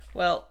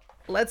Well,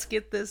 let's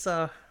get this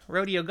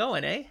rodeo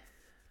going, eh?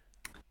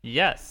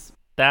 Yes,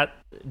 that's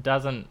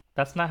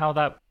not how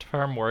that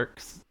term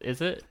works,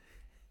 is it?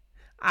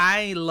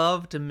 I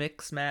love to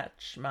mix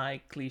match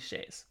my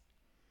cliches.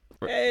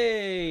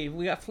 Hey,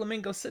 we got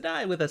Flamingo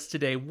Sadai with us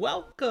today.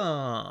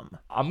 Welcome.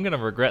 I'm gonna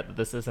regret that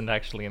this isn't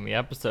actually in the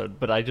episode,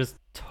 but I just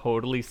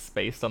totally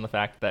spaced on the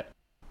fact that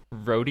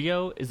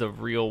rodeo is a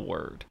real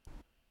word.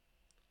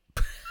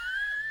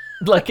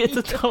 Like it's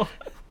a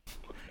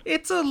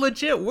It's a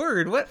legit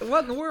word. What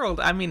in the world?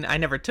 I mean, I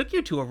never took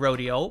you to a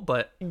rodeo,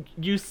 but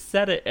you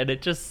said it and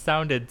it just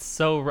sounded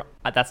so.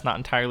 That's not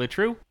entirely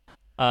true.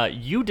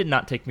 You did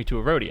not take me to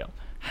a rodeo.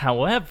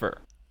 However,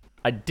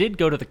 I did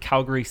go to the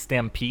Calgary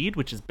Stampede,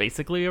 which is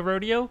basically a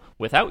rodeo,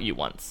 without you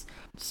once.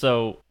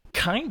 So,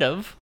 kind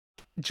of.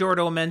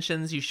 Jordo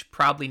mentions you should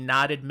probably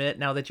not admit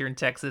now that you're in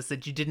Texas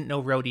that you didn't know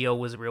rodeo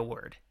was a real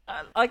word.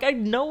 Like, I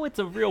know it's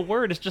a real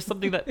word. It's just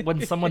something that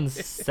when someone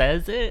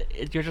says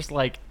you're just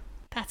like,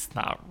 that's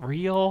not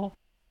real.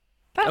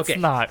 That's Okay.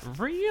 not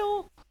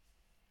real.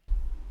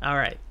 All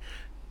right.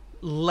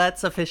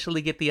 Let's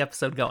officially get the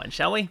episode going,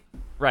 shall we?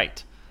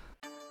 Right.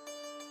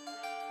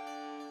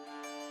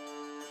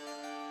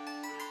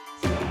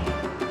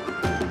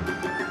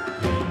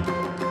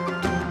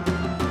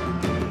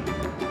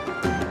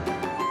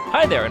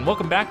 Hi there, and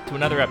welcome back to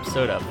another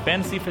episode of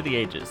Fantasy for the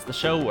Ages, the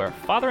show where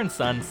father and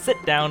son sit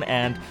down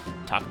and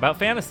talk about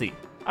fantasy.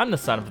 I'm the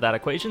son of that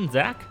equation,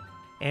 Zach.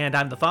 And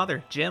I'm the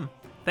father, Jim.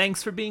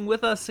 Thanks for being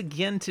with us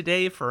again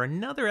today for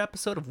another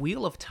episode of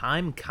Wheel of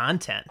Time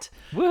content.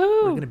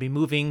 Woohoo! We're going to be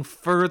moving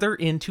further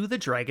into the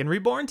Dragon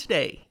Reborn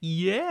today.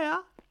 Yeah.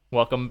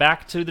 Welcome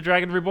back to The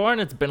Dragon Reborn.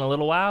 It's been a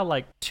little while,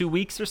 like 2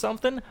 weeks or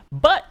something,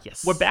 but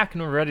Yes. we're back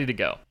and we're ready to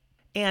go.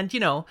 And,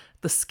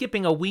 the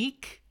skipping a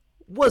week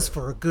was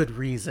for a good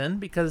reason,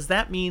 because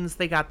that means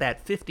they got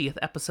that 50th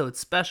episode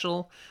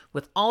special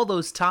with all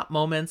those top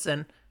moments,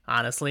 and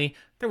honestly,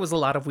 there was a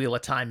lot of Wheel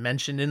of Time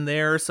mentioned in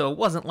there, so it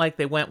wasn't like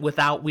they went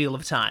without Wheel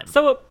of Time.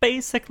 So it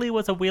basically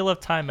was a Wheel of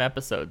Time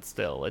episode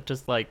still. It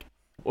just like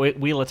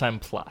Wheel of Time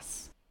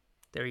Plus.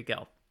 There you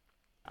go.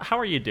 How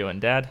are you doing,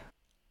 Dad?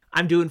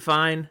 I'm doing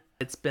fine.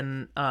 It's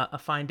been a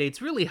fine day.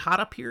 It's really hot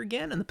up here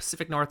again in the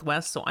Pacific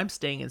Northwest, so I'm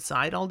staying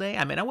inside all day.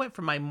 I mean, I went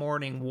for my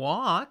morning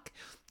walk.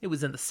 It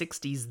was in the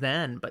 60s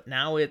then, but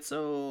now it's,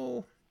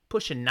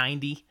 pushing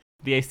 90.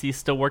 The AC is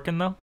still working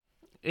though?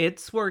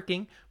 It's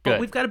working, but Good.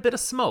 we've got a bit of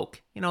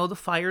smoke. The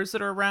fires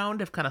that are around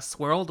have kind of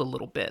swirled a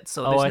little bit,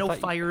 so Oh, there's I no thought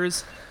you-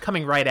 fires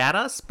coming right at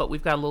us, but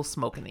we've got a little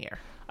smoke in the air.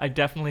 I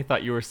definitely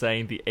thought you were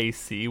saying the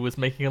AC was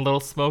making a little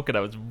smoke, and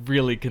I was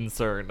really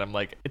concerned. I'm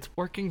like, it's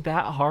working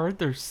that hard?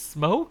 There's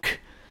smoke?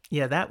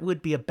 Yeah, that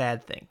would be a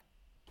bad thing.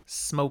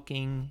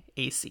 Smoking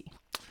AC.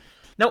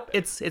 Nope,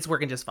 it's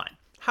working just fine.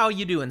 How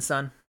you doing,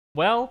 son?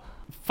 Well,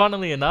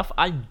 funnily enough,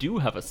 I do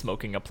have a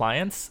smoking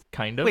appliance,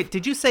 kind of. Wait,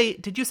 did you say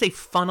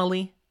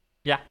funnily?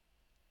 Yeah,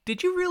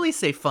 Did you really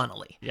say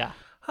funnily? yeah.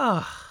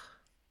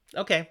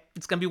 Okay,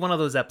 it's gonna be one of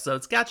those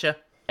episodes. Gotcha.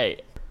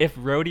 Hey, if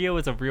rodeo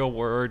is a real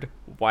word,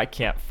 why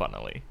can't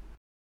funnily?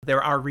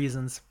 There are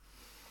reasons.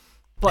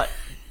 But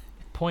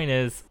point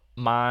is,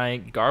 my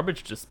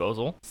garbage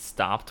disposal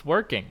stopped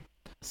working.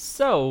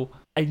 So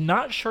I'm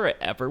not sure it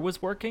ever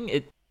was working.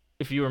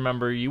 If you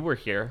remember, you were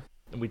here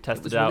and we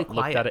tested was it out, really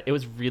looked at quiet. it. It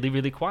was really,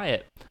 really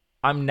quiet.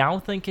 I'm now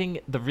thinking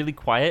the really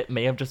quiet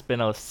may have just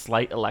been a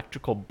slight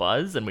electrical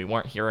buzz and we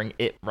weren't hearing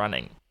it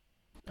running.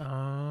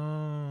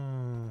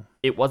 Oh.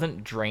 It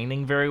wasn't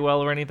draining very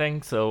well or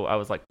anything, so I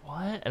was like,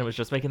 what? And it was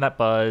just making that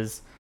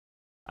buzz.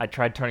 I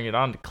tried turning it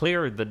on to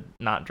clear the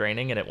not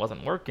draining and it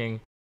wasn't working.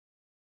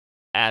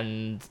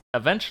 And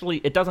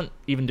eventually, it doesn't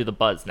even do the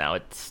buzz now.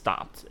 It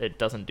stopped. It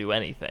doesn't do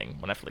anything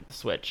when I flick the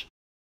switch.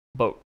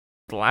 But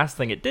the last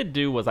thing it did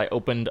do was I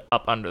opened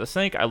up under the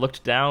sink, I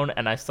looked down,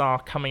 and I saw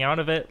coming out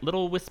of it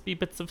little wispy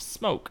bits of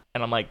smoke.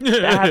 And I'm like,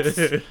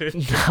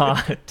 that's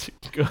not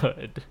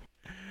good.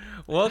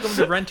 Welcome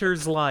to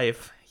renter's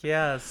life.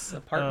 Yes,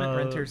 apartment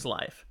renter's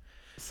life.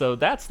 So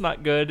that's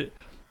not good.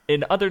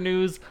 In other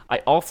news, I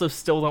also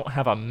still don't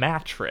have a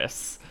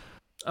mattress.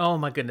 Oh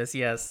my goodness,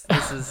 yes.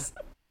 This is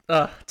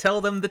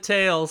tell them the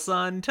tale,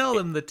 son. Tell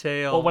them the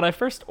tale. Well, when I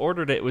first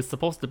ordered it, it was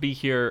supposed to be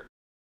here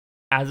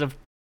as of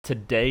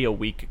today a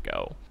week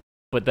ago.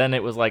 But then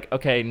it was like,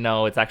 okay,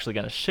 no, it's actually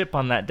going to ship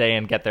on that day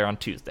and get there on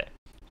Tuesday.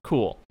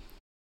 Cool.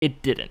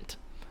 It didn't.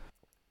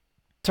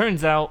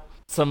 Turns out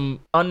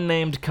some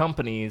unnamed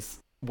companies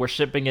were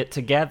shipping it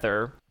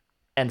together,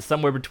 and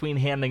somewhere between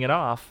handing it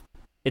off,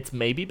 it's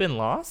maybe been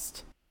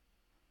lost?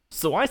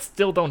 So I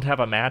still don't have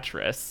a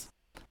mattress.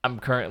 I'm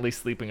currently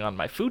sleeping on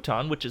my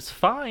futon, which is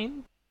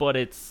fine, but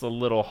it's a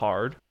little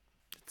hard.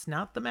 It's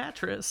not the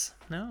mattress.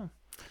 No.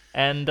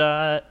 And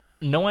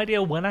no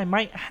idea when I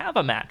might have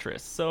a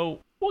mattress, so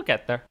we'll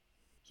get there.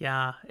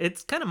 Yeah,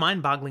 it's kind of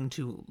mind-boggling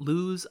to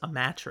lose a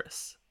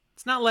mattress.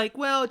 It's not like,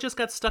 well, it just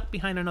got stuck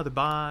behind another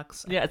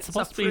box. Yeah, it's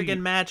supposed to be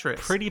friggin' mattress.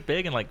 pretty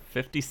big and like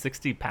 50,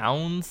 60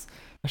 pounds.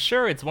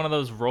 Sure, it's one of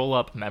those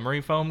roll-up memory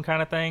foam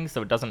kind of things,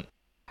 so it doesn't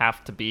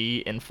have to be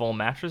in full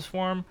mattress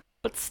form,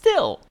 but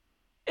still,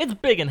 it's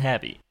big and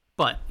heavy.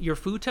 But your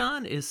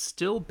futon is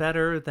still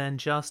better than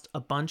just a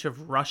bunch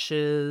of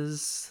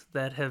rushes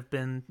that have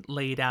been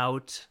laid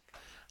out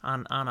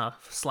on a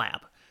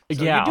slab.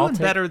 So Yeah, you're doing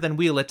better than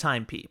Wheel of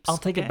Time peeps. I'll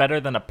take okay? it better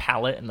than a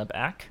pallet in the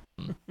back.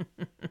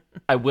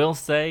 I will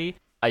say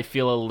I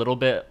feel a little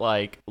bit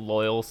like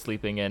Loyal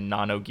sleeping in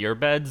nano gear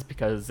beds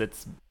because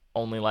it's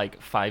only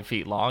like 5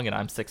 feet long and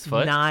I'm 6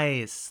 foot.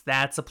 Nice.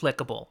 That's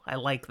applicable. I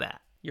like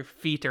that. Your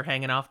feet are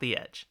hanging off the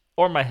edge.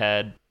 Or my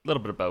head, a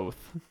little bit of both.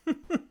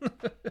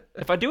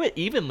 If I do it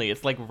evenly,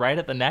 it's like right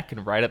at the neck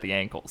and right at the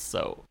ankles,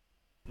 so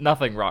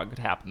nothing wrong could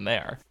happen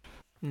there.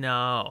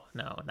 No,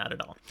 not at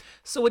all.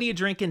 So what are you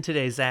drinking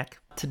today, Zach?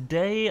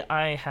 Today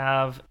I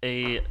have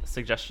a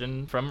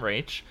suggestion from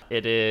Rach.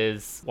 It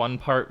is 1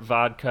 part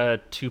vodka,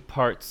 2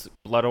 parts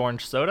blood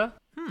orange soda.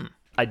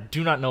 I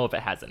do not know if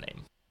it has a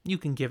name. You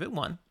can give it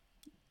one.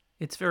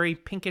 It's very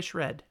pinkish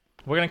red.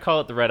 We're going to call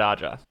it the Red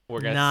Aja.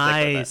 We're going to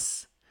stick with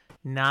it.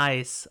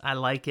 Nice. I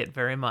like it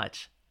very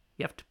much.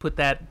 You have to put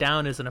that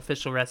down as an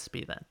official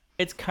recipe then.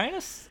 It's kind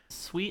of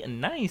sweet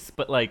and nice,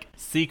 but like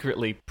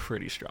secretly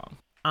pretty strong.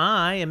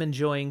 I am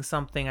enjoying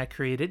something I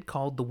created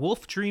called the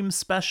Wolf Dream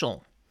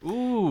Special.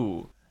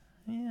 Ooh.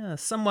 Yeah,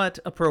 somewhat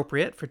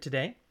appropriate for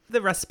today.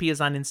 The recipe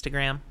is on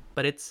Instagram,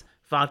 but it's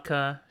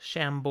vodka,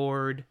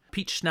 Chambord,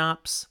 peach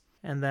schnapps,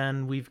 and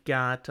then we've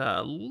got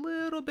a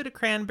little bit of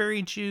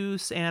cranberry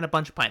juice and a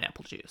bunch of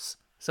pineapple juice.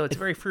 So it's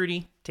very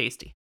fruity,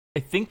 tasty. I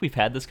think we've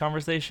had this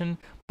conversation,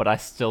 but I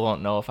still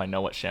don't know if I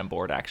know what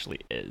Chambord actually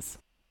is.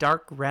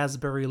 Dark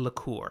raspberry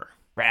liqueur.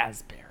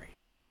 Raspberry.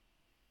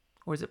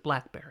 Or is it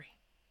blackberry?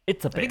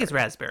 It's a I berry. think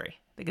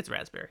it's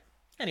raspberry.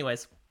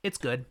 Anyways, it's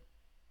good.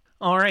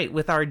 All right,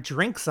 with our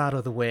drinks out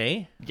of the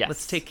way, Yes.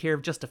 let's take care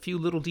of just a few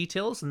little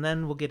details, and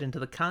then we'll get into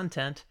the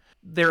content.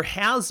 There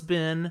has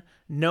been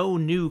no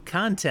new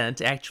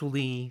content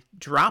actually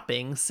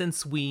dropping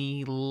since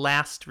we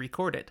last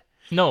recorded.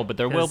 No, but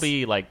there will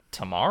be like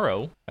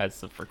tomorrow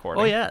as of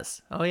recording.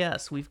 Oh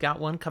yes. We've got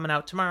one coming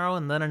out tomorrow,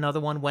 and then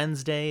another one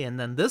Wednesday, and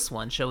then this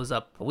one shows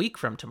up a week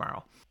from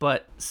tomorrow.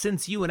 But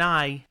since you and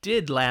I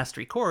did last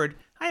record,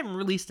 I haven't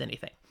released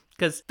anything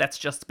because that's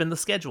just been the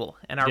schedule,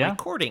 and our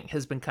recording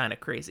has been kind of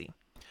crazy.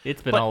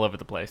 It's been all over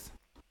the place.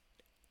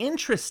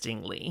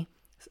 Interestingly,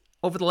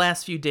 over the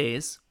last few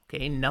days,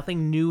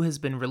 nothing new has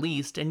been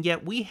released, and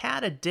yet we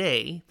had a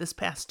day this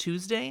past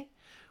Tuesday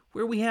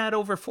where we had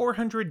over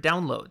 400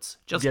 downloads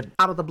just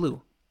out of the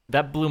blue.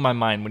 That blew my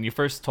mind. When you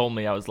first told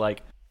me, I was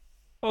like,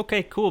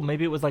 okay, cool.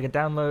 Maybe it was like a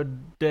download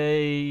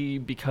day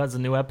because a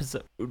new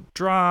episode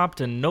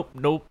dropped, and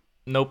nope.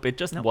 It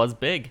just was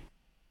big.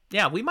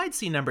 Yeah, we might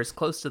see numbers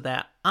close to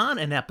that on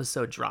an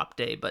episode drop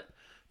day, but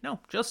no,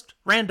 just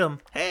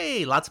random.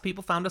 Hey, lots of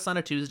people found us on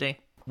a Tuesday.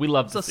 We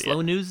love to It's a see slow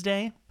it. news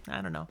day.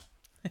 I don't know.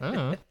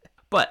 Uh-huh.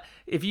 But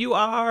if you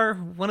are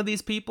one of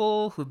these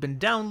people who've been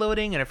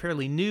downloading and are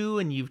fairly new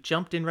and you've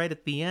jumped in right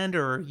at the end,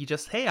 or you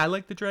just, hey, I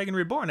like The Dragon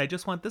Reborn, I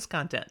just want this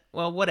content.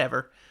 Well,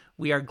 whatever.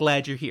 We are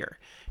glad you're here.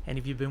 And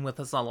if you've been with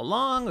us all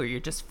along, or you're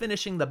just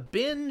finishing the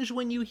binge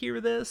when you hear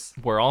this,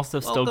 We're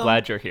also still welcome.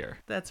 glad you're here.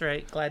 That's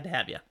right. Glad to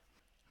have you.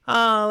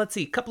 Let's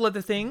see. A couple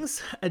other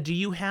things. Do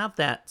you have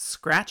that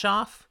scratch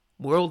off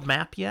world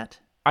map yet?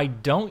 I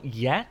don't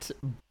yet,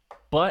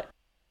 but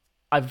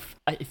I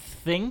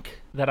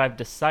think that I've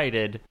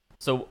decided.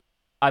 So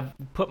I've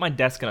put my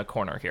desk in a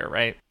corner here,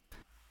 right?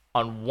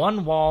 On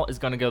one wall is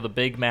going to go the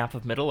big map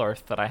of Middle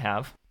Earth that I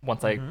have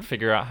once I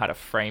figure out how to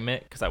frame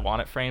it, because I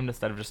want it framed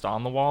instead of just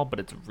on the wall, but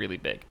it's really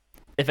big.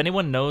 If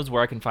anyone knows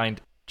where I can find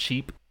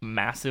cheap,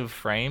 massive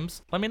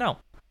frames, let me know.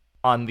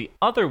 On the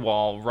other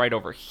wall, right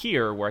over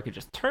here, where I could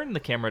just turn the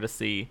camera to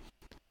see,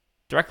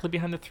 directly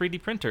behind the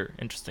 3D printer,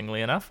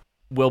 interestingly enough,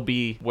 will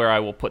be where I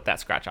will put that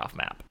scratch-off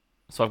map.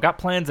 So I've got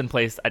plans in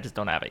place, I just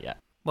don't have it yet.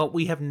 Well,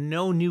 we have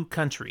no new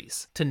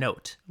countries to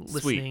note.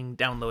 Listening,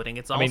 downloading,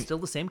 it's all still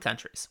the same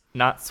countries.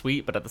 Not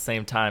sweet, but at the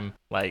same time,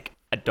 like,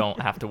 I don't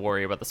have to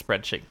worry about the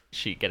spreadsheet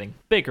getting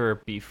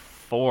bigger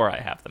before I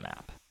have the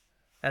map.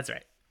 That's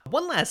right.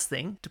 One last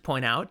thing to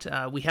point out.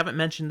 We haven't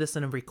mentioned this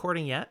in a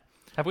recording yet.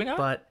 Have we not?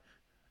 But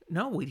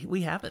no,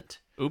 we haven't.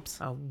 Oops.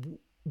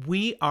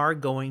 We are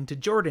going to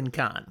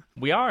JordanCon.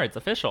 We are. It's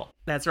official.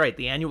 That's right.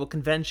 The annual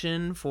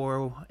convention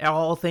for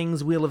all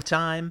things Wheel of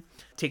Time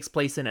takes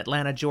place in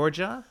Atlanta,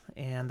 Georgia,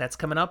 and that's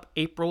coming up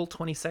April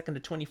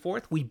 22nd to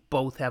 24th. We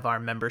both have our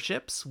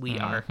memberships. We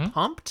are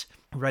pumped,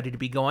 ready to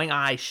be going.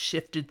 I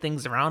shifted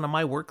things around on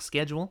my work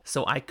schedule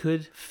so I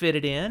could fit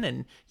it in,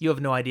 and you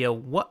have no idea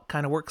what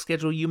kind of work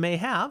schedule you may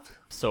have.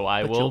 So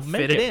I will you'll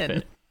make fit it in.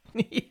 Fit.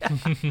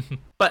 Yeah.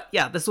 But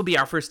yeah, this will be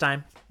our first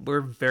time.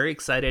 We're very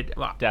excited.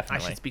 Well,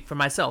 Definitely. I should speak for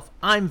myself.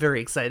 I'm very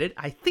excited.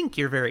 I think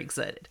you're very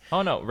excited.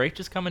 Oh no, Rach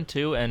is coming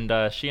too,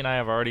 and she and I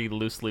have already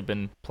loosely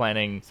been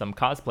planning some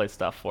cosplay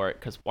stuff for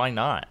it, because why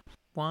not?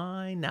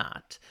 Why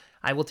not?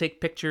 I will take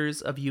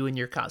pictures of you in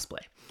your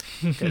cosplay.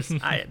 Because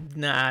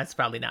it's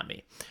probably not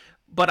me.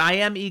 But I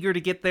am eager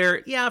to get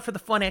there, for the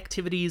fun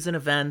activities and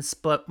events,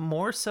 but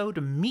more so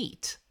to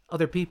meet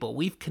other people.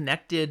 We've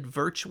connected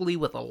virtually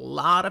with a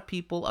lot of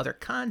people, other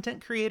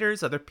content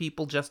creators, other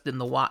people just in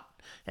the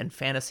and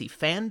fantasy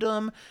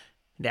fandom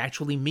and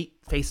actually meet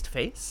face to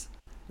face.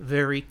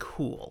 Very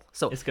cool.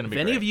 So It's gonna be if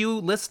any great. of you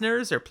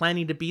listeners are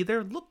planning to be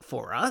there, look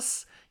for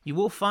us. You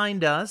will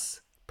find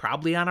us.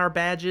 Probably on our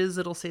badges,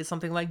 it'll say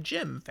something like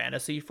Jim,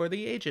 Fantasy for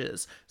the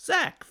Ages.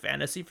 Zach,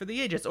 Fantasy for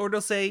the Ages. Or it'll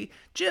say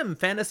Jim,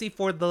 Fantasy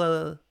for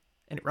the...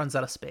 And it runs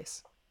out of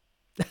space.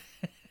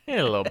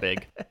 A little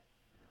big.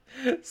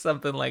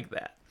 Something like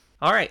that.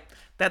 All right,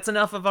 that's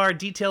enough of our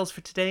details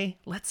for today.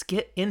 Let's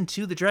get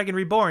into The Dragon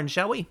Reborn,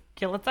 shall we?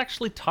 Okay, let's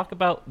actually talk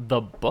about the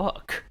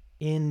book.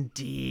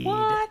 Indeed.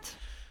 What?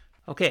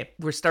 Okay,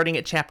 we're starting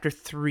at chapter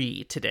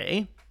 3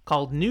 today,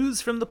 called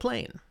News from the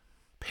Plain.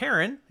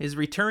 Perrin is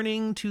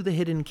returning to the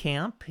hidden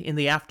camp in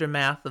the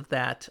aftermath of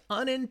that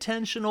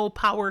unintentional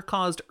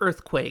power-caused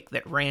earthquake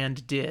that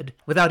Rand did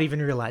without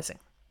even realizing.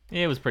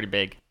 It was pretty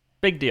big.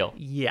 Big deal.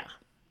 Yeah.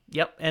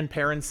 Yep, and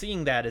Perrin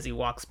seeing that as he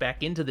walks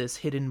back into this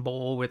hidden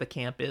bowl where the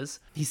camp is.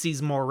 He sees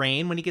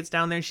Moraine when he gets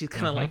down there. She's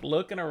kind of like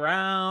looking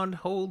around.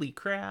 Holy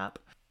crap.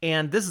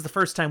 And this is the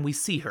first time we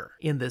see her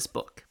in this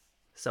book.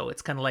 So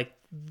it's kind of like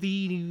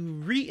the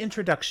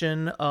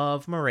reintroduction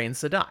of Moraine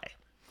Sedai.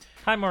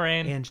 Hi,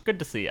 Moraine. And- Good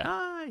to see you.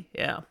 Hi,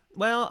 yeah.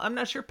 Well, I'm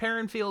not sure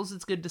Perrin feels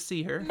it's good to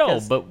see her. No,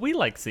 'cause- but we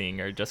like seeing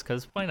her just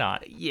because why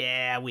not?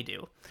 Yeah, we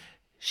do.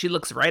 She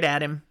looks right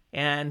at him,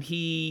 and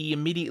he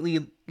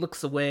immediately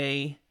looks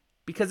away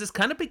because it's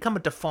kind of become a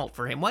default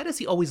for him. Why does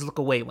he always look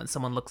away when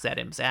someone looks at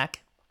him,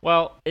 Zach?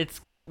 Well, it's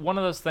one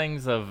of those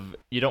things of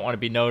you don't want to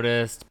be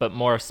noticed, but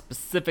more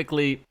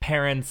specifically,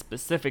 Perrin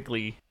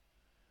specifically,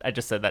 I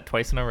just said that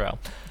twice in a row,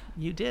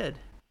 You did.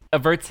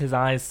 averts his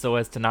eyes so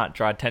as to not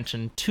draw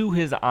attention to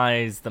his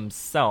eyes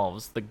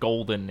themselves, the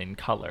golden in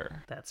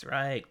color. That's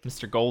right.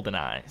 Mr. Golden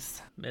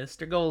Eyes.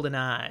 Mr. Golden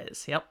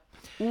Eyes. Yep.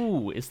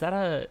 Ooh, is that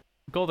a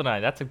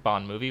GoldenEye? That's a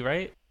Bond movie,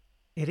 right?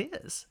 It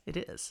is. It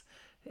is.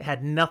 It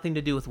had nothing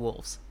to do with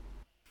wolves.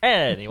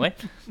 Anyway,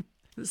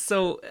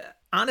 So,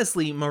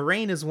 honestly,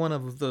 Moraine is one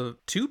of the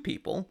two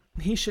people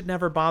he should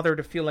never bother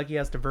to feel like he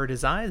has to avert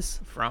his eyes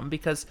from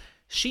because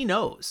she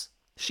knows.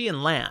 She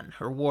and Lan,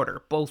 her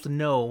warder, both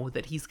know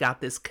that he's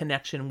got this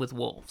connection with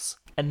wolves.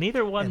 and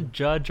neither one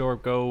judge or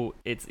go,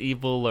 it's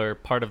evil or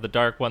part of the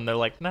dark one. They're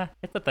like, nah,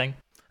 it's a thing.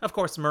 Of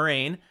course,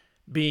 Moraine,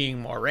 being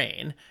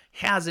Moraine,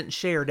 hasn't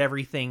shared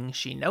everything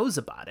she knows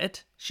about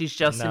it. She's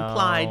just No.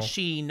 implied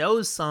she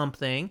knows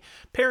something.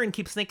 Perrin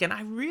keeps thinking,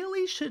 I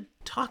really should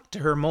talk to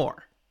her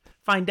more.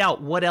 Find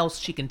out what else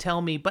she can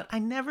tell me, but I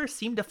never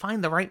seem to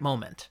find the right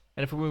moment.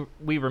 And if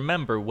we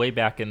remember way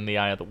back in The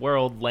Eye of the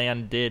World,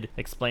 Lan did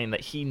explain that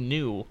he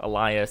knew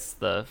Elias,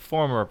 the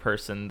former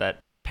person that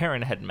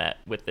Perrin had met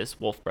with this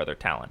wolf brother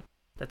talent.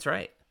 That's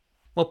right.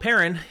 Well,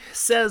 Perrin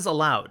says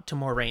aloud to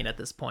Moraine at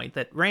this point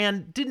that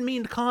Rand didn't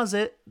mean to cause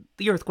it,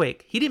 the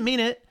earthquake. He didn't mean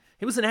it.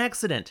 It was an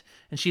accident.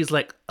 And she's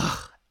like,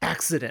 ugh,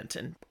 accident,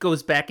 and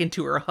goes back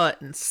into her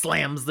hut and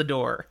slams the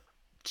door.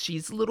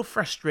 She's a little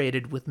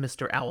frustrated with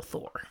Mr.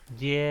 Althor.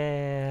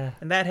 Yeah.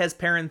 And that has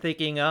Perrin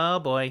thinking, oh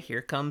boy,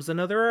 here comes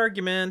another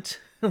argument.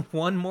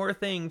 One more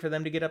thing for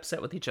them to get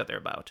upset with each other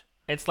about.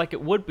 It's like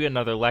it would be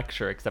another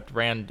lecture, except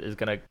Rand is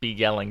going to be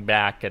yelling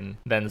back and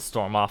then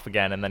storm off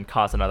again and then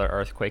cause another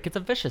earthquake. It's a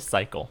vicious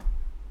cycle.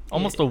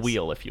 Almost a is.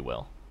 wheel, if you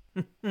will.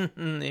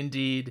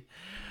 Indeed.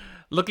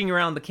 Looking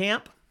around the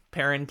camp,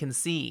 Perrin can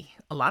see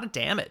a lot of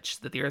damage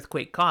that the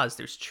earthquake caused.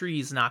 There's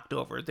trees knocked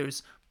over.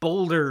 There's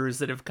boulders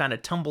that have kind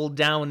of tumbled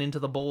down into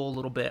the bowl a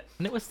little bit.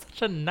 And it was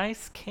such a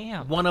nice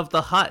camp. One of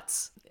the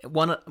huts,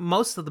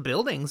 most of the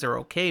buildings are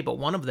okay, but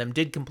one of them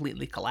did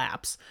completely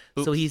collapse.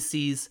 So Oops. he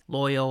sees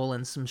Loyal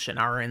and some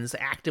Shanarans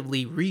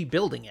actively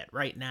rebuilding it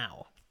right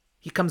now.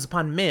 He comes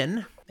upon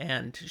Min,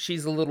 and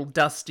she's a little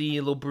dusty,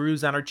 a little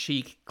bruise on her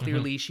cheek.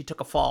 Clearly, she took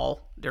a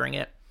fall during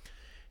it.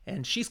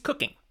 And she's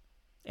cooking.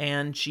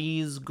 And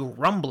she's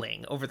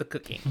grumbling over the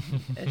cooking.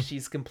 And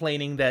she's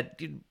complaining that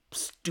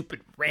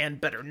stupid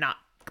Rand better not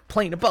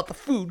complain about the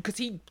food because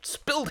he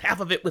spilled half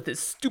of it with his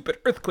stupid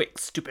earthquake,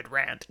 stupid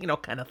Rand,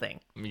 kind of thing.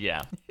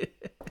 Yeah.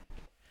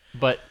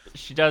 But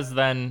she does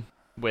then,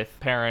 with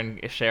Perrin,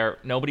 share,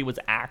 nobody was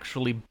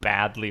actually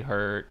badly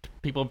hurt.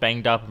 People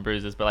banged up and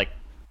bruises, but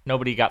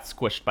nobody got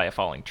squished by a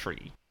falling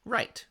tree.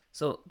 Right.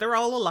 So they're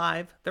all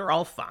alive. They're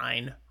all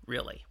fine,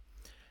 really.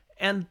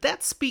 And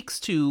that speaks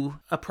to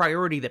a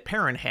priority that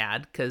Perrin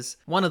had, because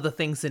one of the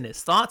things in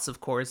his thoughts, of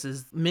course,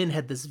 is Min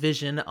had this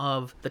vision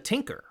of the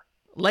Tinker,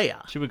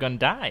 Leia. She was gonna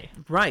die.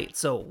 Right.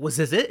 So was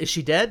this it? Is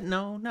she dead?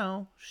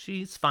 No.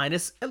 She's fine,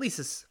 at least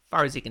as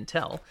far as you can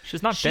tell.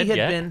 She's not She dead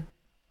had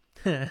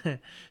yet.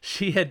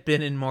 she had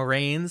been in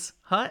Moraine's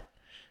hut.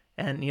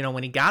 And,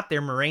 when he got there,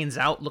 Moraine's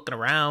out looking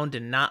around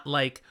and not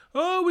like,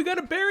 oh, we got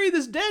to bury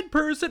this dead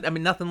person. I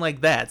mean, nothing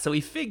like that. So he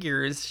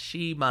figures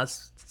she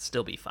must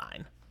still be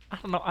fine. I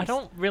don't know. I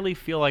don't really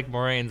feel like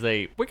Moraine's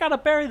we gotta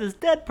bury this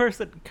dead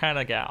person kind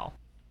of gal.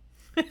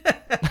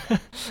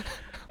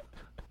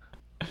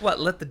 What,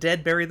 let the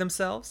dead bury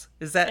themselves?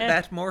 Is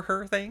that more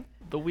her thing?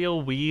 The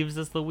wheel weaves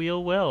as the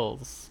wheel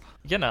wills.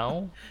 You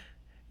know.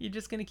 You're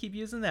just going to keep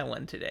using that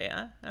one today,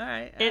 huh? All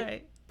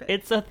right.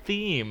 It's a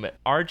theme.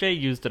 RJ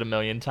used it a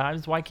million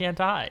times. Why can't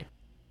I?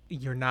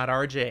 You're not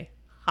RJ.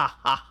 Ha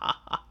ha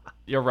ha ha.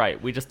 You're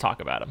right. We just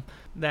talk about him.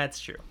 That's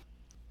true.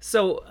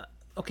 So,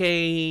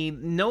 okay,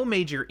 no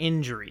major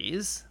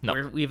injuries.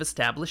 No. We've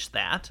established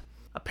that.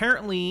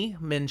 Apparently,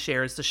 Min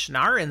shares the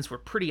Shnarans were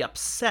pretty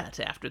upset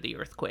after the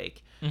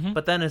earthquake.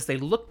 But then as they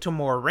looked to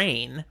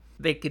Moraine,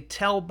 they could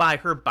tell by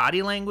her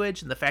body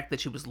language and the fact that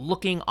she was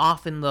looking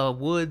off in the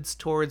woods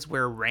towards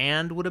where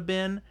Rand would have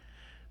been,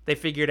 they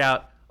figured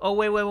out, oh,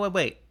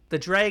 wait. The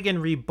Dragon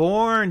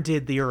Reborn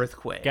did the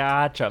earthquake.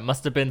 Gotcha.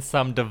 Must have been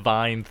some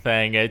divine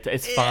thing.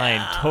 It's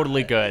fine.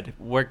 Totally good.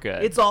 We're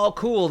good. It's all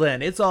cool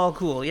then. It's all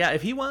cool. Yeah,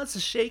 if he wants to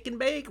shake and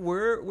bake,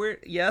 we're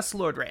yes,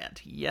 Lord Rand.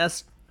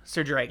 Yes,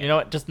 Sir Dragon. You know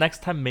what? Just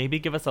next time, maybe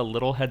give us a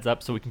little heads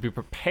up so we can be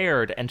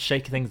prepared and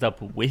shake things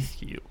up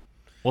with you.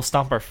 We'll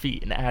stomp our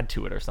feet and add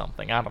to it or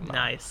something. I don't know.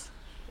 Nice.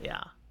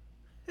 Yeah.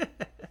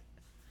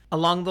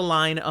 Along the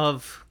line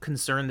of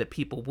concern that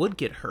people would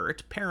get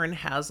hurt, Perrin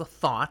has a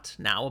thought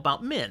now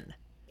about Min.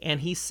 And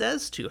he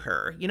says to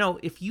her,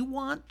 if you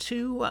want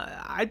to,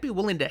 I'd be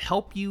willing to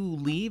help you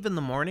leave in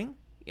the morning.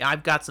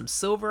 I've got some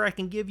silver I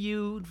can give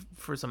you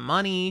for some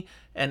money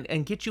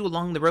and get you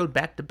along the road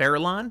back to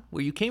Barillon,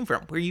 where you came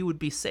from, where you would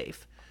be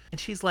safe. And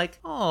she's like,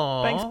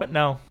 oh. Thanks, but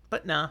no.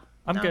 But nah.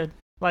 I'm good.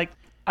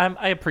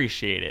 I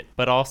appreciate it,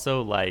 but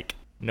also,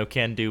 no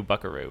can do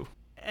buckaroo.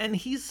 And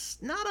he's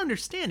not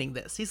understanding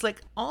this. He's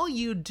like, all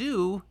you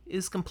do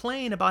is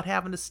complain about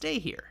having to stay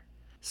here.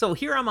 So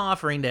here I'm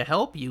offering to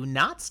help you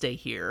not stay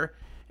here,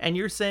 and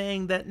you're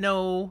saying that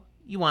no,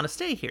 you want to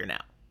stay here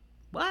now.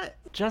 What?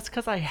 Just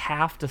because I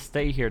have to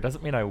stay here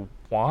doesn't mean I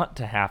want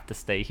to have to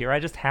stay here. I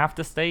just have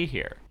to stay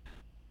here.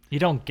 You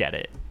don't get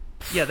it.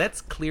 Yeah,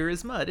 that's clear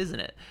as mud, isn't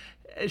it?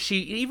 She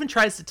even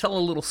tries to tell a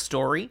little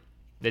story.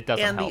 It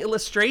doesn't help. And the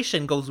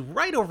illustration goes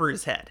right over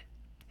his head.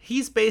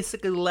 He's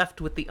basically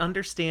left with the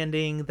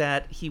understanding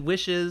that he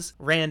wishes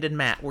Rand and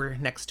Mat were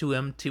next to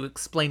him to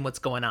explain what's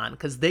going on,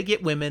 because they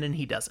get women and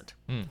he doesn't.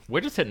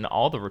 We're just hitting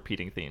all the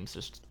repeating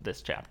themes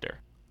this chapter.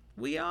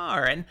 We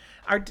are, and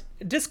our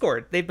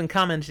Discord, they've been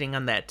commenting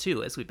on that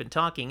too as we've been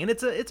talking, and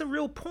it's a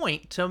real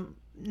point to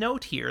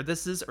note here.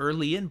 This is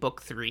early in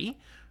Book 3.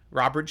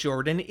 Robert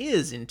Jordan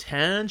is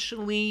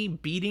intentionally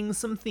beating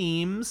some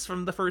themes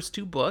from the first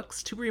two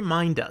books to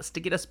remind us, to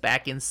get us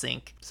back in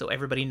sync, so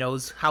everybody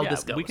knows how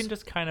this goes. We can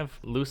just kind of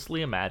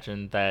loosely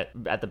imagine that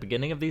at the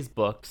beginning of these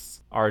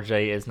books,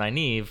 RJ is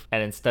Nynaeve,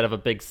 and instead of a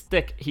big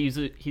stick, he's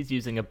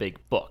using a big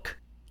book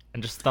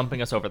and just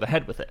thumping us over the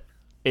head with it.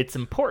 It's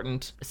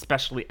important,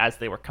 especially as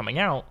they were coming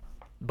out,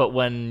 but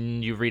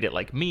when you read it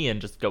like me and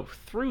just go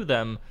through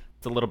them,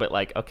 it's a little bit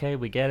like, okay,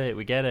 we get it,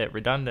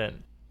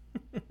 redundant.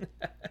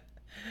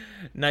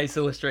 Nice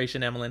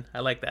illustration, Emmeline.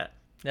 I like that.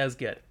 That was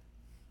good.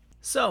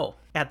 So,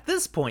 at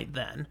this point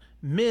then,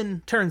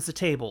 Min turns the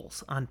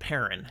tables on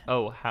Perrin.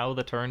 Oh, how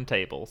the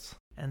turntables.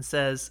 And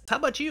says, how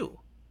about you?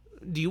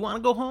 Do you want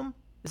to go home?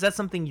 Is that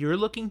something you're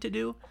looking to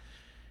do?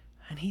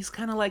 And he's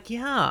kind of like,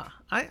 yeah,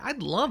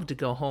 I'd love to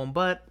go home,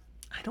 but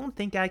I don't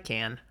think I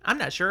can. I'm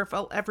not sure if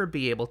I'll ever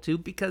be able to,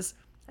 because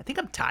I think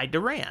I'm tied to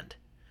Rand.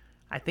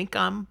 I think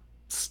I'm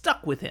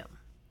stuck with him.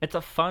 It's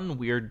a fun,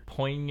 weird,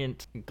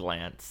 poignant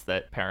glance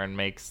that Perrin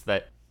makes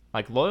that,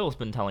 Loyal's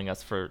been telling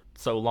us for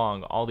so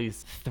long, all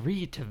these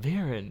 3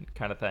 Ta'veren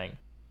kind of thing.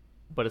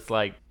 But it's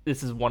like,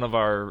 this is one of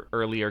our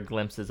earlier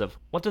glimpses of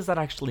what does that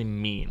actually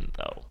mean,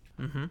 though?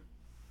 Mm-hmm.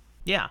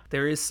 Yeah,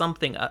 there is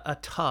something, a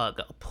tug,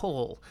 a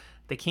pull.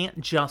 They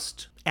can't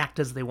just act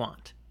as they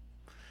want.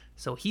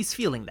 So he's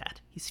feeling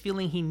that. He's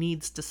feeling he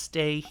needs to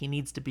stay, he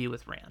needs to be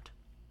with Rand.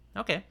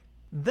 Okay.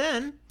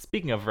 Then,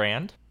 speaking of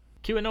Rand,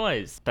 cue a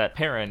noise that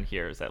Perrin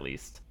hears, at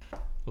least.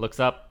 Looks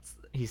up,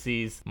 he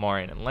sees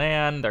Moraine and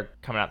Lan. They're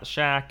coming out the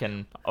shack,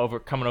 and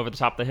coming over the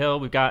top of the hill,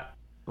 we've got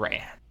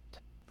Rand.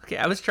 Okay,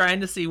 I was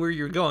trying to see where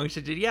you were going.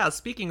 She did, yeah,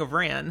 speaking of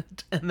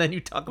Rand, and then you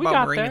talk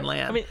about Moraine and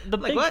Lan. I mean, the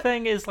big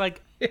thing is,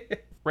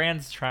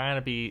 Rand's trying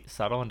to be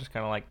subtle and just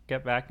kind of,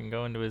 get back and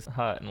go into his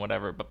hut and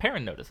whatever, but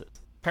Perrin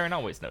notices. Perrin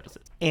always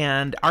notices.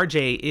 And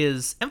RJ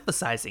is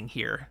emphasizing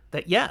here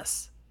that,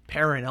 yes,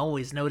 Perrin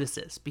always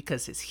notices,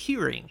 because his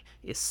hearing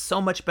is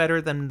so much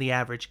better than the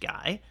average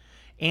guy,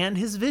 and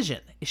his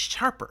vision is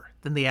sharper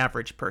than the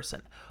average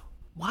person.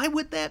 Why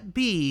would that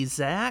be,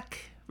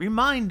 Zach?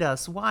 Remind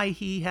us why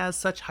he has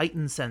such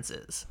heightened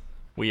senses.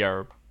 We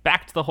are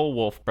back to the whole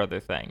Wolf Brother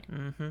thing.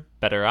 Mm-hmm.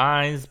 Better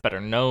eyes,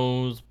 better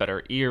nose,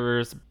 better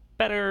ears,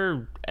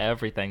 better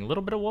everything. A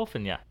little bit of wolf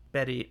in ya.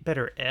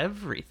 Better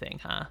everything,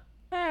 huh?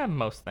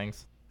 Most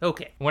things.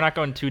 Okay. We're not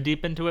going too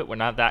deep into it. We're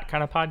not that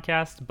kind of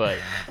podcast, but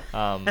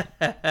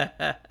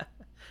there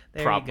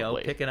probably. You go,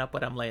 picking up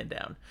what I'm laying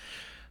down.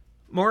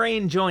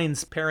 Moraine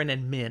joins Perrin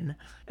and Min,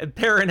 and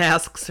Perrin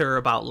asks her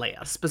about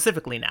Leia,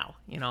 specifically now,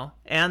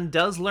 and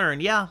does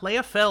learn, yeah,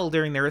 Leia fell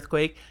during the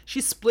earthquake.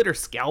 She split her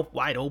scalp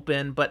wide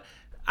open, but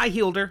I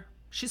healed her.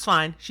 She's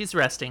fine. She's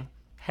resting.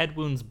 Head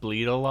wounds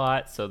bleed a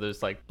lot, so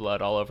there's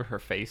blood all over her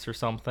face or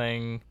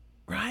something.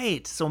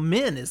 Right. So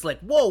Min is like,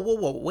 whoa,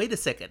 wait a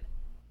second.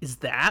 Is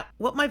that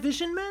what my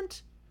vision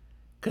meant?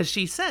 Because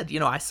she said,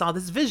 I saw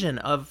this vision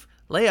of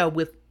Leia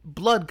with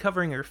blood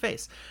covering her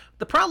face.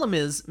 The problem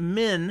is,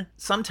 Min,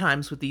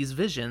 sometimes with these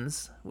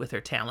visions, with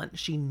her talent,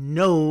 she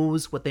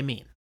knows what they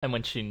mean. And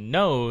when she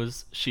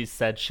knows, she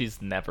said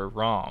she's never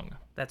wrong.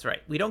 That's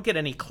right. We don't get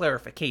any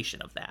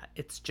clarification of that.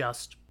 It's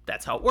just,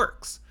 that's how it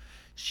works.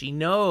 She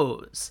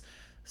knows.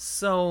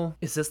 So,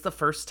 is this the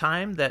first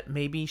time that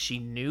maybe she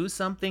knew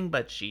something,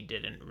 but she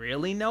didn't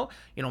really know?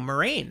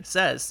 Moraine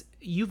says,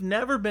 you've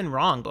never been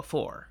wrong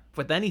before.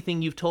 With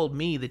anything you've told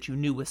me that you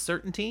knew with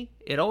certainty,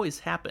 it always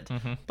happened.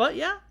 Mm-hmm. But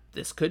yeah,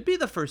 this could be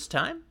the first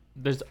time.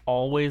 There's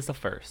always a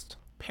first.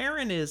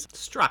 Perrin is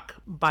struck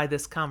by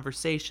this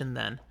conversation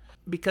then,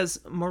 because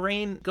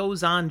Moraine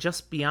goes on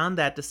just beyond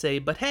that to say,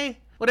 but hey,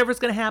 whatever's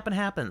going to happen,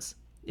 happens.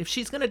 If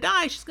she's going to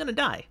die, she's going to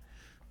die.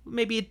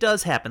 Maybe it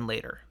does happen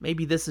later.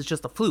 Maybe this is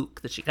just a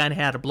fluke that she kind of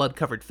had a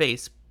blood-covered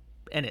face,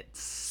 and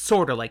it's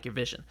sort of like your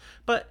vision.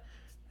 But,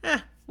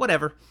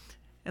 whatever.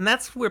 And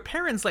that's where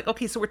Perrin's like,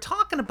 okay, so we're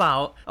talking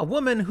about a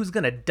woman who's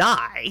going to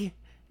die,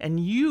 and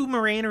you,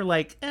 Moraine, are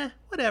like,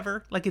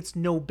 whatever. Like it's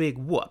no big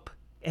whoop.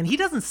 And he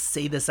doesn't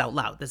say this out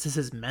loud. This is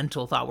his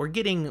mental thought. We're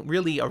getting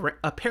really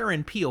a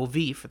Perrin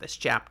POV for this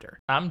chapter.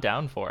 I'm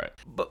down for it.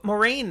 But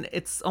Moraine,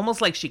 it's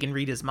almost like she can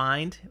read his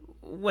mind.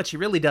 What she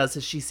really does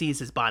is she sees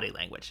his body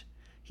language.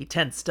 He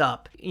tensed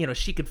up.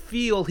 She could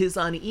feel his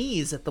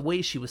unease at the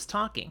way she was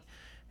talking.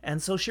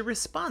 And so she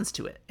responds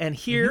to it. And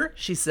here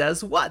she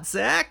says, what,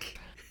 Zach?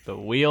 The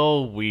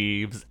wheel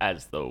weaves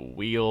as the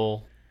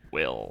wheel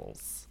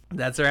wills.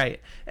 That's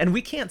right. And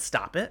we can't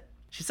stop it.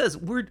 She says,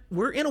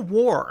 we're in a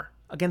war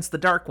against the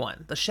Dark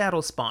One, the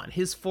Shadow Spawn,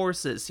 his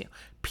forces.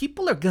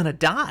 People are going to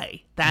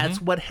die.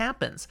 That's what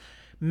happens.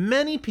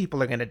 Many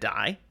people are going to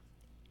die.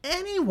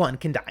 Anyone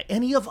can die.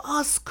 Any of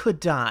us could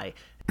die.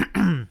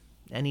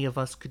 Any of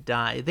us could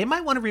die. They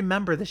might want to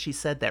remember that she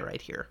said that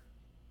right here.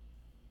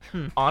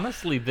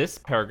 Honestly, this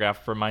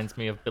paragraph reminds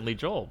me of Billy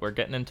Joel. We're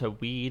getting into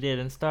 "We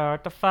didn't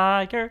start the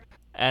fire,"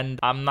 and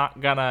I'm not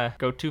gonna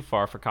go too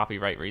far for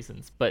copyright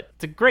reasons, but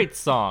it's a great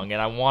song,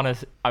 and I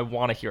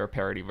wanna hear a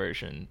parody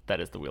version that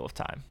is the Wheel of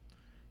Time.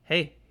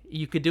 Hey,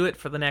 you could do it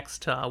for the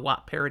next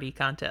WAP parody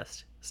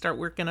contest. Start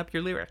working up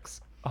your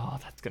lyrics. Oh,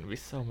 that's gonna be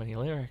so many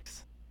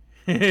lyrics.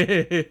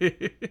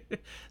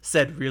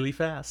 Said really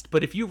fast.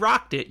 But if you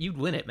rocked it, you'd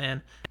win it,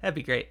 man. That'd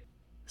be great.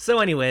 So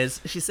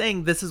anyways, she's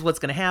saying this is what's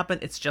going to happen.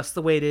 It's just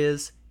the way it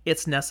is.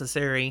 It's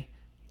necessary.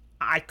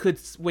 I could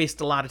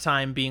waste a lot of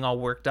time being all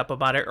worked up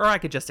about it, or I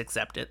could just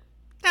accept it.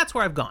 That's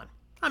where I've gone.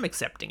 I'm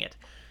accepting it.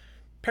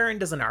 Perrin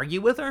doesn't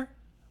argue with her,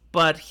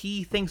 but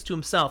he thinks to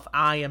himself,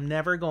 I am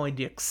never going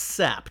to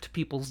accept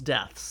people's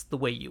deaths the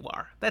way you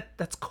are.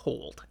 That's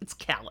cold. It's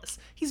callous.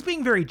 He's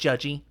being very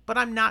judgy, but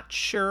I'm not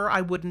sure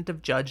I wouldn't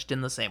have judged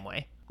in the same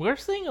way. We're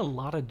seeing a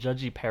lot of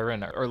Judgy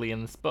Perrin early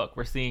in this book.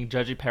 We're seeing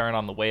Judgy Perrin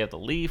on the Way of the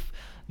Leaf,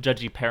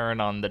 Judgy Perrin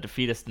on the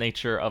defeatist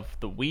nature of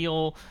the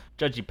wheel,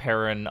 Judgy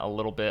Perrin a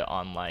little bit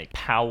on like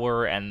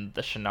power and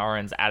the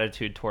Shannarans'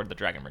 attitude toward the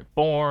Dragon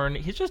Reborn.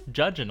 He's just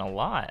judging a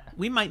lot.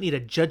 We might need a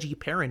Judgy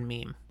Perrin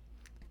meme.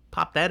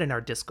 Pop that in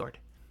our Discord.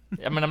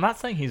 I mean, I'm not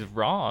saying he's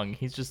wrong.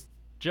 He's just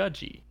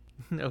judgy.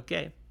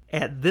 Okay.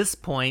 At this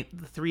point,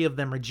 the three of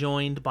them are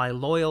joined by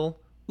Loyal,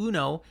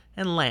 Uno,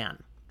 and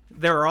Lan.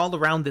 They're all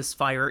around this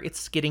fire.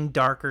 It's getting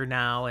darker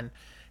now, and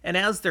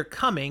as they're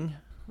coming,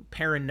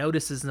 Perrin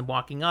notices them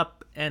walking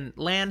up, and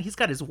Lan, he's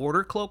got his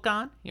warder cloak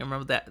on. You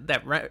remember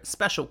that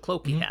special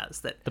cloak he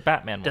has that the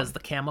Batman does one. The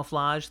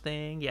camouflage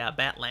thing? Yeah,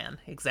 Batlan,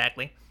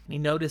 exactly. And he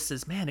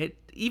notices, man,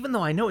 even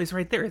though I know he's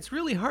right there, it's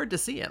really hard to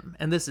see him.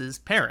 And this is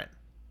Perrin,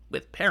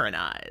 with Perrin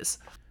eyes.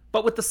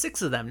 But with the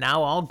six of them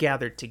now all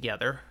gathered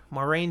together,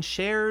 Moraine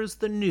shares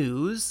the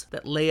news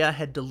that Leia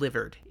had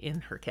delivered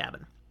in her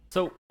cabin.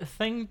 So, a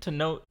thing to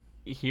note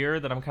here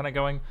that I'm kind of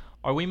going,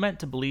 are we meant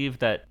to believe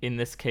that in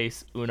this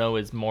case Uno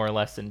is more or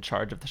less in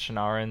charge of the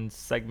Shannarans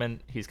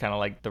segment? He's kind of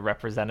like the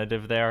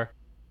representative there?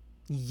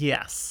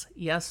 Yes,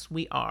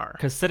 we are.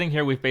 Because sitting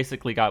here, we've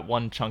basically got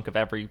one chunk of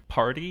every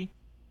party,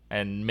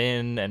 and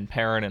Min and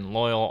Perrin and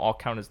Loyal all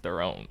count as their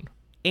own.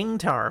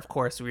 Ingtar, of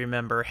course, we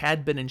remember,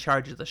 had been in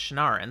charge of the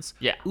Shannarans.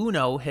 Yeah.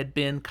 Uno had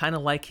been kind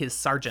of like his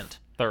sergeant.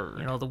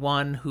 Third. The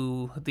one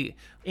who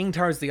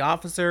Ingtar's the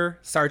officer,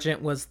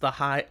 sergeant was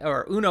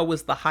Uno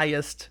was the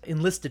highest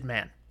enlisted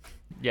man.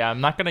 Yeah,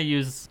 I'm not going to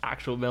use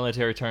actual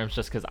military terms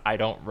just because I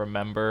don't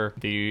remember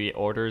the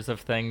orders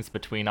of things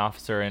between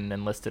officer and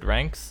enlisted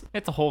ranks.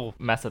 It's a whole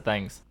mess of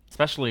things,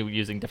 especially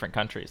using different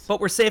countries. But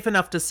we're safe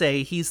enough to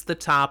say he's the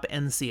top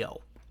NCO.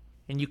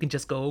 And you can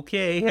just go,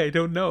 okay, I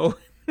don't know.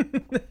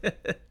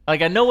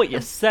 Like, I know what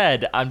you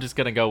said, I'm just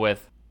going to go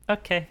with,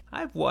 okay.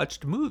 I've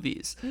watched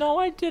movies. No,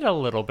 I did a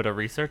little bit of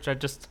research. I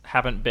just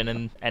haven't been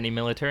in any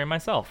military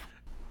myself.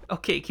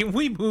 Okay, can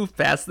we move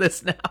past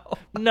this now?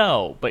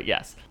 No, but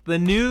yes. The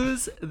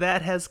news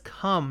that has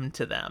come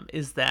to them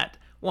is that,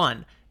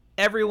 one,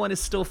 everyone is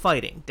still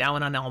fighting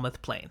down on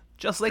Elmeth Plain,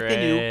 just like they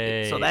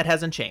knew, so that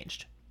hasn't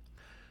changed.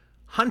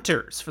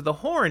 Hunters for the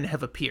Horn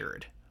have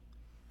appeared.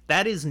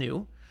 That is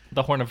new.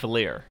 The Horn of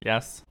Valir,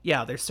 yes?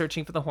 Yeah, they're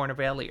searching for the Horn of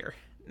Valir.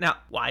 Now,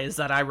 why is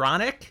that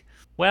ironic?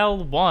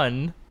 Well,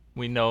 one,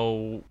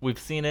 We've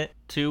seen it.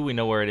 2, we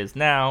know where it is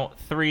now.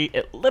 3,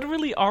 it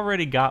literally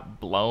already got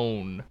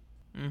blown.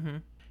 Mm-hmm.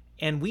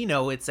 And we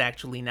know it's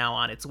actually now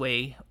on its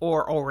way,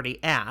 or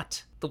already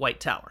at, the White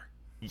Tower.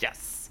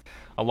 Yes.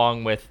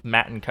 Along with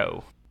Matt and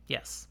Co.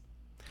 Yes.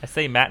 I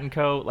say Matt and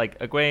Co. Like,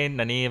 Egwene,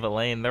 Nynaeve,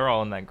 Elaine, they're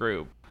all in that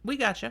group. We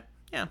gotcha.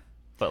 Yeah.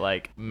 But,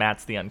 like,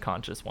 Matt's the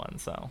unconscious one,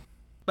 so.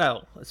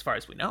 Well, as far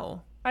as we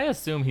know. I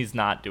assume he's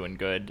not doing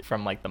good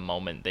from, like, the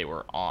moment they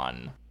were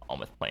on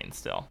Almouth Plain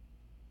still.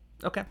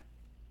 Okay.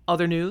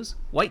 Other news,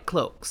 White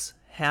Cloaks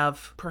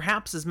have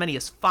perhaps as many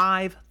as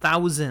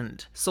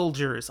 5,000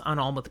 soldiers on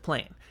Almouth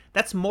Plain.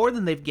 That's more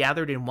than they've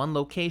gathered in one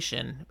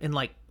location in,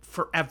 like,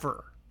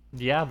 forever.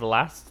 Yeah, the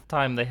last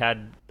time they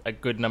had a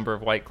good number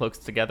of White Cloaks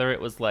together,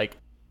 it was, like,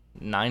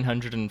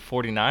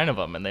 949 of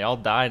them, and they all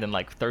died in,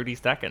 like, 30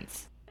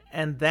 seconds.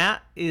 And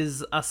that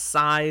is a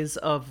size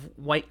of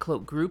White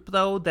Cloak group,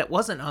 though, that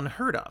wasn't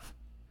unheard of.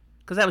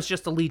 Because that was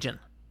just a legion.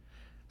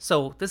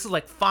 So this is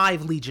like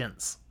 5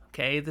 legions.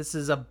 Okay, this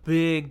is a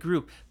big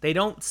group. They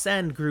don't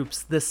send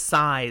groups this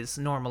size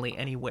normally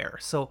anywhere.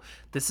 So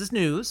this is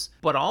news,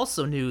 but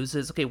also news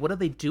is, okay, what are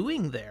they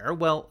doing there?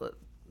 Well,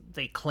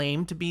 they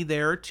claim to be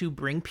there to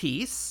bring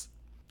peace.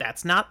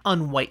 That's not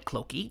un-White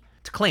Cloaky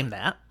to claim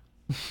that.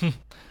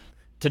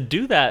 To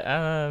do that,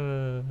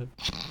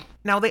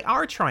 Now, they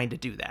are trying to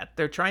do that.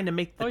 They're trying to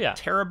make the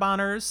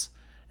Terabonners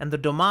and the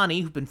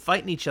Domani, who've been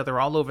fighting each other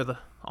all over the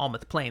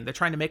Almouth Plain, they're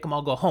trying to make them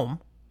all go home.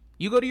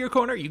 You go to your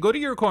corner, you go to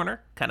your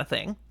corner, kind of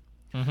thing.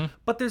 Mm-hmm.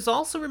 But there's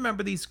also,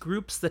 remember, these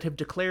groups that have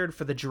declared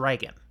for the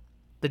dragon.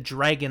 The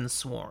Dragon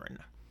Sworn.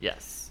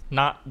 Yes.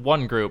 Not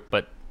one group,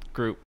 but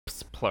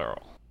groups,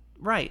 plural.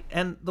 Right,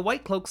 and the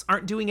White Cloaks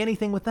aren't doing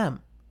anything with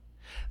them.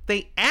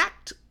 They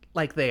act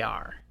like they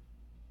are,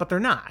 but they're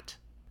not.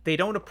 They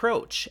don't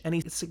approach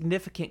any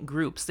significant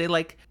groups.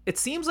 It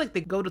seems like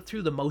they go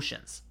through the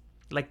motions.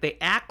 Like, they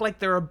act like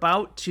they're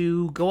about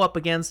to go up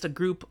against a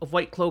group of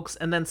White Cloaks,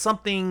 and then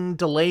something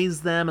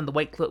delays them, and the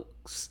White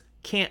Cloaks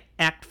can't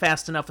act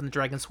fast enough in the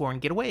Dragonsworn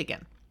and get away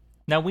again.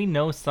 Now, we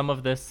know some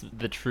of this,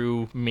 the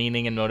true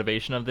meaning and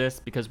motivation of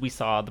this, because we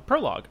saw the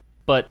prologue.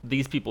 But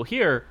these people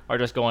here are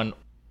just going,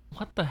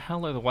 what the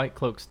hell are the White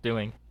Cloaks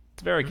doing?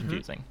 It's very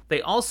confusing.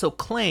 They also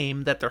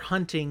claim that they're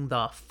hunting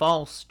the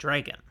false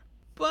dragon.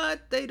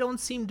 But they don't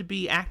seem to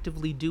be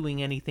actively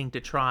doing anything to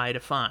try to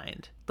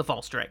find the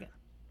false dragon.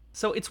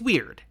 So it's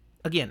weird.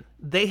 Again,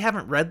 they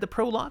haven't read the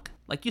prologue,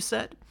 like you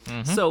said.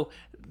 So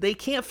they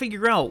can't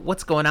figure out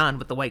what's going on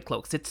with the White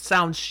Cloaks. It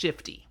sounds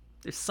shifty.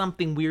 There's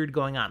something weird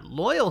going on.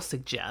 Loyal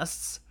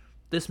suggests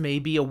this may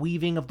be a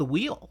weaving of the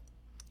wheel.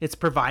 It's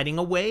providing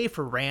a way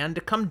for Rand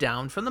to come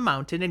down from the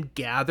mountain and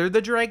gather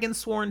the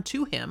Dragonsworn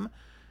to him.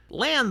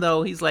 Lan,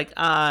 though, he's like,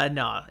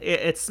 no,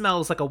 it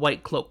smells like a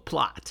White Cloak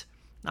plot.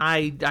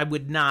 I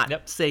would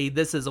not say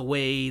this is a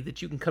way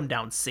that you can come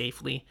down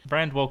safely.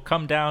 Rand will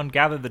come down,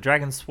 gather the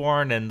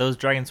Dragonsworn, and those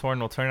Dragonsworn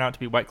will turn out to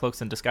be White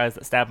Cloaks in disguise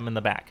that stab him in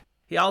the back.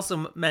 He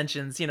also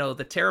mentions, the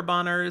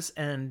Terabonners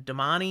and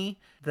Domani,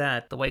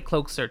 that the White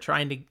Cloaks are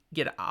trying to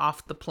get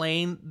off the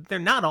plane. They're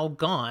not all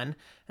gone,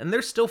 and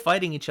they're still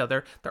fighting each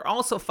other. They're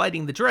also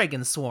fighting the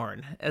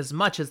Dragonsworn as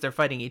much as they're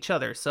fighting each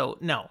other. So,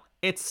 no,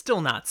 it's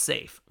still not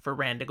safe for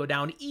Rand to go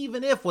down,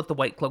 even if what the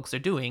White Cloaks are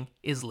doing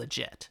is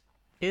legit.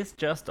 It's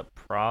just a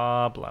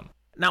problem.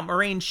 Now,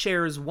 Moraine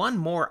shares one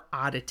more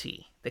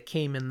oddity that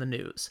came in the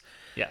news.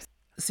 Yes.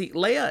 See,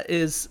 Leia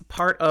is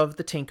part of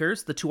the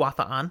Tinkers, the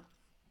Tuatha'an,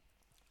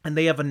 and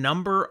they have a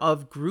number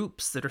of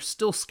groups that are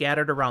still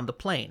scattered around the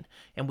plane.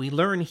 And we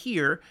learn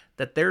here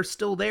that they're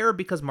still there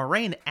because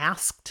Moraine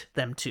asked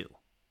them to.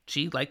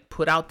 She,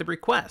 put out the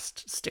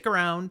request, stick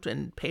around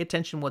and pay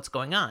attention to what's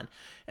going on.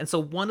 And so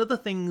one of the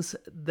things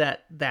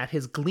that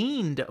has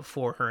gleaned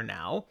for her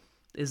now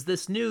is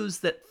this news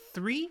that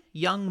 3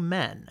 young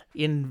men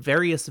in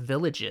various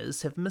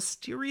villages have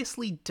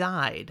mysteriously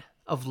died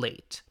of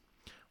late.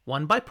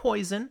 1 by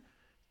poison,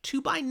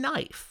 2 by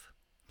knife,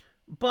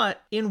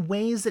 but in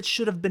ways that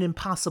should have been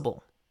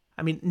impossible.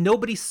 I mean,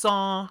 nobody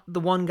saw the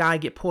one guy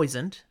get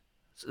poisoned,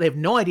 so they have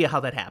no idea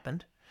how that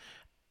happened.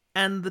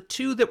 And the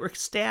 2 that were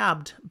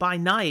stabbed by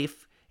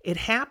knife, it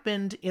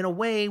happened in a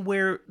way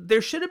where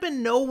there should have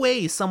been no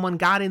way someone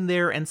got in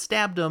there and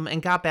stabbed them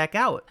and got back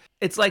out.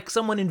 It's like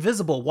someone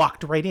invisible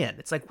walked right in.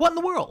 It's like, what in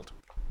the world?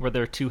 Were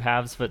there 2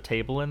 halves of a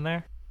table in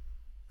there?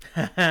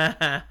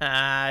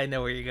 I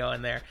know where you're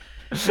going there.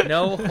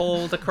 No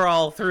hole to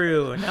crawl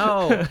through.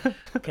 No.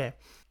 Okay.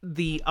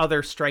 The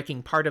other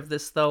striking part of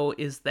this, though,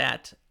 is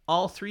that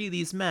all 3 of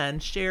these men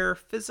share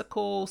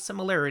physical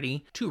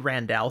similarity to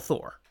Rand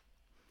al'Thor.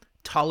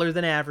 Taller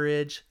than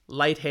average,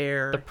 light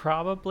hair. They're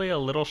probably a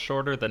little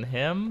shorter than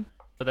him,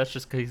 but that's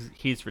just because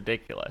he's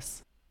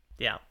ridiculous.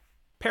 Yeah.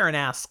 Perrin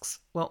asks,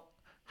 well,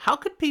 how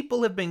could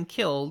people have been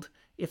killed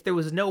if there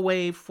was no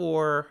way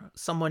for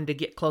someone to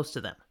get close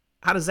to them?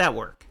 How does that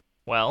work?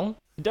 Well,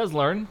 he does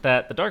learn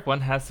that the Dark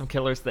One has some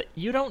killers that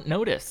you don't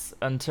notice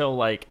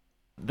until,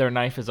 their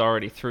knife is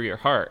already through your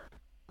heart.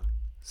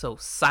 So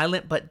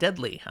silent but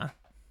deadly, huh?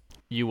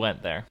 You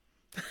went there.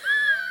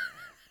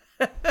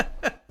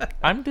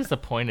 I'm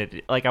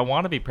disappointed. Like, I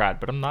want to be proud,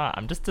 but I'm not.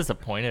 I'm just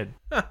disappointed.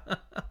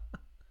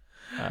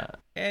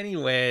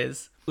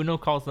 Anyways. Uno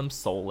calls them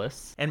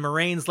soulless. And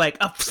Moraine's like,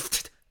 oh,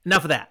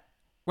 enough of that.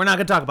 We're not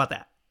going to talk about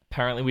that.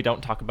 Apparently, we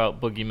don't talk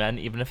about boogeymen,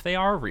 even if they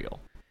are real.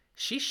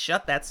 She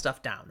shut that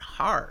stuff down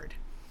hard.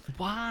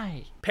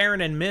 Why?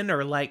 Perrin and Min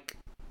are like,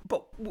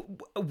 but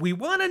we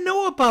want to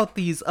know about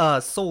these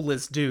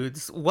soulless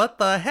dudes. What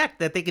the heck?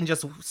 That they can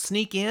just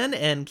sneak in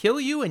and kill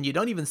you and you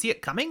don't even see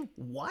it coming?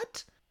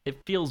 What?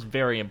 It feels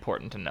very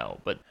important to know,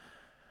 but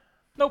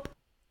nope.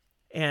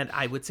 And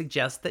I would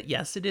suggest that,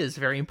 yes, it is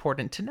very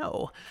important to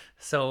know.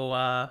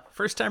 So,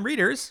 first-time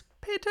readers,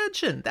 pay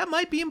attention. That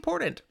might be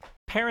important.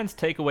 Perrin's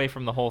takeaway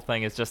from the whole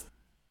thing is just,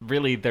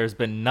 really, there's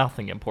been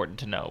nothing important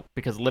to know,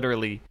 because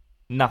literally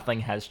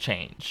nothing has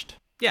changed.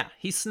 Yeah,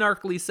 he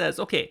snarkily says,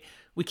 okay,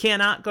 we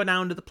cannot go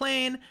down to the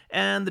plane,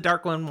 and the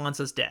Dark One wants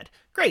us dead.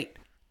 Great.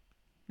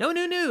 No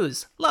new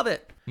news. Love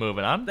it.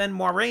 Moving on. Then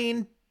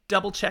Moiraine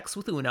double-checks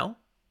with Uno,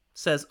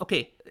 says,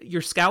 okay,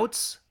 your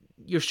scouts,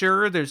 you're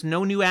sure there's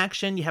no new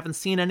action? You haven't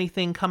seen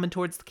anything coming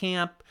towards the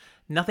camp?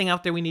 Nothing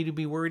out there we need to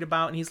be worried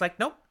about? And he's like,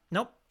 nope.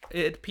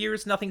 It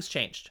appears nothing's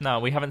changed. No,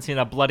 we haven't seen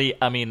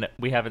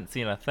we haven't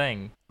seen a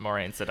thing,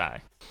 Moiraine said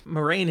I.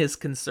 Moiraine is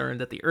concerned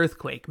that the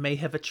earthquake may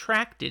have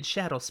attracted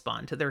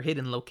Shadowspawn to their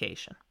hidden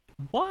location.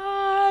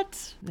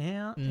 What?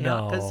 Yeah.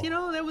 No. Because,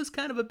 that was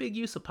kind of a big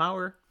use of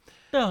power.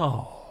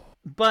 No.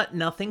 But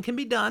nothing can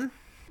be done.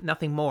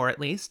 Nothing more, at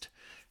least.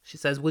 She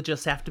says we'll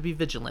just have to be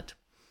vigilant.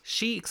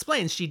 She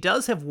explains she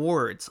does have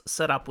wards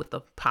set up with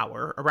the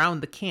power around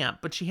the camp,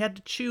 but she had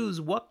to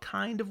choose what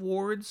kind of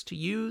wards to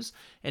use,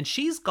 and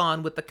she's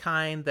gone with the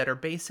kind that are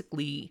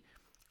basically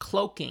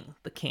cloaking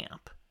the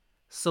camp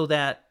so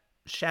that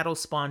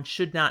Shadowspawn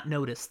should not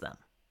notice them.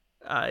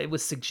 It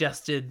was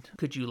suggested,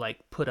 could you,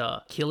 put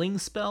a killing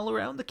spell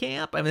around the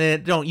camp? I mean, they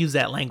don't use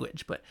that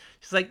language, but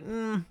she's like,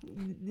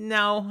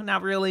 no,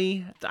 not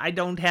really. I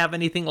don't have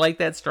anything like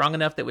that strong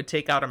enough that would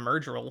take out a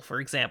Murderil, for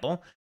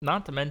example.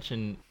 Not to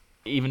mention,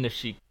 even if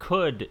she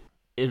could,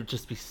 it would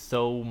just be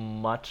so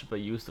much of a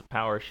use of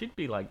power. She'd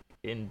be,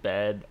 in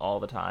bed all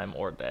the time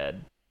or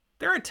dead.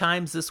 There are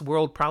times this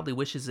world probably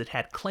wishes it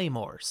had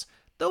claymores.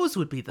 Those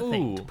would be the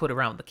thing to put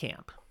around the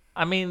camp.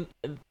 I mean,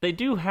 they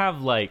do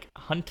have,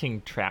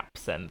 hunting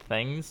traps and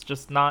things,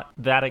 just not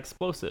that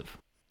explosive.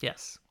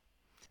 Yes.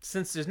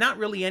 Since there's not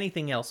really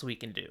anything else we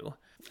can do,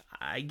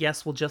 I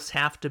guess we'll just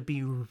have to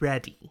be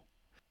ready.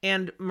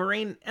 And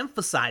Moiraine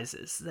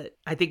emphasizes that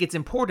I think it's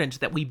important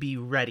that we be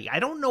ready. I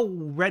don't know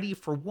ready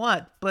for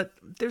what, but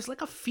there's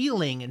a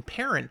feeling in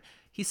Perrin.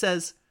 He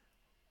says,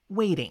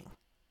 waiting.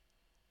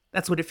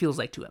 That's what it feels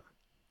like to him.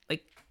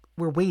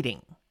 We're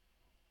waiting.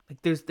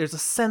 There's a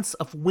sense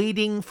of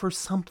waiting for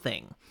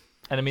something.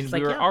 And I mean,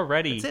 we were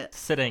already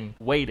sitting,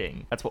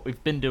 waiting. That's what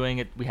we've been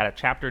doing. We had a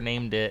chapter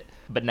named it,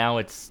 but now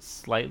it's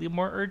slightly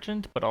more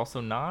urgent, but also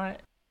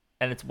not.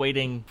 And it's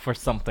waiting for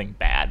something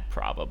bad,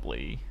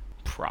 probably.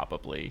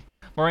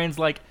 Moraine's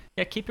like,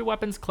 yeah, keep your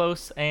weapons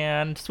close,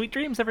 and sweet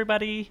dreams,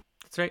 everybody.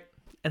 That's right.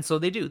 And so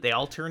they do. They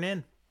all turn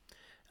in,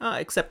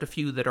 except a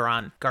few that are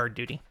on guard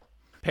duty.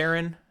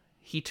 Perrin,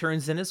 he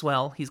turns in as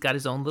well. He's got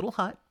his own little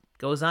hut,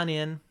 goes on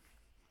in,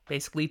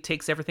 basically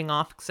takes everything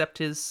off except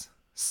his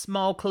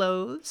small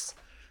clothes,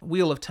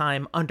 Wheel of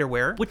Time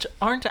underwear. Which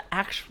aren't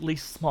actually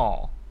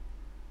small.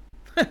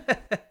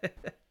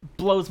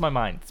 Blows my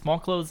mind. Small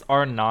clothes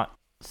are not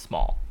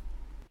small.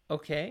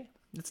 Okay.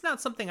 It's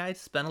not something I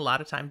spent a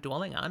lot of time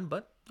dwelling on,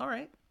 but all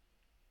right.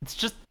 It's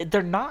just,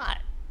 they're not.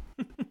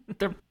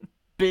 They're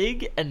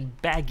big and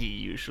baggy,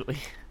 usually.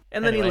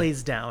 And then he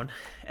lays down,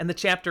 and the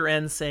chapter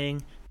ends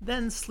saying,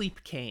 then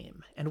sleep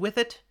came, and with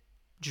it,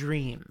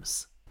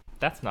 dreams.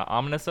 That's not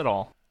ominous at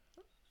all.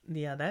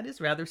 Yeah, that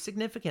is rather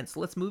significant. So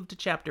let's move to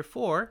chapter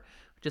 4,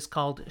 which is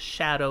called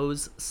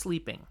Shadows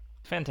Sleeping.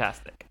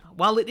 Fantastic.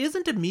 While it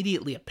isn't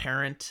immediately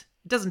apparent,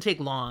 it doesn't take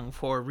long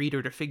for a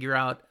reader to figure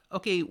out,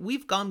 okay,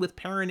 we've gone with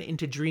Perrin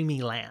into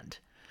dreamy land.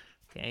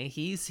 Okay,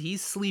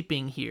 he's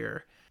sleeping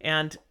here.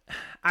 And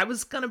I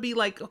was going to be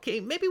like, okay,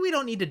 maybe we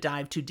don't need to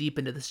dive too deep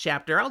into this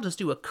chapter. I'll just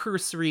do a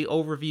cursory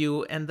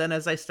overview. And then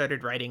as I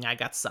started writing, I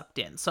got sucked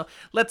in. So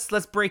let's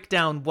break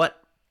down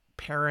what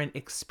Perrin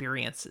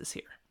experiences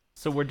here.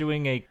 So we're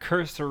doing a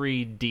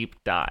cursory deep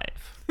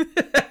dive.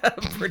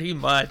 Pretty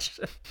much.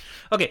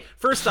 Okay,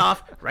 first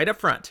off, right up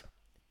front,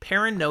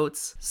 Perrin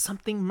notes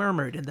something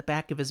murmured in the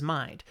back of his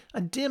mind,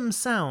 a dim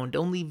sound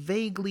only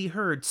vaguely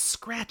heard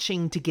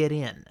scratching to get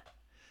in.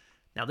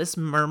 Now this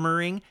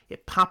murmuring,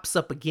 it pops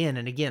up again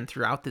and again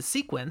throughout this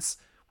sequence,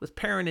 with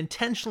Perrin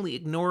intentionally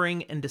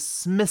ignoring and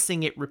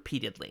dismissing it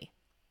repeatedly.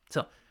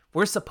 So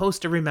we're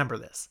supposed to remember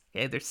this.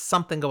 Okay, there's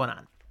something going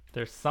on.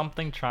 There's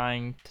something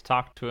trying to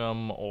talk to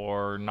him,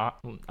 or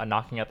not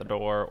knocking at the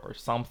door, or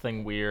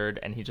something weird,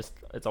 and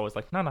it's always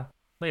like, no,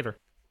 later.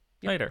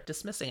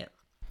 Dismissing it.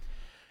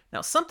 Now,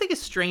 something is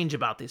strange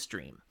about this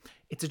dream.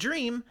 It's a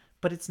dream,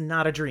 but it's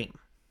not a dream.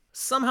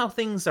 Somehow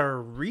things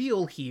are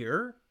real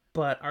here,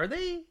 but are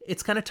they?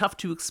 It's kind of tough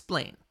to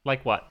explain.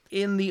 Like what?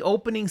 In the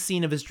opening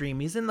scene of his dream,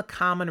 he's in the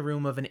common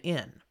room of an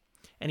inn,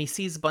 and he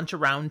sees a bunch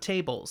of round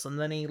tables, and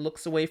then he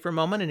looks away for a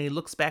moment and he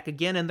looks back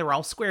again and they're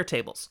all square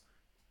tables.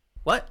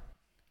 What?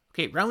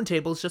 Okay, round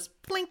tables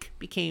just blink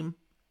became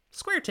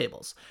square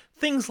tables.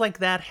 Things like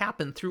that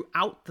happen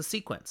throughout the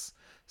sequence.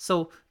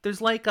 So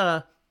there's like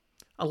a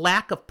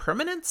lack of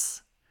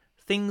permanence.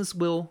 Things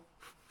will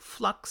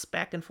flux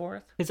back and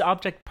forth. His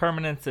object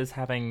permanence is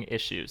having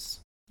issues.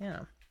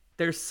 Yeah.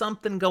 There's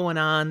something going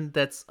on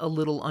that's a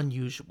little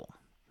unusual.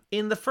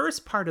 In the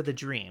first part of the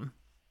dream,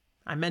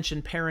 I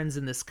mentioned Perrin's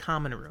in this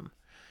common room.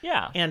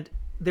 Yeah. And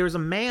there's a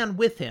man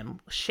with him,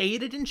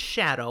 shaded in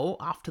shadow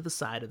off to the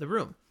side of the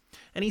room.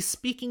 And he's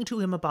speaking to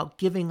him about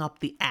giving up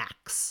the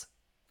axe.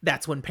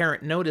 That's when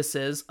Perrin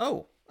notices,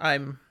 oh,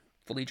 I'm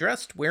fully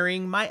dressed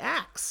wearing my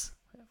axe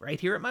right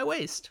here at my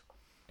waist.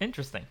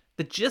 Interesting.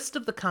 The gist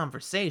of the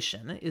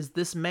conversation is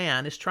this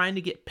man is trying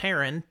to get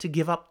Perrin to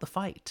give up the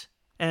fight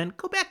and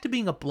go back to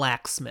being a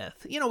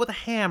blacksmith, with a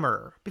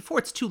hammer before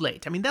it's too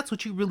late. I mean, that's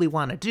what you really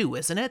want to do,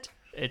 isn't it?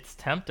 It's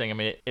tempting. I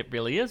mean, it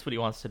really is what he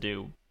wants to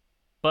do.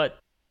 But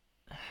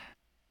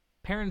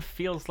Perrin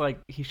feels like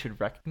he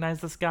should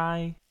recognize this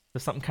guy.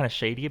 There's something kind of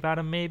shady about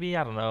him, maybe.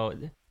 I don't know.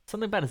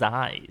 Something about his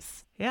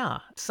eyes. Yeah,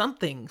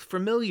 something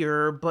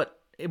familiar, but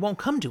it won't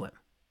come to him.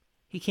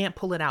 He can't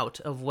pull it out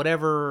of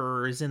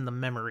whatever is in the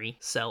memory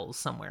cells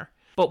somewhere.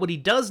 But what he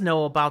does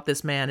know about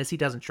this man is he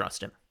doesn't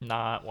trust him.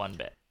 Not one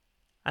bit.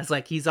 I was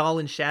like, he's all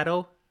in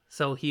shadow,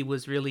 so he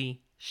was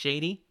really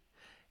shady?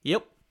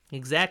 Yep,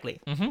 exactly.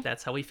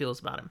 That's how he feels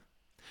about him.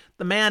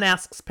 The man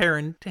asks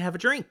Perrin to have a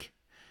drink.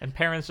 And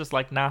Perrin's just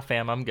like, nah,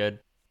 fam, I'm good.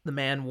 The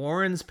man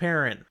warns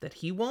Perrin that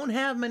he won't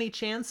have many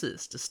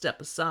chances to step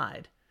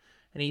aside.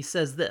 And he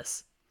says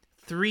this,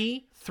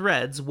 3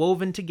 threads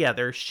woven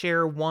together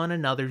share one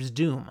another's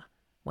doom.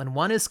 When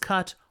one is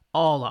cut,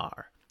 all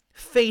are.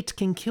 Fate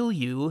can kill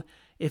you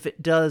if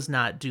it does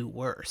not do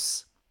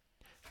worse.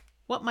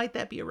 What might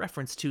that be a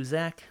reference to,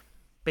 Zach,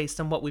 based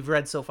on what we've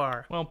read so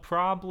far? Well,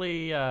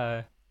 probably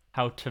how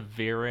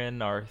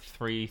Taviran are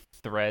 3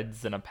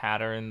 threads in a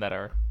pattern that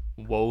are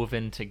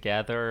woven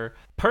together.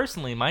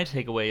 Personally, my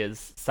takeaway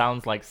is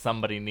sounds like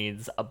somebody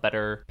needs a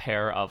better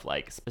pair of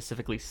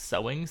specifically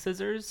sewing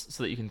scissors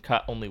so that you can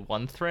cut only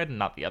one thread and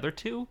not the other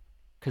 2,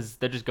 because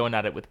they're just going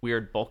at it with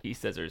weird bulky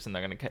scissors and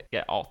they're going to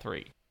get all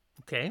 3.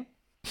 Okay.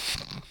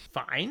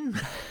 Fine.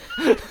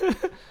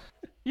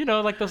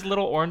 Like those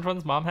little orange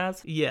ones Mom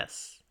has?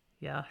 Yes.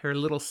 Yeah, her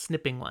little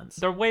snipping ones.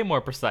 They're way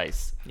more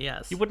precise.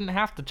 Yes. You wouldn't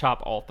have to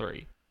chop all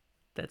 3.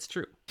 That's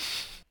true.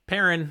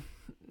 Perrin,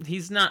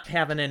 he's not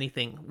having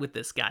anything with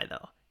this guy,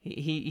 though.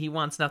 He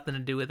wants nothing to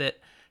do with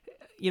it.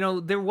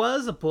 There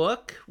was a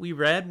book we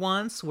read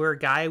once where a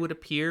guy would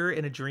appear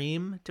in a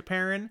dream to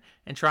Perrin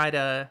and try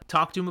to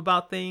talk to him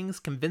about things,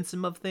 convince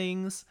him of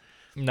things.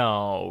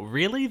 No,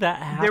 really? That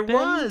happened? There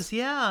was,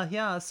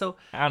 yeah. So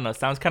I don't know.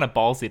 Sounds kind of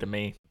ballsy to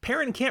me.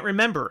 Perrin can't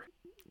remember.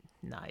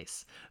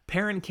 Nice.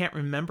 Perrin can't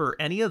remember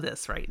any of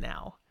this right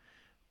now.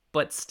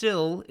 But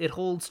still, it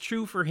holds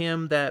true for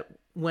him that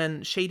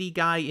when shady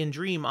guy in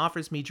dream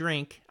offers me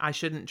drink, I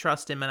shouldn't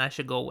trust him and I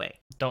should go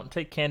away. Don't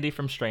take candy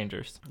from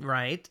strangers.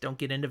 Right. Don't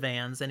get into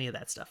vans, any of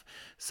that stuff.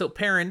 So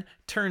Perrin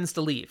turns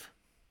to leave.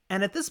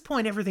 And at this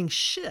point, everything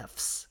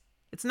shifts.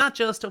 It's not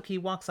just, okay, he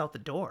walks out the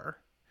door.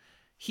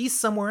 He's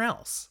somewhere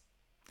else.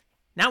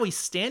 Now he's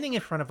standing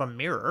in front of a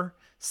mirror,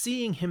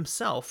 seeing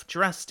himself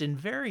dressed in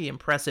very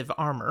impressive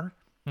armor,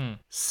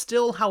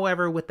 still,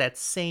 however, with that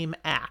same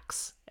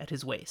axe at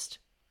his waist.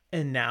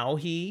 And now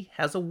he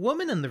has a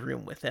woman in the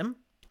room with him.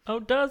 Oh,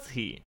 does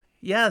he?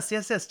 Yes.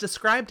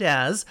 Described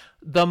as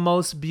the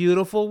most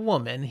beautiful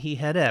woman he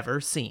had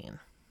ever seen.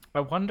 I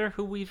wonder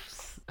who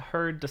we've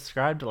heard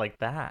described like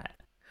that.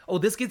 Oh,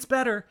 this gets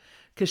better,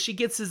 because she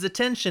gets his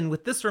attention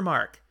with this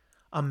remark.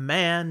 A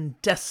man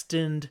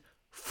destined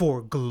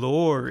for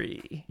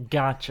glory.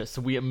 Gotcha.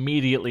 So we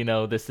immediately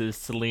know this is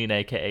Celine,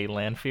 a.k.a.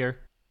 Lanfear?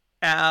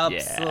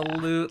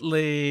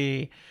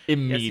 Absolutely. Yeah.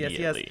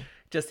 Immediately. Yes.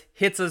 Just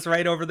hits us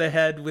right over the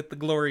head with the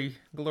glory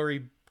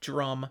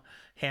drum,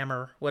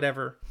 hammer,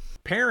 whatever.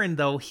 Perrin,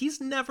 though,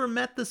 he's never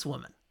met this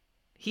woman.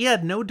 He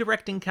had no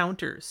direct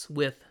encounters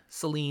with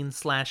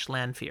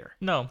Celine/Lanfear.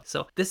 No.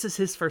 So this is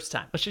his first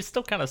time. But she's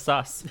still kind of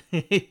sus.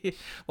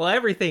 Well,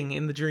 everything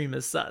in the dream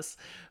is sus.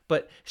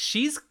 But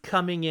she's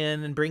coming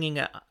in and bringing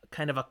a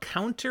kind of a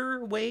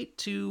counterweight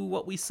to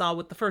what we saw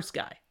with the first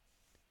guy.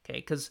 Okay,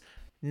 because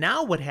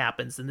now what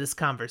happens in this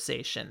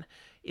conversation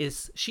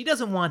is she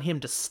doesn't want him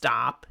to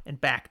stop and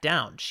back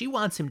down. She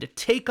wants him to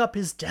take up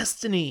his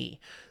destiny,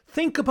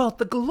 think about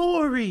the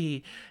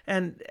glory,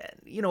 and,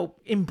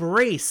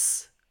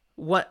 embrace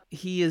what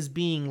he is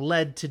being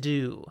led to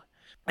do.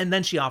 And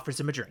then she offers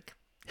him a drink.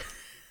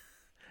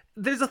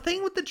 There's a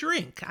thing with the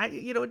drink.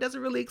 It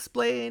doesn't really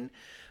explain,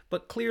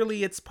 but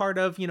clearly it's part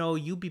of,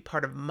 you be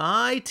part of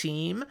my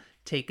team,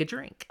 take a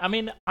drink. I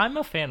mean, I'm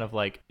a fan of,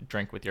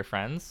 drink with your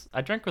friends.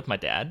 I drink with my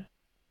dad.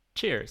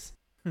 Cheers.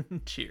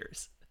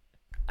 Cheers.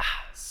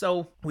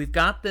 So we've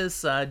got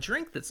this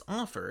drink that's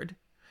offered,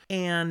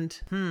 and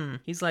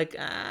he's like,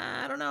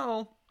 I don't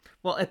know.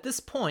 Well, at this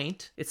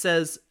point, it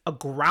says a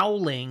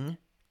growling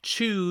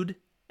chewed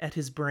at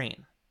his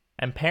brain.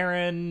 And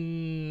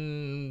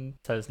Perrin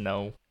says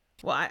no.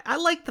 Well, I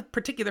like the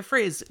particular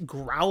phrase,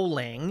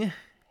 growling,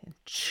 and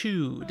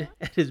chewed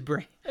at his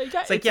brain.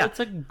 Yeah, it's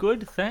a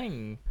good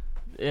thing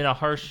in a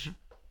harsh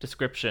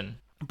description.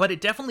 But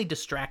it definitely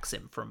distracts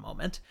him for a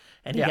moment,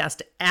 and he Yeah. has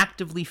to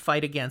actively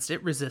fight against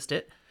it, resist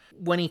it.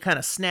 When he kind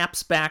of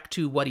snaps back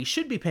to what he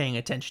should be paying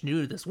attention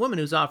to, this woman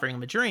who's offering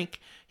him a drink,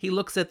 he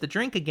looks at the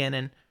drink again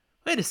and,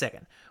 wait a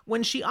second.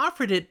 When she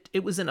offered it,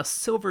 it was in a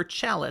silver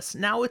chalice.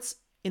 Now it's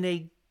in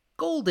a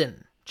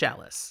golden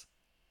chalice.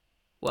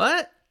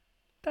 What?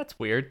 That's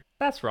weird.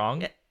 That's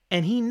wrong.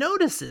 And he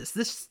notices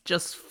this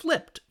just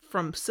flipped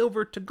from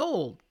silver to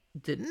gold,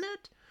 didn't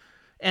it?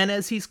 And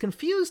as he's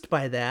confused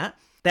by that,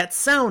 that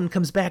sound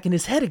comes back in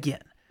his head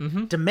again,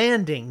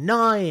 demanding,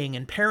 gnawing,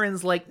 and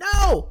Perrin's like,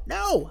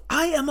 no,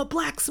 I am a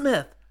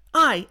blacksmith.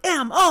 I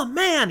am a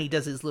man. He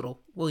does his little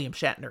William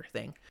Shatner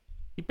thing.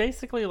 He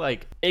basically,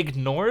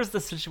 ignores the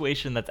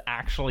situation that's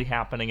actually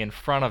happening in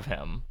front of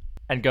him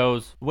and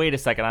goes, wait a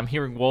second, I'm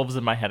hearing wolves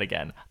in my head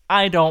again.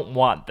 I don't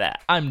want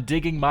that. I'm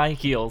digging my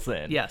heels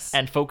in. Yes.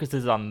 And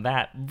focuses on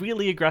that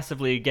really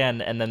aggressively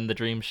again, and then the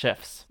dream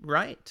shifts.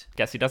 Right.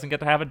 Guess he doesn't get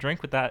to have a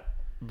drink with that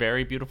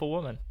very beautiful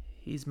woman.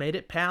 He's made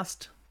it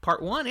past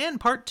part 1 and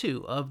part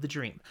 2 of the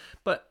dream.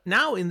 But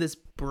now in this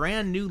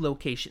brand new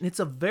location, it's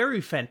a very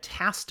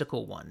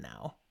fantastical one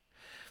now.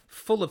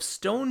 Full of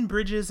stone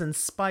bridges and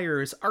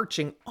spires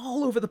arching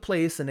all over the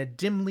place in a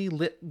dimly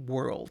lit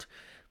world.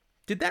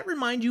 Did that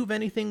remind you of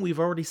anything we've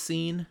already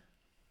seen?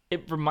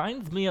 It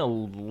reminds me a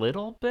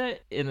little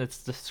bit in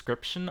its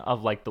description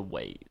of, the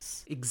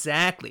ways.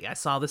 Exactly. I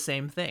saw the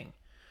same thing.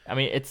 I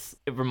mean, it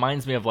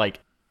reminds me of,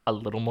 a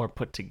little more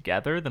put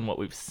together than what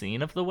we've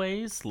seen of the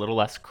ways. A little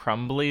less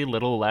crumbly, a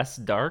little less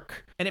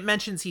dark. And it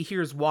mentions he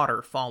hears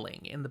water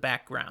falling in the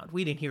background.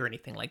 We didn't hear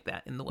anything like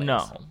that in the ways.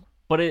 No,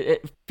 but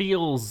it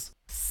feels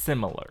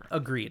similar.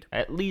 Agreed.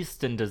 At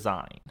least in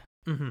design.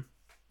 Mm-hmm.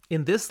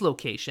 In this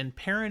location,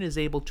 Perrin is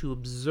able to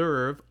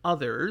observe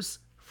others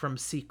from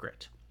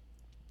secret.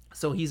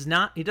 So he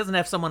doesn't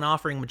have someone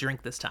offering him a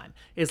drink this time.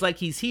 It's like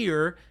he's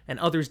here and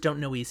others don't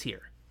know he's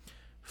here.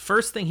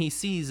 First thing he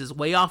sees is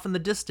way off in the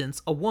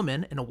distance, a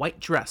woman in a white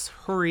dress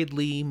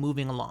hurriedly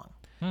moving along.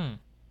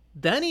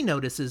 Then he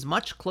notices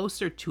much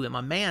closer to him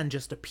a man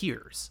just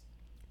appears.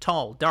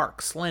 Tall,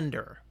 dark,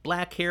 slender,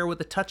 black hair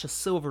with a touch of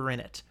silver in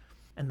it.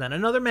 And then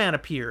another man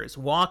appears,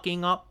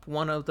 walking up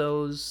one of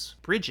those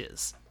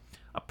bridges,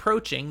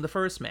 approaching the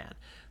first man.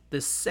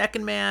 This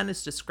second man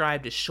is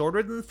described as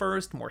shorter than the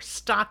first, more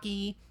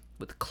stocky,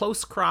 with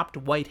close-cropped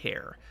white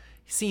hair.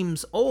 He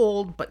seems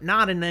old, but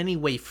not in any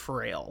way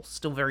frail,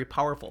 still very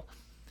powerful.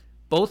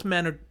 Both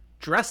men are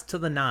dressed to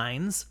the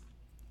nines.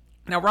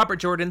 Now, Robert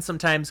Jordan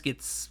sometimes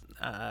gets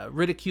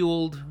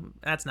ridiculed.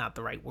 That's not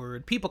the right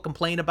word. People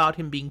complain about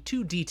him being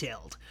too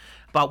detailed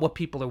about what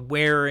people are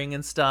wearing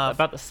and stuff.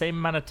 About the same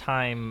amount of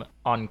time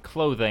on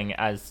clothing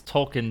as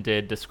Tolkien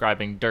did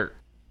describing dirt.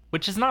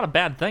 Which is not a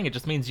bad thing. It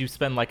just means you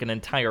spend an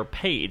entire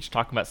page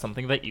talking about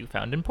something that you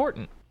found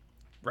important.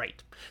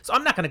 Right. So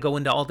I'm not going to go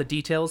into all the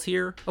details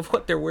here of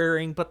what they're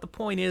wearing, but the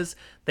point is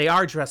they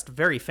are dressed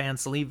very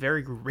fancily,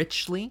 very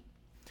richly,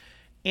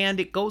 and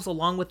it goes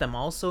along with them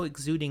also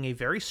exuding a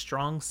very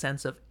strong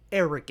sense of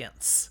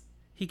arrogance.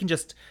 He can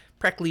just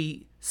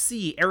practically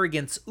see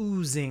arrogance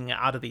oozing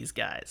out of these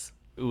guys.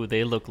 Ooh,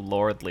 they look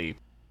lordly.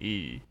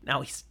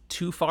 Now he's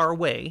too far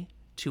away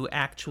to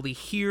actually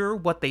hear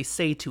what they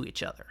say to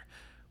each other,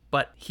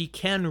 but he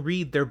can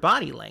read their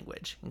body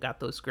language and got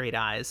those great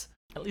eyes.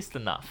 At least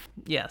enough.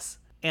 Yes.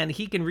 And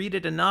he can read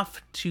it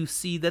enough to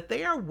see that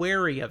they are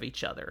wary of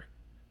each other.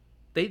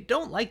 They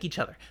don't like each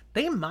other.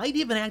 They might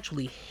even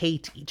actually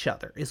hate each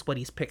other, is what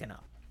he's picking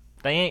up.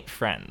 They ain't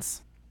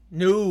friends.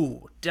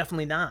 No,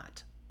 definitely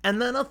not.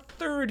 And then a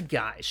third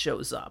guy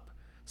shows up.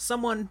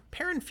 Someone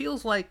Perrin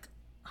feels like,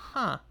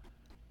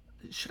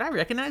 should I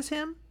recognize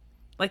him?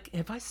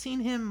 Have I seen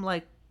him,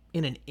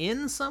 in an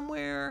inn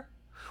somewhere?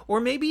 Or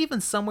maybe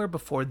even somewhere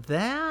before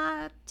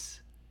that?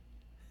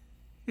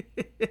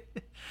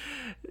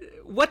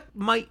 What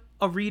might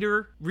a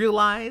reader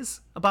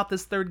realize about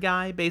this third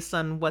guy based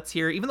on what's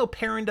here? Even though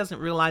Perrin doesn't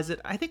realize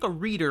it, I think a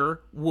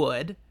reader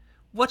would.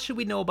 What should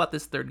we know about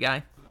this third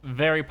guy?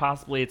 Very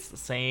possibly it's the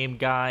same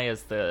guy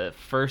as the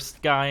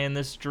first guy in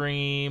this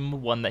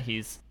dream, one that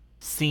he's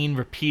seen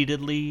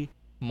repeatedly,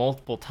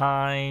 multiple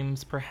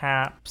times,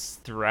 perhaps,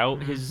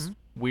 throughout his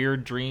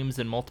weird dreams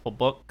in multiple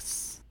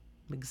books.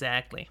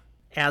 Exactly.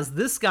 As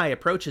this guy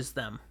approaches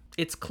them,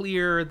 it's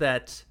clear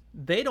that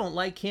they don't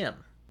like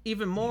him.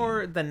 Even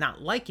more than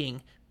not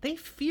liking, they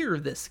fear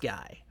this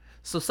guy.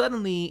 So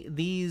suddenly,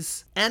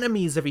 these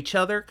enemies of each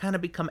other kind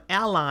of become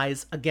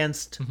allies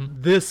against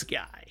this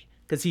guy,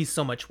 because he's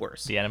so much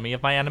worse. The enemy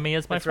of my enemy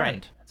is my friend.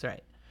 Right. That's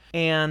right.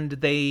 And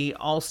they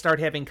all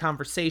start having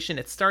conversation.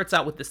 It starts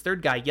out with this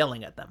third guy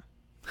yelling at them.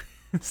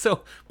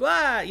 So,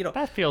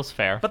 That feels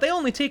fair. But they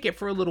only take it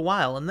for a little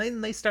while, and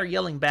then they start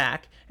yelling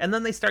back, and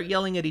then they start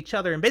yelling at each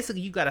other, and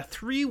basically you've got a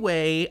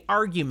three-way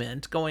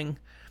argument going.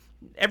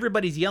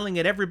 Everybody's yelling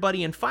at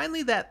everybody, and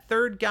finally that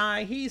third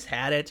guy, he's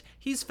had it.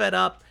 He's fed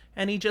up,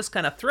 and he just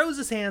kind of throws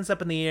his hands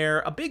up in the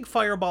air. A big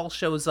fireball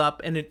shows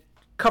up, and it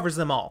covers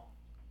them all.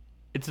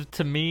 It's,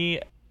 to me,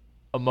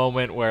 a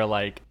moment where,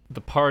 like,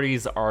 the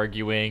party's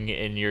arguing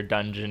in your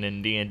dungeon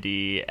in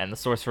D&D, and the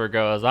sorcerer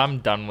goes, I'm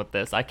done with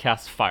this. I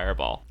cast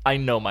Fireball. I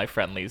know my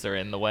friendlies are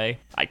in the way.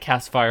 I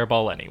cast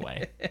Fireball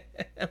anyway.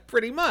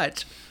 Pretty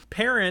much.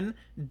 Perrin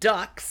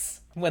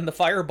ducks when the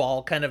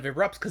fireball kind of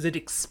erupts because it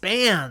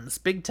expands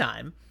big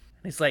time.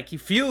 He's like, he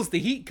feels the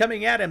heat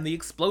coming at him, the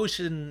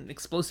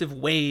explosive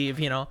wave,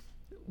 you know.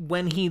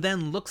 When he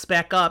then looks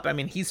back up, I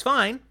mean, he's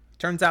fine.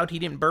 Turns out he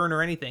didn't burn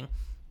or anything.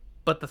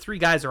 But the 3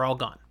 guys are all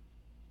gone.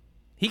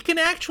 He can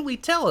actually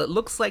tell. It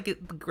looks like the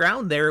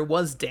ground there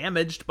was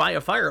damaged by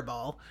a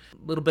fireball.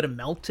 A little bit of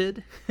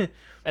melted.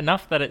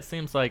 Enough that it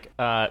seems like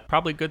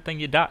probably a good thing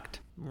you ducked.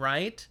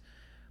 Right?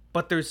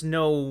 But there's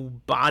no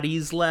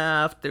bodies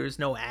left. There's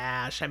no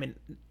ash. I mean,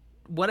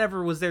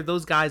 whatever was there,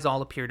 those guys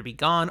all appear to be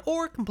gone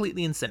or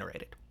completely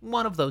incinerated.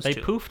 One of those two.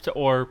 They poofed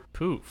or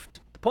poofed.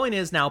 The point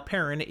is now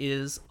Perrin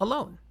is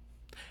alone.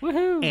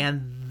 Woohoo!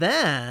 And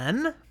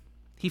then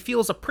he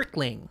feels a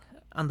prickling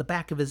on the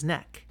back of his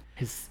neck.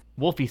 His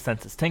wolfy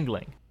sense is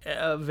tingling.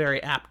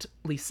 Very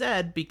aptly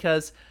said,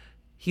 because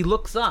he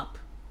looks up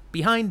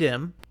behind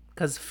him,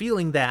 because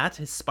feeling that,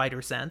 his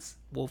spider sense,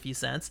 wolfy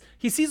sense,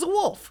 he sees a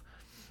wolf.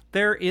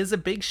 There is a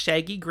big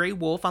shaggy gray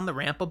wolf on the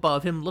ramp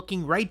above him,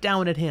 looking right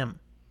down at him.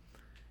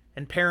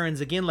 And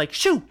Perrin's again like,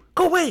 shoo,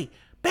 go away,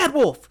 bad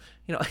wolf.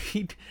 You know,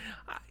 he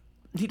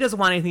doesn't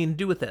want anything to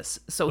do with this.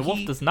 So the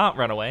wolf does not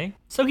run away,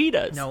 so he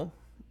does. No,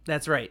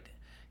 that's right.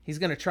 He's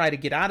going to try to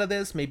get out of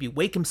this, maybe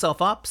wake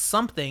himself up,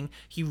 something.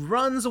 He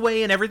runs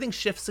away and everything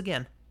shifts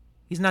again.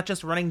 He's not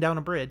just running down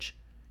a bridge.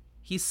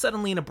 He's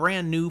suddenly in a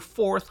brand new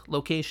 4th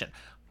location.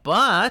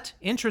 But,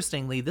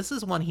 interestingly, this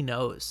is one he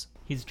knows.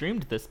 He's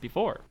dreamed this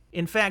before.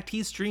 In fact,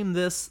 he's dreamed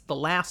this the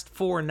last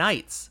 4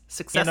 nights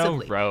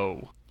successively. In a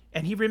row.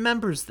 And he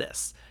remembers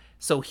this.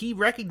 So he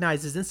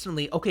recognizes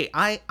instantly, okay,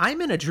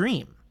 I'm in a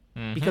dream.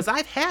 Because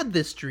I've had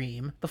this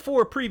dream the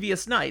 4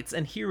 previous nights,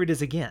 and here it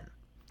is again.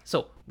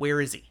 So,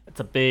 where is he? It's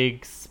a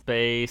big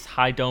space,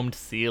 high domed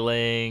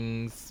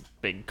ceilings,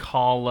 big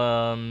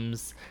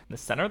columns. In the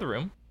center of the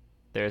room,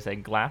 there's a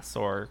glass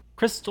or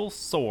crystal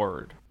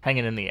sword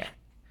hanging in the air.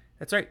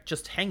 That's right,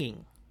 just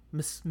hanging,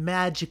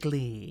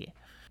 magically.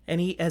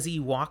 And as he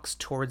walks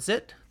towards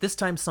it, this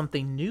time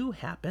something new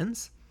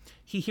happens.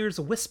 He hears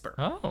a whisper.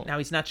 Oh. Now,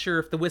 he's not sure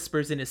if the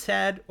whisper's in his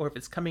head or if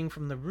it's coming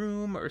from the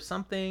room or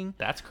something.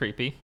 That's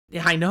creepy.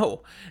 Yeah, I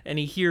know. And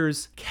he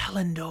hears,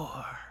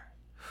 Kalendor,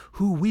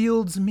 who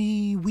wields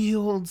me,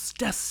 wields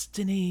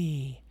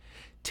destiny.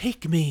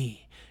 Take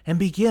me and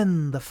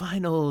begin the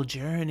final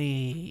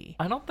journey.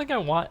 I don't think I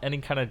want any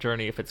kind of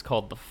journey if it's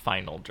called the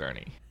final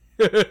journey.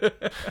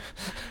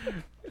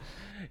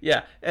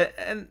 Yeah,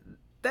 and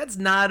that's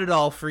not at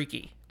all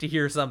freaky to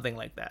hear something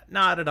like that.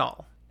 Not at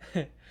all.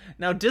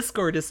 Now,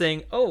 Discord is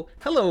saying, oh,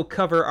 hello,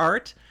 cover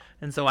art.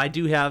 And so I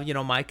do have,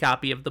 my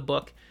copy of the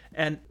book.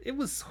 And it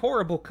was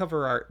horrible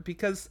cover art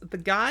because the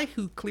guy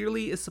who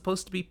clearly is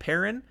supposed to be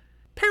Perrin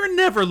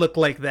never looked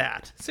like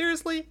that.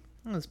 Seriously?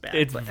 It was bad.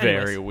 It's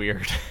very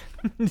weird.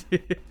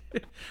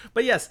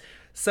 But yes,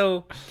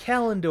 so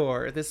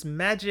Kalendor, this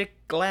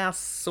magic glass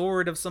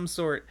sword of some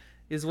sort,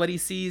 is what he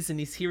sees, and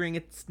he's hearing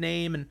its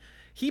name, and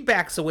he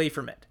backs away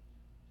from it.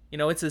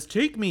 It says,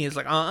 take me. It's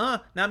like,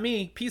 not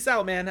me. Peace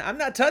out, man. I'm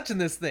not touching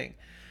this thing.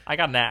 I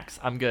got an axe.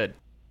 I'm good.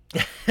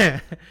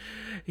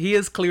 He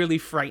is clearly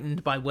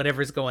frightened by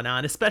whatever's going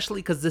on,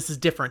 especially because this is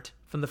different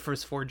from the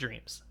first 4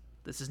 dreams.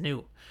 This is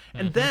new.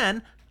 And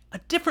then a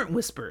different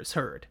whisper is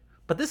heard.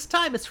 But this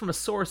time it's from a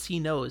source he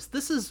knows.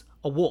 This is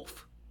a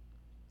wolf.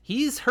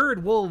 He's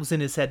heard wolves in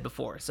his head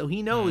before, so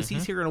he knows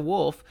he's hearing a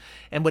wolf.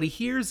 And what he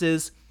hears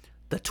is,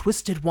 the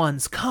twisted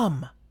ones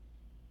come.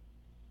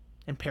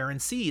 And Perrin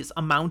sees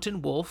a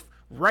mountain wolf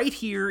right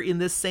here in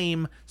this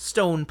same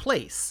stone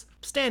place,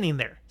 standing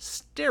there,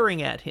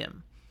 staring at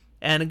him.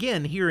 And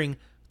again, hearing,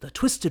 the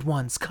twisted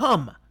ones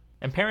come.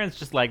 And Perrin's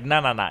just like,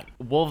 nah.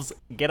 Wolves,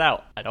 get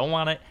out. I don't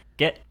want it.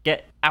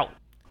 Get out.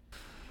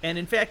 And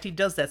in fact, he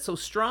does that so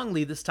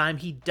strongly this time,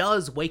 he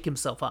does wake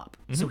himself up.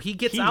 So he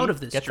gets out of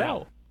this dream.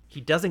 Out.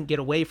 He doesn't get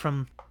away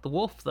from the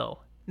wolf, though.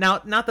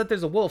 Now, not that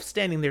there's a wolf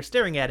standing there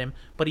staring at him,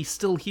 but he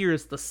still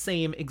hears the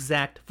same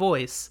exact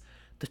voice.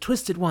 The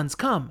twisted ones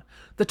come.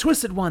 The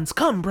twisted ones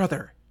come,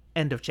 brother.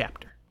 End of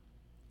chapter.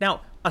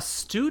 Now,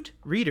 astute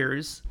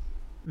readers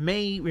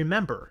may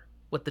remember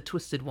what the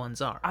twisted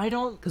ones are. I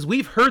don't... Because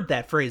we've heard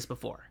that phrase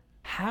before.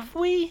 Have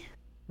we?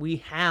 We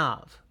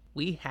have.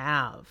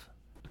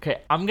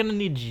 Okay, I'm gonna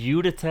need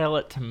you to tell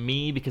it to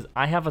me, because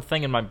I have a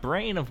thing in my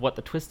brain of what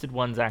the twisted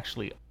ones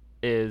actually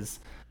is.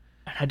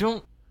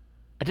 And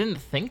I didn't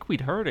think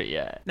we'd heard it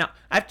yet. Now,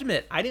 I have to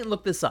admit, I didn't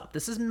look this up.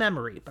 This is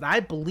memory, but I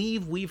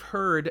believe we've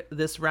heard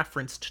this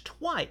referenced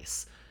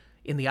twice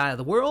in The Eye of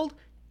the World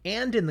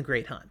and in The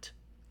Great Hunt.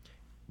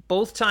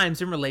 Both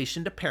times in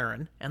relation to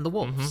Perrin and the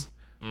wolves.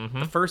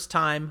 The first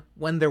time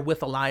when they're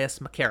with Elias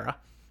Makara.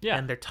 Yeah.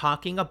 And they're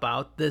talking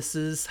about this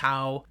is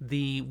how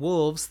the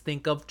wolves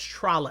think of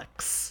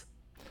Trollocs.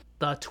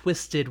 The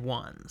Twisted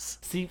Ones.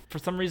 See, for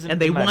some reason...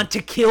 And they want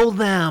to kill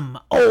them,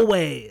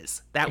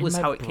 always. That was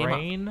how it came up. In my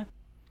brain,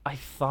 I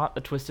thought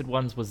the Twisted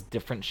Ones was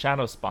different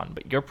Shadow Spawn,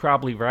 but you're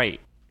probably right.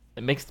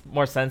 It makes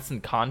more sense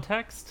in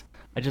context.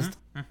 I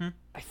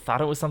thought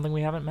it was something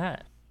we haven't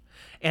met.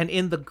 And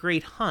in the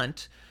Great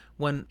Hunt,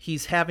 when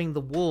he's having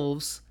the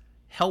wolves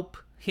help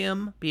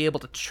him be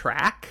able to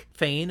track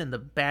Fane and the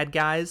bad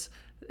guys,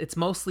 it's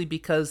mostly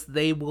because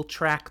they will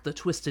track the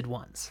Twisted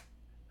Ones.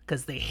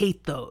 Because they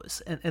hate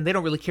those, and they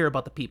don't really care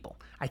about the people.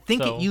 I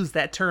think it used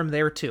that term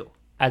there, too.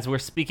 As we're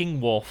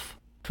speaking wolf,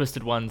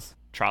 Twisted Ones,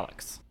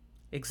 Trollocs.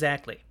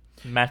 Exactly.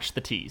 Match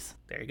the T's.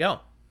 There you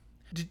go.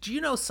 Did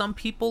you know some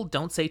people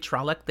don't say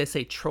Trolloc, they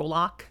say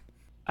Trolloc?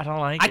 I don't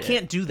like it. I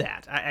can't do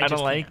that. I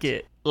don't like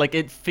it. Like,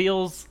 it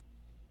feels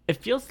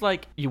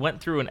like you went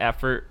through an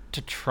effort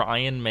to try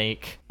and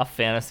make a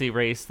fantasy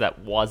race that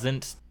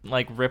wasn't,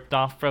 like, ripped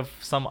off of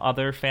some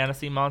other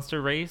fantasy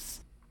monster race.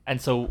 And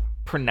so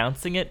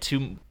pronouncing it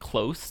too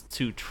close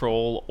to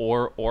troll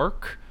or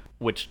orc,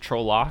 which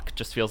Trolloc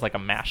just feels like a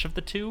mash of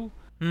the two,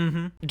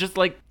 just,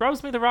 like,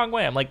 rubs me the wrong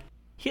way. I'm like,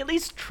 he at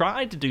least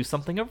tried to do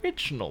something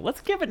original.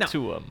 Let's give it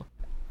to him.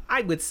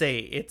 I would say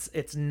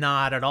it's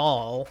not at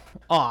all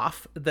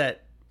off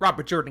that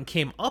Robert Jordan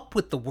came up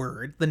with the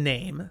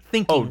name,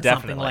 thinking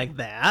something like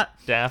that.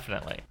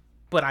 Definitely.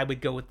 But I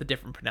would go with the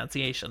different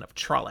pronunciation of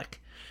Trolloc.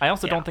 I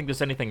also don't think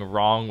there's anything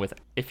wrong with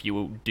if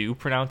you do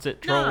pronounce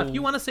it Troll. No, if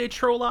you want to say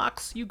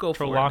Trollocs, you go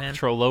for it, man.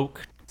 Trolloc,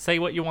 say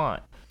what you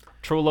want.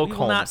 Trolloc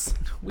Holmes.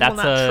 We will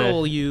not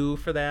troll you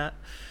for that.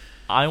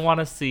 I want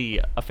to see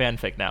a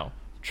fanfic now.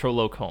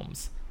 Trolloc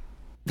Holmes.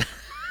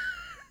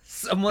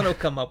 Someone will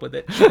come up with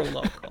it.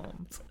 Trolloc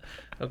Holmes.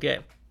 Okay.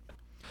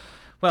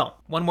 Well,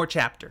 one more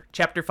chapter.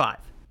 Chapter 5.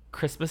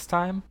 Christmas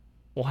time,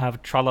 we'll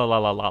have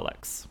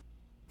Tralalalalex.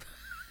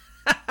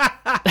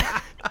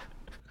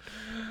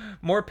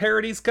 More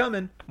parodies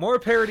coming. All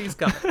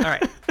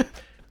right.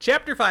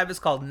 Chapter 5 is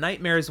called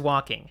Nightmares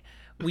Walking.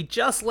 We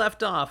just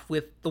left off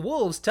with the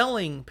wolves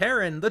telling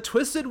Perrin, the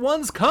Twisted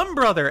Ones come,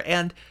 brother.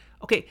 And,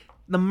 okay,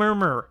 the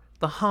murmur,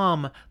 the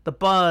hum, the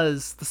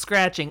buzz, the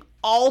scratching,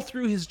 all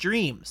through his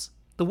dreams.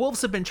 The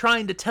wolves have been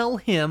trying to tell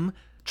him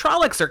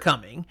Trollocs are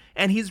coming,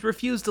 and he's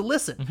refused to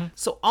listen.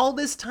 So all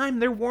this time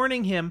they're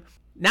warning him.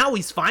 Now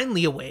he's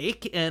finally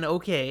awake and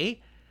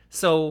okay.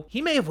 So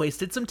he may have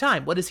wasted some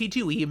time. What does he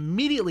do? He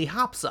immediately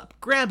hops up,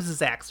 grabs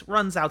his axe,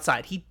 runs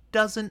outside. He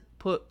doesn't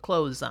put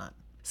clothes on.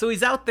 So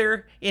he's out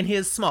there in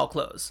his small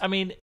clothes. I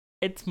mean,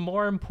 it's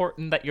more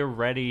important that you're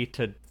ready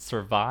to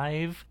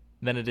survive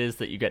than it is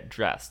that you get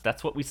dressed.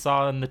 That's what we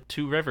saw in the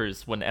Two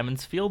Rivers when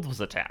Emmons Field was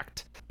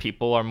attacked.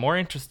 People are more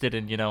interested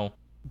in,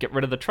 get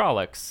rid of the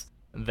Trollocs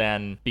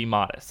than be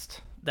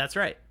modest. That's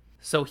right.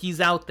 So he's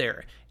out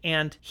there,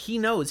 and he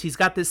knows he's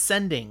got this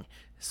sending.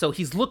 So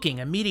he's looking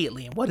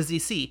immediately, and what does he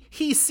see?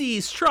 He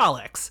sees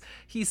Trollocs.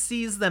 He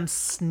sees them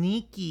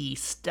sneaky,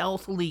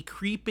 stealthily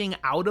creeping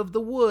out of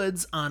the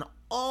woods on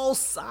all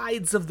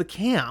sides of the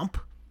camp.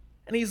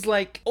 And he's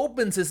like,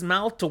 opens his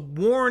mouth to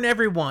warn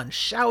everyone,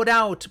 shout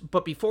out.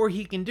 But before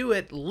he can do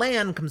it,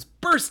 Lan comes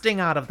bursting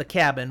out of the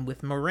cabin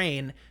with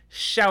Moraine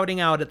shouting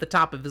out at the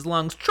top of his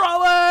lungs,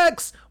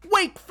 Trollocs!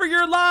 Wake for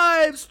your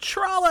lives,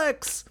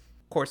 Trollocs!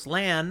 Of course,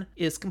 Lan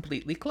is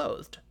completely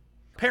clothed.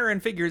 Perrin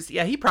figures,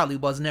 he probably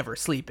was never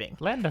sleeping.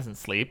 Lan doesn't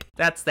sleep.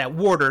 That's that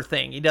warder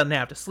thing. He doesn't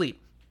have to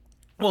sleep.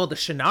 Well, the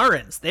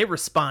Shinarans, they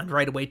respond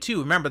right away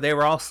too. Remember, they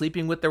were all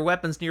sleeping with their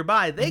weapons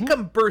nearby. They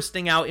come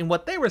bursting out in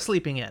what they were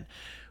sleeping in,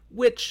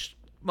 which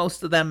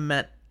most of them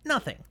meant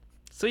nothing.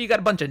 So you got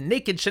a bunch of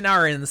naked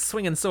Shinarans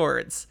swinging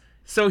swords.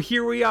 So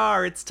here we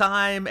are. It's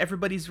time.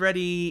 Everybody's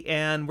ready,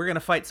 and we're going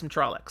to fight some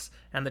Trollocs.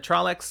 And the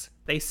Trollocs,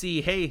 they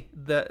see, hey,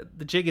 the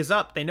jig is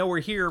up. They know we're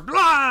here.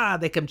 Blah!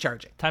 They come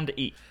charging. Time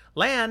to eat.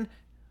 Lan,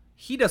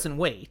 he doesn't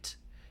wait.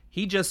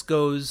 He just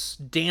goes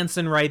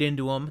dancing right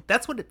into him.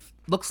 That's what it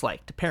looks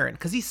like to Perrin,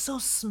 because he's so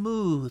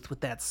smooth with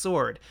that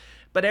sword.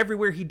 But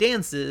everywhere he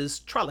dances,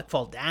 Trolloc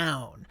fall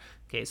down.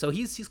 Okay, so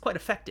he's quite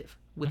effective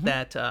with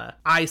that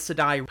Aes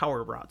Sedai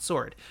power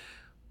broadsword.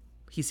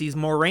 He sees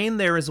Moraine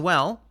there as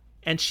well,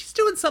 and she's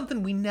doing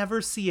something we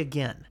never see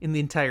again in the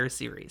entire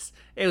series.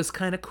 It was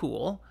kind of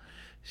cool.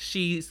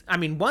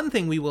 One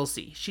thing we will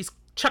see, she's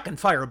chucking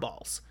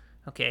fireballs.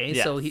 Okay,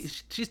 yes. So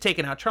she's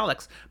taking out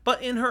Trollocs.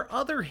 But in her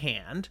other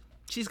hand,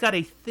 she's got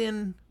a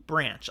thin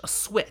branch, a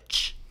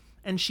switch,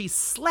 and she's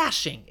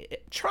slashing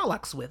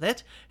Trollocs with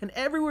it. And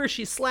everywhere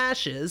she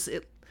slashes,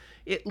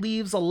 it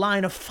leaves a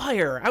line of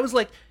fire. I was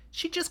like,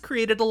 she just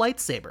created a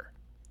lightsaber.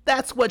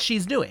 That's what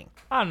she's doing.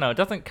 I don't know. It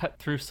doesn't cut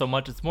through so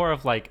much. It's more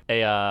of like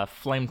a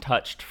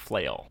flame-touched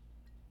flail.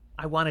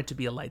 I want it to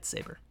be a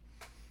lightsaber.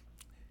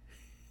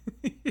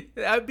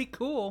 That would be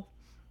cool.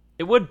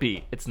 It would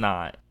be. It's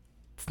not.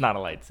 It's not a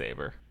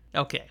lightsaber.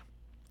 Okay.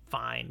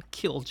 Fine.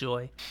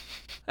 Killjoy.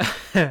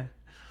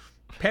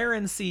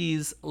 Perrin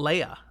sees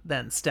Leia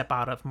then step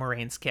out of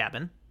Moraine's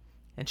cabin,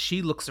 and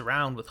she looks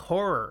around with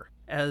horror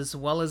as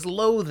well as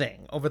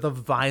loathing over the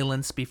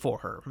violence before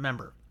her.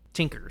 Remember,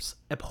 Tinkers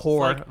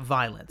abhor like,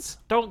 violence.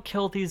 Don't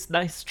kill these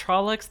nice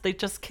Trollocs. They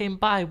just came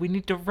by. We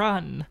need to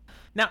run.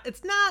 Now,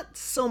 it's not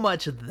so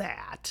much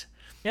that.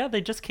 Yeah,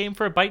 they just came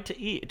for a bite to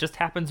eat. It just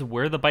happens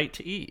we're the bite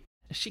to eat.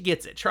 She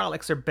gets it.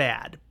 Trollocs are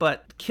bad,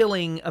 but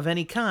killing of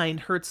any kind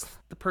hurts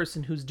the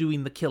person who's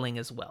doing the killing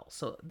as well.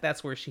 So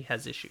that's where she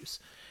has issues.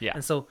 Yeah.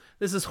 And so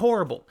this is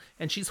horrible,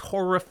 and she's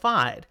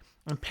horrified.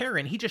 And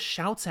Perrin, he just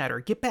shouts at her,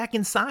 "Get back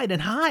inside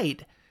and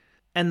hide!"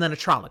 And then a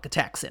Trolloc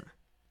attacks him.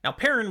 Now,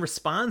 Perrin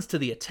responds to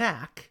the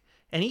attack,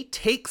 and he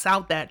takes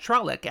out that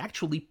Trolloc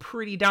actually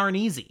pretty darn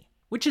easy,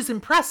 which is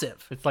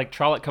impressive. It's like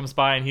Trolloc comes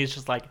by, and he's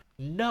just like,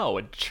 no,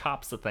 and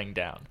chops the thing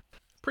down.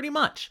 Pretty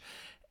much.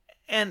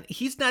 And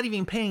he's not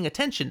even paying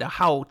attention to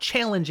how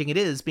challenging it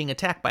is being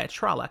attacked by a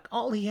Trolloc.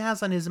 All he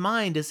has on his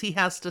mind is he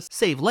has to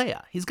save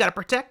Leia. He's got to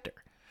protect her.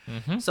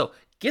 Mm-hmm. So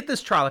get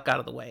this Trolloc out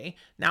of the way.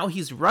 Now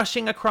he's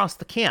rushing across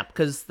the camp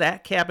because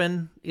that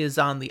cabin is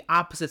on the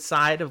opposite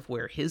side of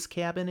where his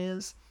cabin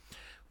is.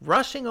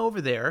 Rushing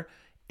over there.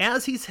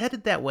 As he's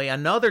headed that way,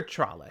 another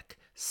Trolloc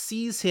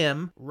sees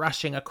him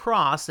rushing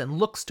across and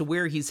looks to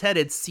where he's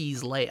headed,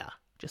 sees Leia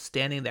just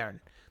standing there. And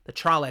the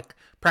Trolloc,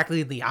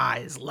 practically the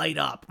eyes light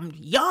up.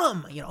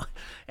 Yum!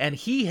 And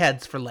he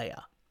heads for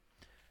Leia.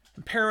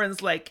 And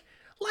Perrin's like,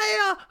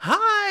 "Leia,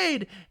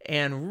 hide!"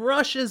 and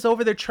rushes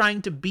over there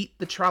trying to beat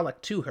the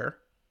Trolloc to her.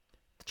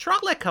 The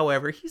Trolloc,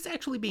 however, he's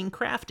actually being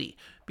crafty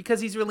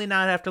because he's really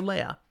not after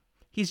Leia.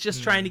 He's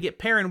just trying to get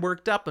Perrin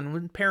worked up, and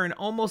when Perrin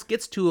almost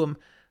gets to him,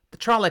 the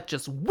Trolloc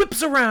just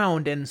whips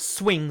around and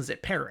swings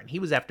at Perrin. He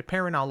was after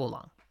Perrin all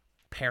along.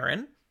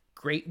 Perrin,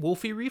 great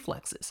wolfy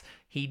reflexes.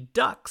 He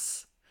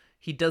ducks.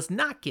 He does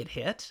not get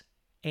hit,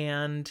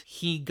 and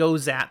he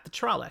goes at the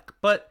Trolloc.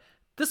 But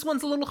this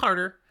one's a little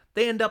harder.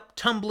 They end up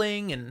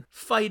tumbling and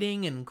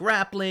fighting and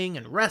grappling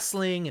and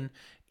wrestling, and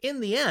in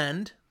the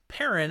end,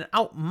 Perrin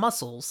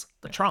outmuscles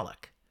the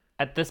Trolloc.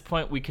 At this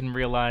point, we can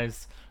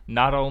realize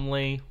not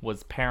only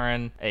was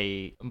Perrin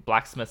a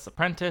blacksmith's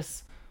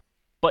apprentice,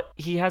 but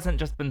he hasn't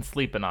just been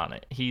sleeping on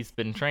it. He's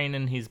been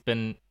training, he's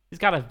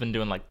got to have been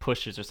doing like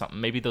pushes or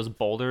something. Maybe those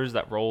boulders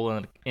that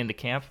roll into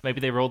camp, maybe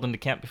they rolled into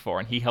camp before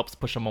and he helps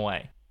push them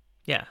away.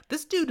 Yeah,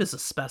 this dude is a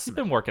specimen.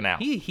 He's been working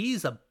out.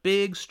 He's a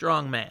big,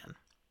 strong man.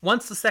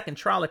 Once the second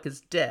Trolloc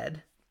is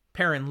dead,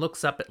 Perrin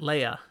looks up at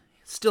Leia,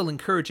 still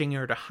encouraging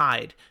her to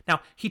hide.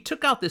 Now, he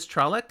took out this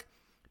Trolloc,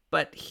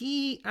 but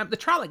the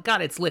Trolloc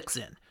got its licks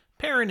in.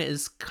 Perrin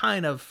is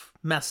kind of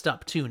messed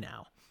up too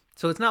now.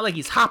 So it's not like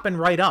he's hopping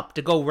right up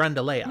to go run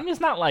to Leia. I mean, it's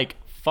not like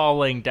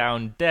falling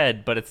down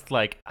dead, but it's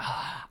like,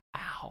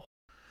 ow.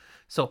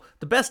 So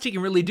the best he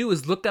can really do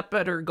is look up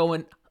at her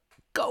going,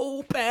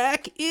 "Go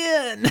back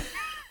in."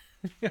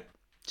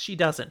 She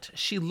doesn't.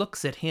 She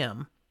looks at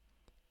him,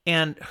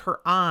 and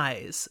her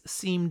eyes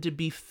seem to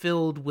be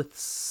filled with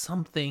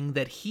something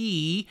that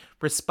he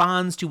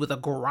responds to with a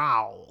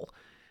growl,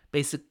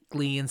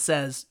 basically, and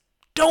says,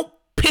 "Don't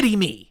pity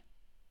me."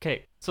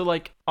 Okay, so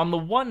like, on the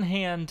one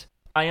hand,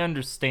 I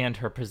understand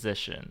her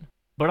position,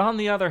 but on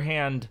the other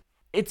hand,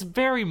 it's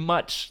very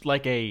much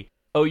like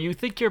oh, you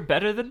think you're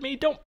better than me?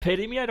 Don't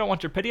pity me. I don't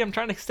want your pity. I'm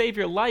trying to save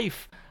your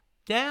life.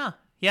 Yeah,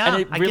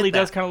 and it really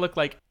does kind of look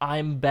like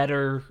I'm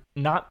better,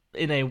 not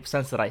in a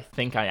sense that I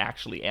think I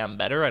actually am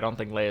better. I don't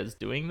think Leia's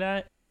doing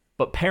that,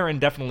 but Perrin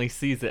definitely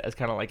sees it as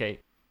kind of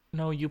like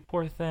no, you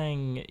poor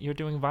thing. You're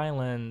doing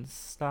violence.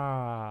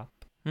 Stop.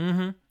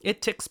 Mm-hmm.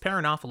 It ticks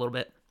Perrin off a little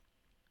bit.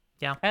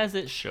 Yeah. As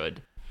it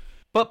should.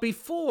 But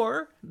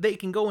before they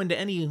can go into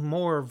any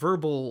more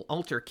verbal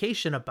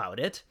altercation about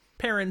it,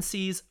 Perrin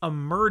sees a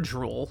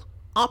Myrddraal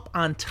up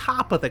on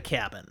top of the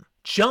cabin,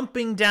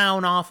 jumping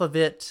down off of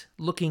it,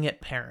 looking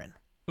at Perrin.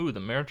 Ooh, the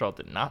Myrddraal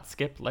did not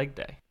skip leg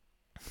day.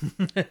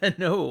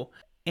 No.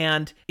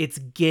 And its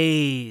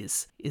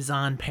gaze is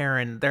on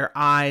Perrin. Their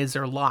eyes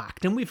are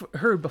locked. And we've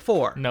heard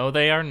before. No,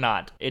 they are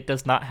not. It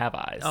does not have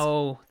eyes.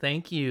 Oh,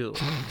 thank you.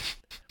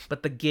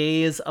 But the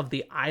gaze of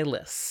the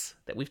eyeless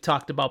that we've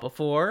talked about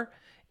before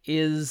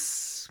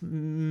is,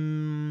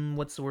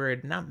 what's the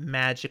word? Not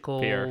magical.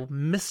 Fear.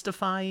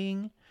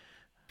 Mystifying.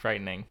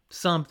 Frightening.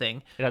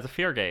 Something. It has a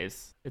fear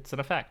gaze. It's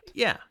an effect.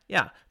 Yeah.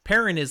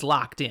 Perrin is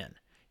locked in.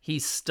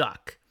 He's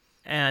stuck.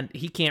 And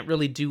he can't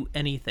really do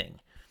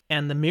anything.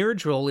 And the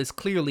Myrddraal is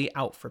clearly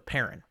out for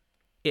Perrin.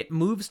 It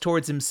moves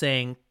towards him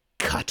saying,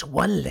 "Cut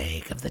one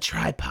leg of the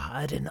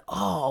tripod and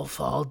all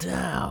fall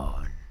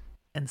down."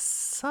 And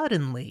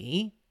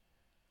suddenly,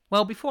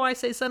 well, before I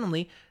say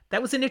suddenly,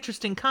 that was an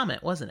interesting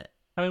comment, wasn't it?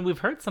 I mean, we've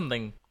heard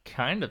something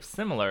kind of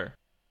similar.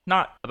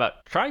 Not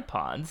about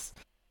tripods,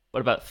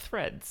 but about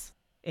threads.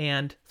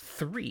 And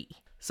 3.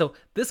 So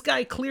this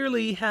guy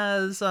clearly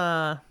has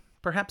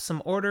perhaps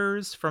some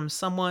orders from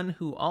someone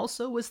who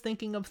also was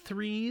thinking of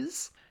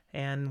 3s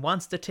and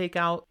wants to take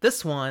out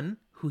this one,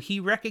 who he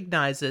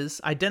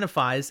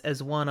identifies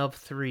as one of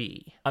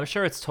 3. I'm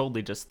sure it's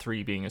totally just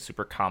 3 being a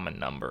super common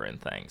number in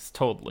things.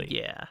 Totally.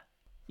 Yeah.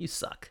 You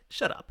suck.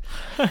 Shut up.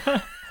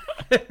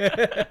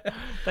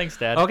 Thanks,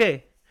 Dad.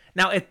 Okay.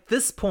 Now, at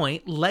this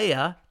point,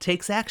 Leia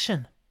takes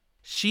action.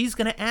 She's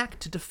going to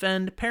act to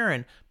defend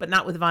Perrin, but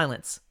not with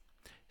violence.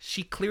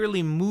 She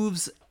clearly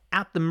moves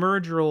at the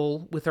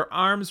Myrddraal with her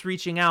arms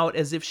reaching out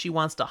as if she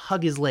wants to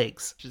hug his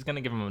legs. She's going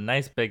to give him a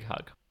nice big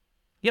hug.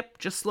 Yep,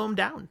 just slow him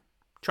down.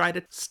 Try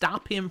to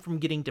stop him from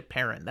getting to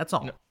Perrin, that's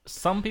all.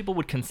 Some people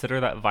would consider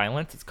that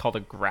violence. It's called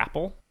a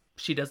grapple.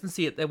 She doesn't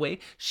see it that way.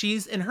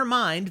 She's, in her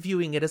mind,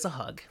 viewing it as a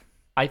hug.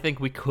 I think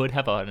we could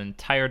have an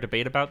entire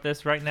debate about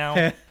this right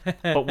now,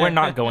 but we're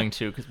not going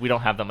to because we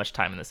don't have that much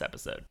time in this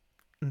episode.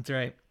 That's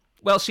right.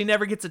 Well, she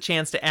never gets a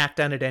chance to act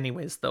on it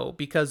anyways, though,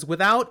 because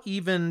without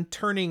even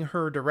turning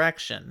her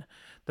direction,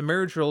 the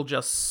Myrddraal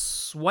just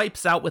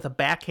swipes out with a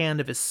backhand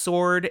of his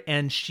sword,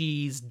 and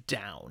she's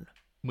down.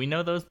 We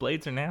know those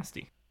blades are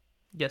nasty.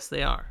 Yes,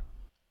 they are.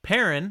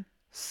 Perrin,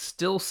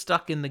 still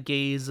stuck in the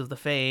gaze of the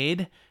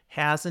Fade,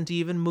 hasn't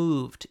even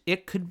moved.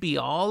 It could be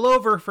all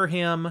over for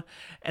him.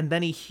 And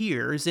then he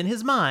hears in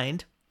his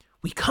mind,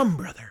 "We come,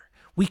 brother.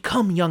 We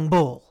come, young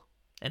bull."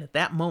 And at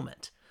that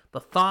moment, the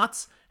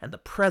thoughts and the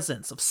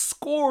presence of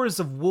scores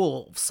of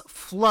wolves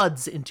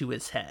floods into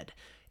his head,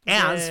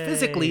 as Yay.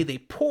 physically they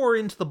pour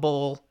into the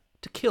bowl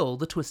to kill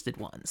the Twisted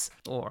Ones.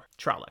 Or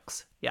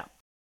Trollocs, yeah.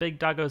 Big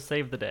Doggo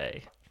saved the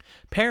day.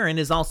 Perrin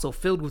is also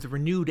filled with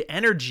renewed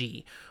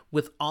energy,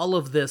 with all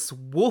of this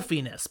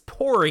wolfiness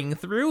pouring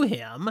through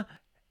him,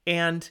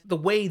 and the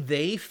way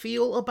they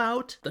feel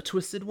about the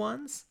Twisted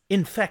Ones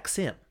infects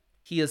him.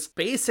 He is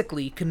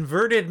basically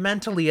converted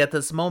mentally at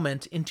this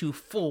moment into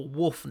full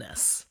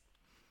wolfness.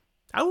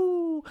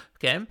 Oh,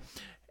 okay.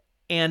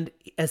 And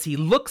as he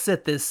looks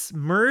at this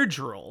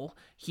Myrddraal,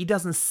 he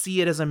doesn't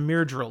see it as a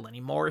Myrddraal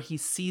anymore. He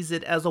sees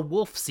it as a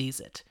wolf sees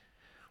it,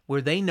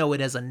 where they know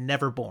it as a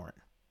Neverborn.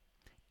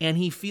 And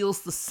he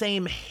feels the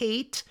same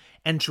hate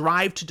and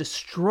drive to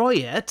destroy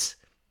it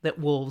that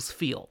wolves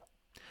feel.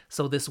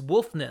 So this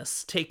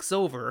wolfness takes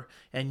over,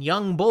 and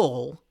young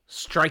Bull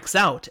strikes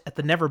out at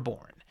the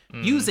Neverborn,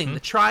 using the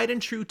tried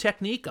and true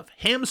technique of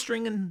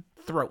hamstring and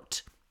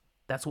throat.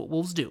 That's what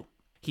wolves do.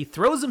 He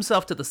throws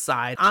himself to the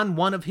side on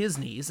one of his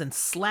knees and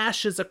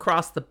slashes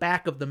across the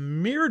back of the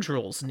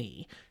Myrddraal's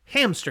knee,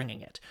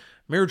 hamstringing it.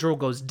 Myrddraal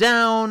goes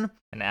down,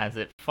 And as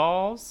it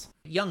falls,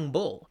 young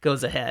Bull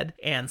goes ahead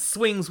and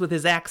swings with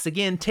his axe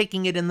again,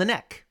 taking it in the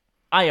neck.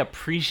 I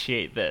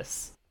appreciate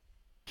this.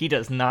 He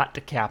does not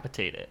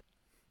decapitate it.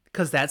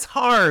 Because that's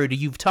hard,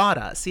 you've taught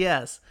us,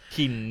 yes.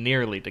 He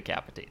nearly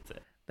decapitates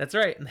it. That's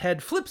right, and the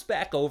head flips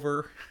back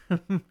over,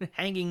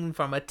 hanging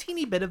from a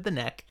teeny bit of the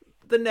neck.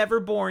 The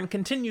Neverborn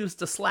continues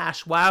to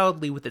slash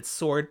wildly with its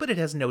sword, but it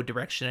has no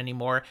direction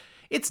anymore.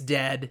 It's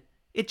dead.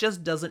 It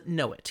just doesn't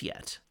know it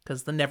yet,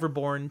 because the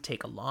Neverborn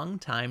take a long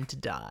time to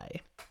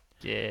die.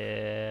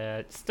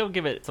 Yeah, still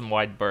give it some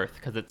wide berth,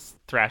 because its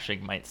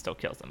thrashing might still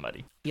kill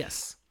somebody.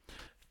 Yes.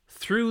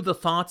 Through the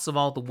thoughts of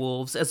all the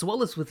wolves, as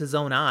well as with his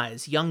own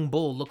eyes, young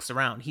Bull looks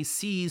around. He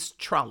sees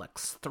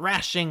Trollocs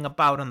thrashing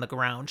about on the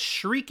ground,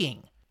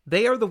 shrieking.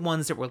 They are the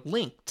ones that were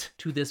linked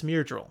to this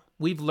Myrddraal.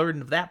 We've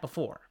learned of that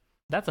before.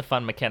 That's a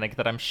fun mechanic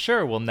that I'm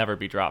sure will never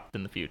be dropped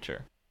in the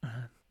future.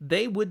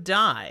 They would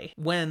die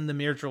when the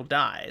Myrddraal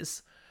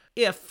dies,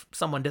 if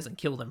someone doesn't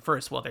kill them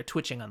first while they're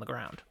twitching on the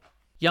ground.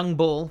 Young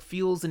Bull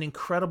feels an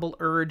incredible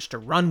urge to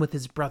run with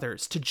his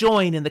brothers, to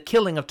join in the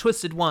killing of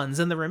Twisted Ones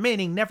and the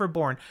remaining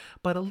Neverborn,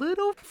 but a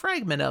little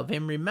fragment of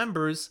him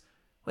remembers,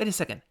 wait a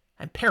second,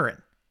 I'm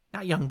Perrin,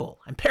 not Young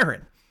Bull, I'm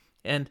Perrin.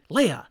 And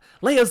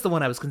Leia's the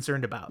one I was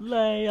concerned about.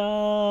 Leia!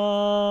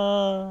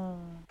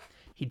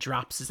 He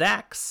drops his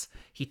axe,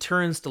 he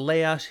turns to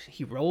Leia,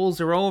 he rolls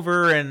her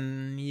over,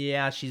 and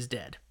yeah, she's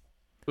dead.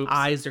 Oops.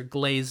 Eyes are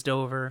glazed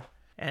over,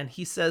 and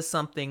he says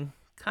something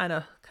kind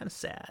of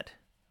sad.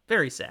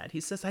 Very sad. He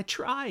says, I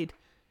tried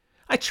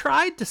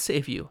to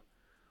save you.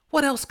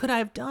 What else could I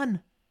have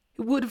done?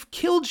 It would have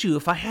killed you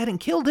if I hadn't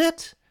killed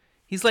it.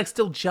 He's like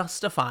still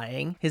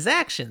justifying his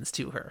actions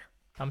to her.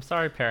 I'm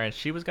sorry, parents.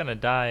 She was gonna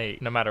die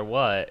no matter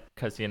what,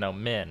 because,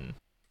 men.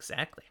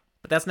 Exactly.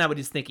 But that's not what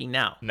he's thinking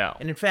now. No.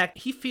 And in fact,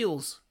 he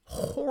feels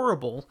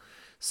horrible.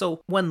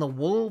 So when the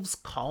wolves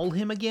call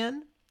him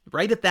again,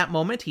 right at that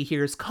moment, he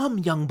hears, come,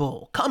 young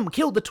Bull, come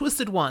kill the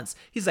Twisted Ones.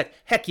 He's like,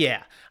 heck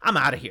yeah, I'm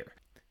out of here.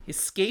 He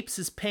escapes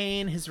his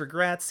pain, his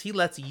regrets. He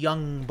lets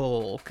young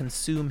Bull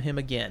consume him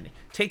again.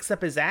 Takes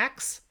up his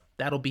axe.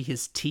 That'll be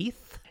his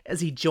teeth as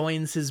he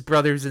joins his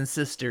brothers and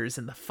sisters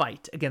in the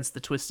fight against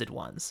the Twisted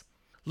Ones.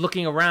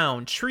 Looking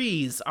around,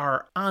 trees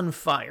are on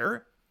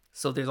fire.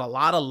 So there's a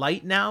lot of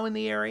light now in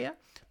the area.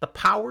 The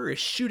power is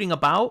shooting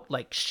about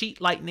like sheet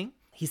lightning.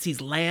 He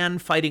sees Lan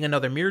fighting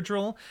another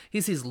Myrddraal.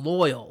 He sees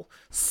Loyal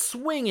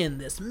swinging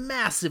this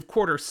massive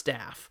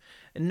quarterstaff.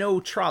 And no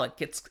Trolloc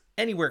gets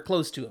anywhere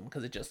close to him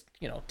because it just,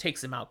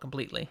 takes him out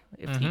completely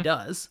if he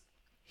does.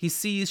 He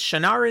sees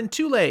Shannara and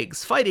Two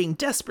Legs fighting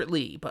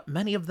desperately, but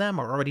many of them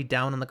are already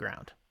down on the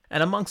ground.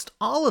 And amongst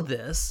all of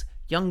this,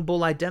 young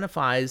Bull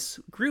identifies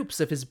groups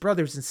of his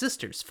brothers and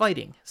sisters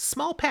fighting,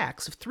 small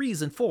packs of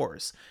 3s and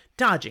 4s,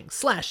 dodging,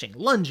 slashing,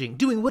 lunging,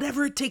 doing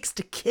whatever it takes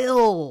to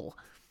kill.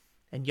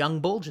 And young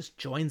Bull just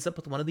joins up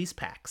with one of these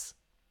packs.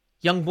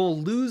 Young Bull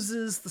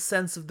loses the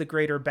sense of the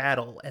greater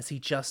battle as he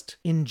just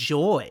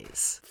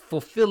enjoys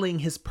fulfilling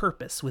his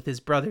purpose with his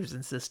brothers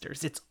and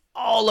sisters. It's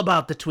all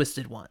about the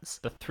twisted ones.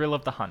 The thrill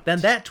of the hunt.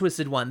 Then that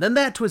twisted one, then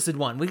that twisted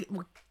one. We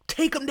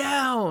take them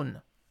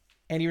down.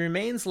 And he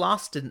remains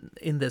lost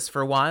in this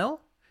for a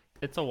while.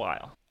 It's a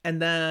while.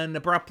 And then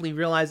abruptly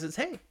realizes,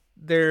 hey,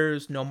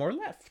 there's no more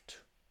left.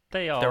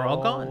 They're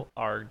all gone.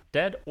 Are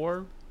dead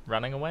or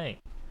running away.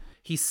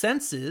 He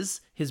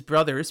senses his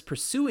brothers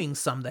pursuing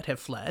some that have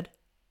fled,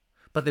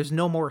 but there's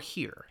no more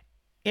here.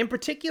 In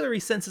particular, he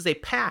senses a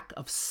pack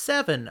of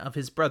 7 of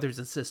his brothers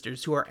and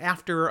sisters who are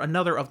after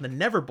another of the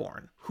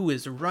Neverborn, who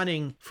is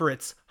running for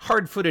its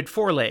hard-footed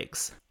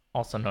forelegs.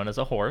 Also known as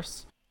a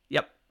horse.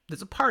 Yep,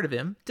 there's a part of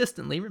him,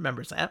 distantly,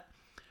 remembers that.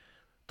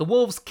 The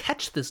wolves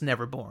catch this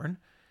Neverborn,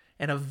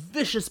 and a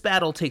vicious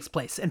battle takes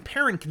place, and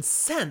Perrin can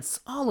sense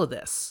all of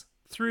this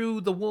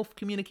through the wolf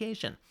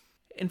communication.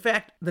 In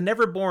fact, the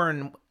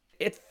Neverborn,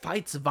 it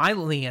fights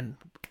violently, and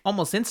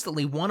almost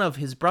instantly one of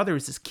his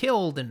brothers is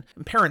killed, and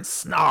Perrin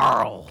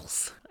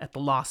snarls at the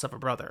loss of a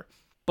brother.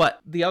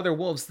 But the other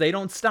wolves, they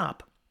don't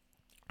stop.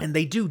 And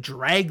they do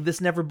drag this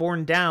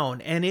Neverborn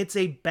down, and it's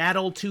a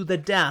battle to the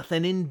death.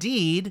 And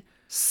indeed,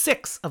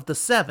 6 of the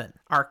 7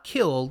 are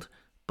killed,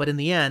 but in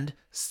the end,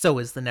 so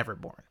is the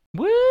Neverborn.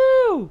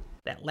 Woo!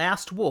 That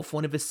last wolf,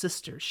 one of his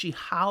sisters, she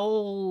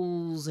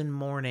howls in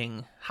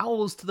mourning,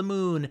 howls to the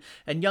moon,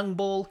 and young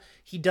Bull,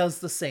 he does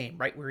the same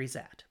right where he's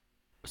at.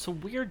 So,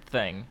 weird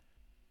thing.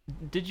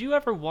 Did you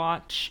ever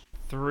watch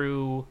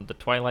through the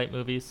Twilight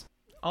movies?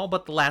 All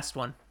but the last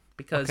one,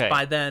 because Okay.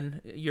 by then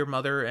your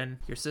mother and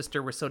your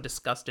sister were so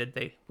disgusted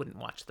they wouldn't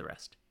watch the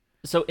rest.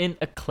 So in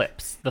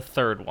Eclipse, the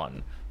third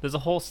one, there's a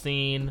whole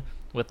scene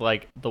with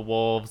like the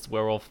wolves,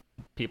 werewolf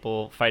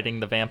people fighting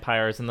the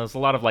vampires, and there's a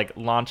lot of like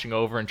launching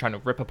over and trying to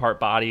rip apart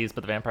bodies,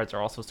 but the vampires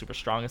are also super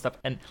strong and stuff.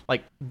 And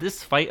like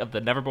this fight of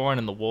the Neverborn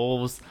and the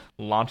wolves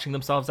launching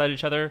themselves at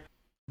each other,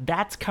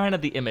 that's kind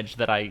of the image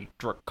that I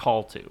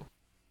recall to.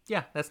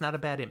 Yeah, that's not a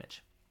bad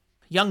image.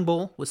 Young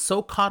Bull was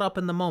so caught up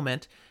in the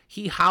moment,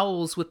 he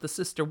howls with the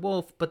sister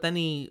wolf, but then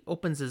he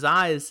opens his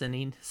eyes and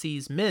he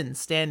sees Min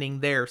standing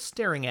there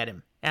staring at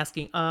him,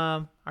 asking,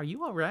 are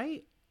you all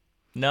right?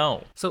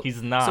 No,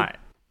 he's not.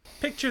 So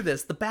picture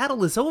this, the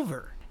battle is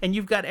over, and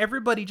you've got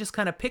everybody just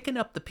kind of picking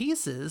up the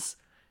pieces,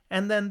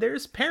 and then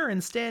there's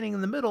Perrin standing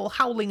in the middle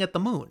howling at the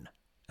moon.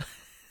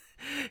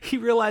 He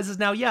realizes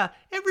now, yeah,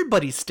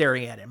 everybody's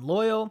staring at him.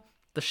 Loyal,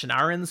 the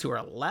Shannarans who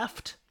are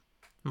left,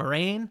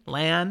 Moraine,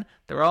 Lan,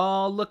 they're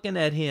all looking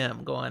at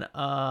him going,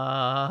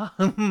 I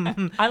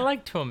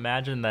like to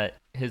imagine that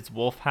his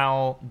wolf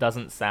howl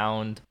doesn't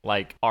sound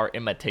like our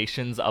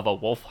imitations of a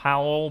wolf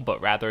howl, but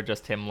rather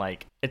just him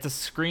like, it's a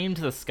scream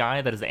to the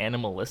sky that is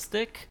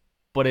animalistic,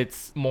 but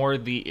it's more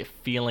the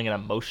feeling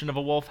and emotion of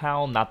a wolf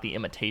howl, not the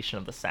imitation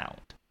of the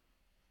sound.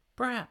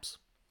 Perhaps.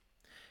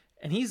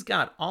 And he's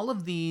got all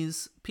of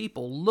these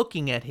people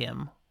looking at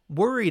him,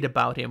 worried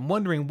about him,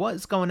 wondering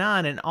what's going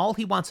on, and all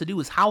he wants to do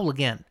is howl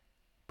again.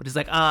 But he's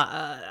like,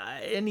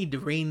 I need to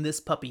rein this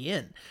puppy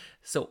in.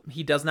 So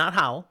he does not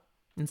howl.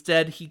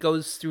 Instead, he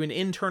goes through an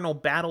internal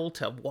battle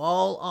to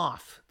wall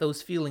off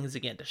those feelings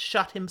again, to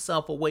shut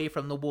himself away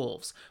from the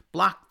wolves,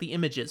 block the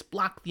images,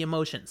 block the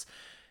emotions.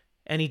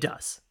 And he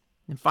does.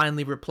 And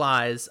finally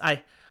replies,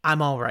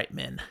 I'm all right,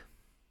 Min.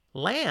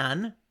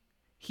 Lan,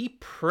 he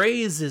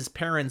praises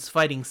Perrin's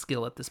fighting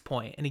skill at this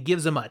point, and he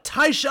gives him a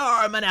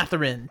Taishar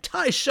Manatharin,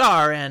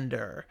 Taishar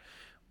Andor,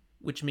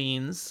 which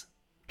means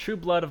true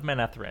blood of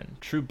Manetheren,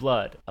 true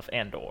blood of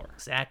Andor.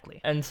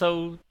 Exactly. And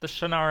so the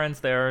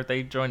Shannarans there,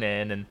 they join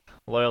in, and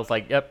Loyal's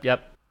like, yep,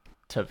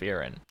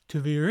 Ta'Virin.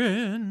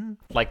 Ta'Virin.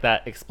 Like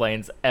that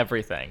explains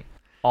everything,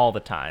 all the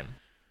time.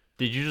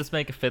 Did you just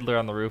make a Fiddler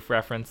on the Roof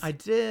reference? I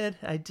did.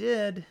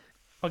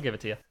 I'll give it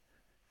to you.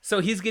 So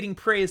he's getting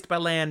praised by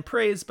Lan,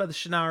 praised by the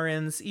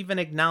Shannarans, even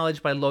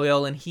acknowledged by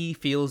Loyal, and he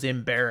feels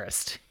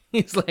embarrassed.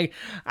 He's like,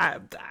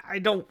 I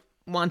don't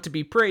want to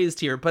be praised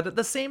here, but at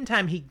the same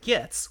time he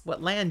gets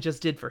what Lan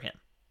just did for him.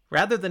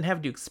 Rather than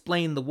have to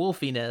explain the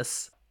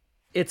wolfiness,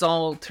 it's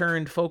all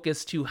turned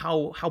focus to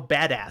how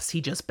badass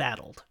he just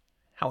battled.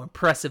 How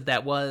impressive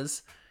that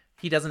was.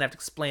 He doesn't have to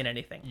explain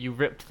anything. You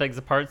ripped things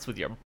apart with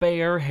your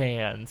bare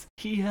hands.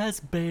 He has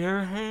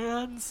bare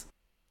hands?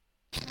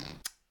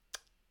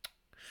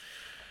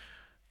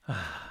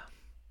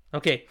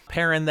 Okay,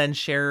 Perrin then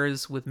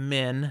shares with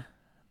Min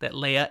that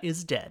Leia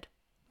is dead.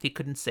 He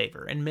couldn't save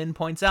her, and Min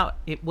points out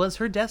it was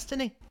her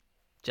destiny,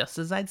 just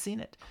as I'd seen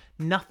it.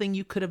 Nothing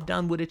you could have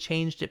done would have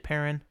changed it,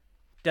 Perrin.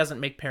 Doesn't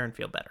make Perrin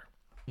feel better.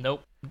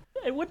 Nope.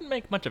 It wouldn't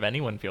make much of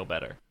anyone feel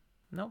better.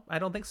 No, I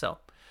don't think so.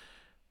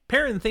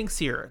 Perrin thinks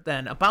here,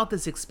 then, about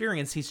this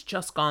experience he's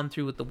just gone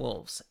through with the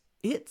wolves.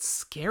 It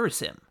scares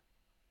him.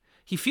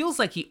 He feels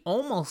like he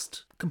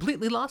almost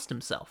completely lost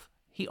himself.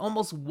 He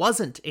almost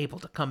wasn't able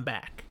to come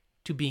back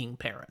to being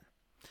Perrin.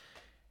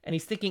 And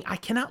he's thinking, I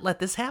cannot let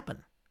this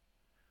happen.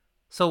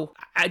 So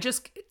I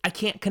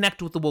can't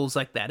connect with the wolves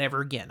like that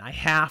ever again. I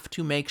have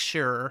to make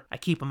sure I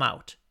keep them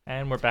out.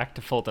 And we're back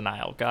to full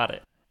denial. Got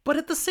it. But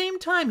at the same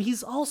time,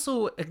 he's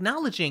also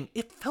acknowledging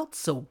it felt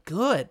so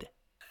good.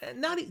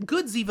 Not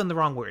good's even the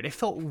wrong word. It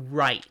felt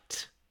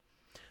right.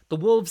 The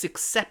wolves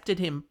accepted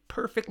him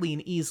perfectly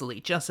and easily,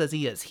 just as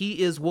he is.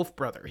 He is Wolf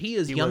Brother. He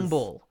is Young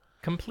Bull.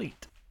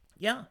 Complete.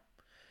 Yeah.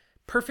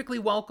 Perfectly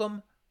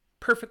welcome,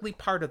 perfectly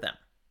part of them.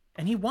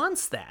 And he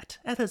wants that.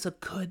 That is a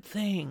good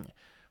thing.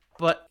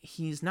 But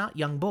he's not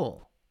Young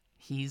Bull.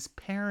 He's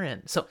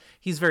Perrin. So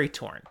he's very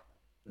torn.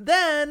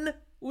 Then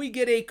we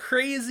get a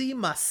crazy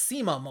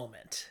Masima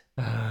moment.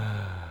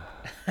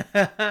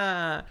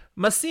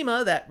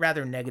 Masima, that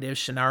rather negative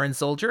Shanaran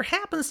soldier,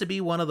 happens to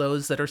be one of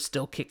those that are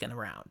still kicking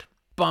around.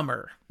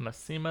 Bummer.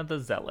 Masima the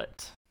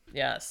Zealot.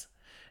 Yes.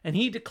 And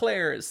he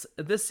declares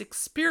this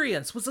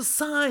experience was a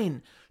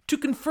sign to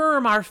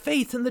confirm our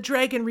faith in the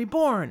Dragon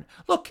Reborn.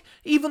 Look,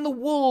 even the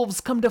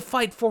wolves come to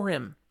fight for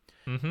him.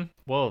 Mm-hmm.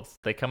 Wolves.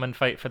 They come and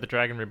fight for the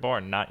Dragon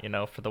Reborn, not,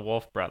 for the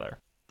Wolf Brother.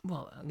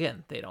 Well,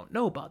 again, they don't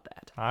know about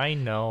that. I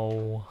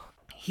know.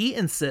 He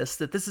insists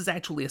that this is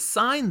actually a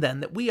sign, then,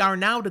 that we are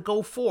now to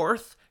go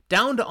forth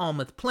down to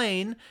Almouth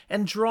Plain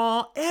and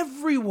draw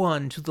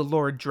everyone to the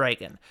Lord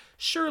Dragon.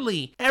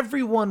 Surely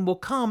everyone will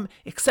come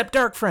except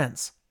Dark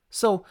Friends.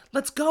 So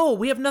let's go.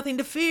 We have nothing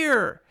to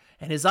fear.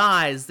 And his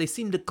eyes, they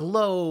seem to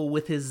glow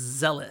with his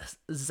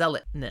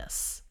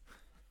zealotness.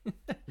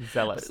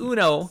 Zealous.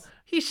 Uno,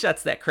 he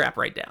shuts that crap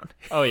right down.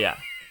 Oh, yeah.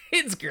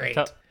 It's great.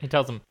 He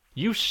tells him,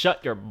 "You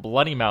shut your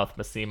bloody mouth,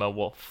 Masima.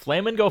 Will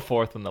flame and go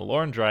forth when the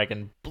Lord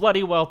Dragon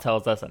bloody well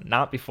tells us, and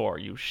not before.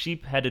 You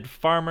sheep-headed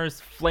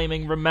farmers,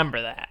 flaming,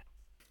 remember that."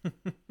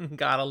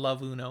 Gotta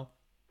love Uno.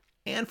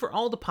 And for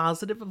all the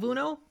positive of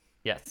Uno,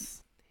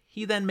 yes,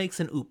 he then makes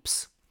an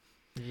oops.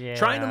 Yeah.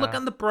 Trying to look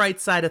on the bright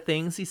side of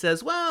things, he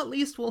says, well, at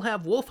least we'll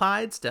have wolf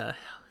hides to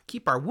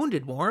keep our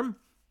wounded warm.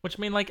 Which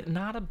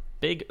not a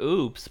big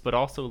oops, but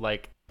also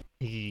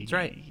That's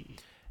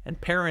right. And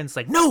Perrin's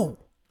like, no!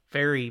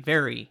 Very,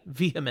 very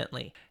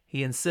vehemently.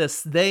 He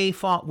insists they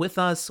fought with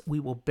us, we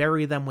will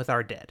bury them with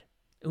our dead.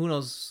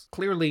 Uno's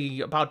clearly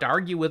about to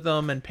argue with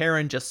him, and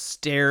Perrin just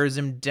stares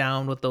him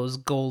down with those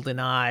golden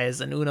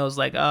eyes, and Uno's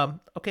like,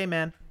 okay,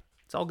 man,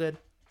 it's all good.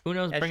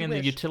 Uno's bringing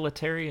the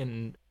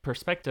utilitarian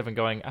perspective and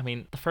going,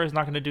 the fur is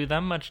not going to do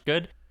them much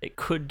good. It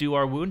could do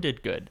our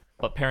wounded good.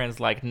 But Perrin's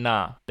like,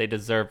 nah, they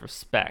deserve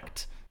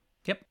respect.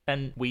 Yep.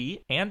 And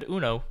we and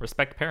Uno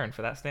respect Perrin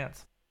for that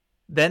stance.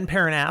 Then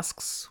Perrin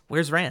asks,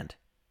 where's Rand?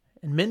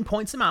 And Min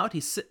points him out.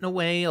 He's sitting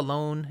away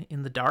alone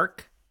in the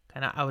dark,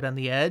 kind of out on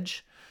the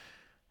edge.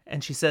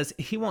 And she says,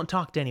 he won't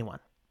talk to anyone.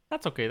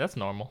 That's okay. That's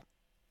normal.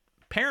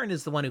 Perrin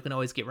is the one who can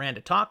always get Rand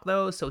to talk,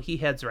 though, so he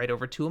heads right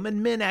over to him,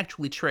 and Min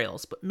actually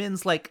trails. But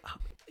Min's like,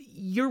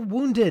 you're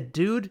wounded,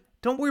 dude.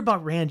 Don't worry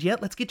about Rand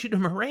yet. Let's get you to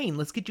Moraine.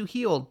 Let's get you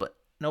healed. But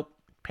nope,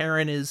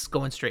 Perrin is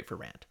going straight for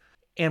Rand.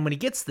 And when he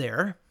gets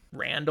there,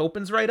 Rand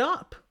opens right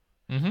up.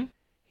 Mm-hmm.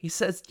 He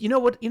says, you know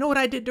what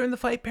I did during the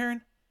fight,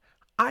 Perrin?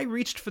 I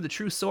reached for the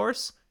true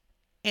source,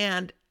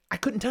 and I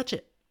couldn't touch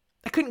it.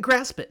 I couldn't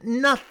grasp it.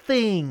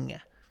 Nothing.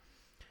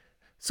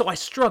 So I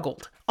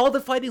struggled. All the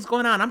fighting's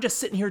going on. I'm just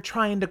sitting here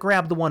trying to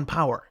grab the one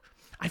power.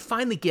 I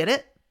finally get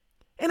it,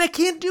 and I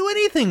can't do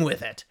anything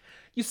with it.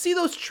 You see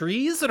those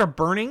trees that are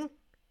burning?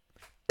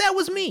 That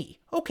was me.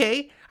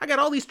 Okay, I got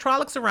all these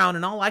Trollocs around,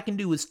 and all I can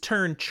do is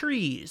turn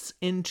trees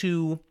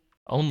into...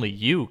 Only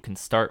you can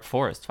start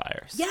forest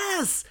fires.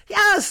 Yes,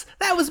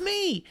 that was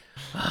me.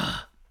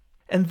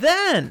 And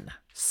then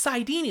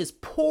Sidene is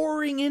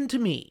pouring into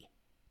me,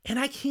 and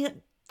I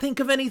can't think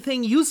of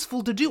anything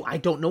useful to do. I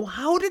don't know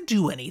how to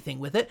do anything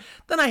with it.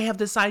 Then I have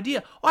this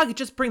idea. I could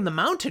just bring the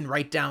mountain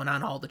right down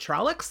on all the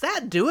Trollocs.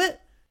 That'd do it.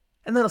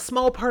 And then a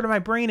small part of my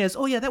brain is,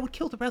 oh yeah, that would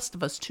kill the rest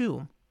of us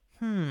too.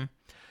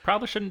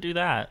 Probably shouldn't do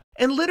that.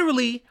 And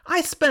literally,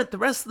 I spent the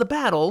rest of the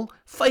battle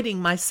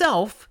fighting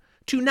myself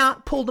to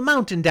not pull the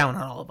mountain down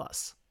on all of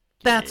us.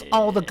 That's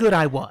all the good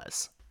I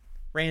was.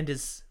 Rand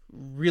is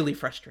really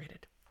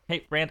frustrated.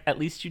 Hey, Rand, at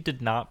least you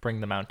did not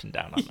bring the mountain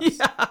down on us.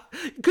 Yeah,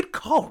 good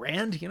call,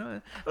 Rand.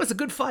 It was a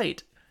good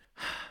fight.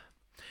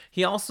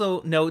 He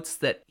also notes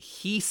that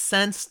he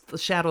sensed the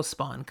shadow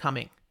spawn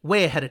coming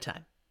way ahead of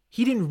time.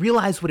 He didn't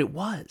realize what it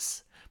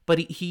was, but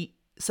he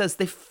says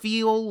they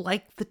feel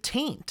like the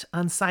taint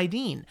on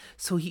Sidene.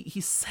 So he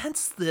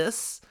sensed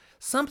this,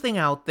 something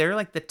out there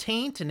like the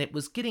taint, and it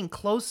was getting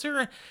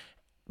closer.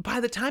 By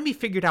the time he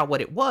figured out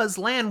what it was,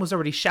 Lan was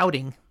already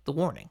shouting the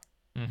warning.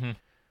 Mm-hmm.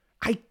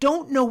 I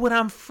don't know what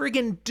I'm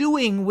friggin'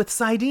 doing with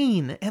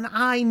Sidene, and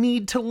I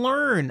need to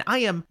learn. I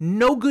am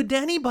no good to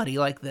anybody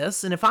like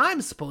this, and if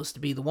I'm supposed to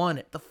be the one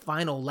at the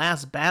final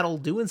last battle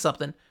doing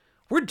something,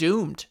 we're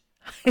doomed.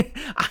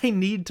 I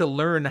need to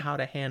learn how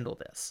to handle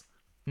this.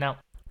 Now,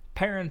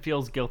 Perrin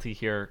feels guilty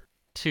here,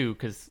 too,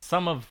 because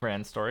some of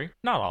Rand's story,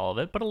 not all of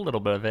it, but a little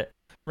bit of it,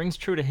 rings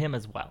true to him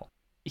as well.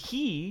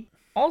 He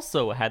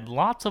also had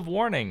lots of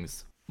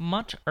warnings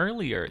much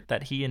earlier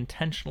that he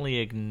intentionally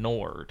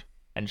ignored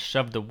and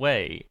shoved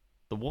away.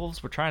 The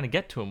wolves were trying to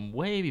get to him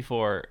way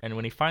before, and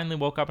when he finally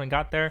woke up and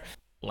got there,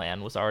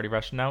 Lan was already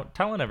rushing out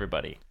telling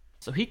everybody.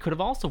 So he could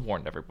have also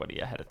warned everybody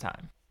ahead of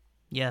time.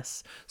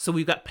 Yes. So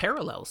we've got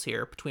parallels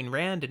here between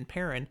Rand and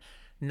Perrin.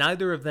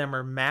 Neither of them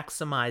are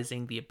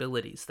maximizing the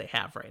abilities they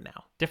have right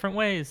now. Different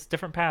ways,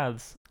 different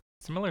paths,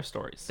 similar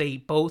stories. They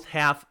both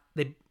have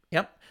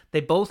Yep.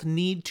 They both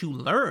need to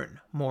learn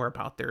more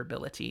about their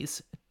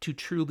abilities to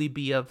truly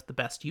be of the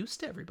best use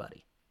to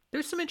everybody.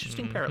 There's some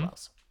interesting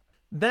parallels.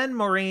 Then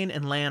Moraine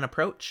and Lan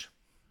approach.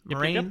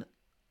 Moraine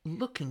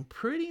looking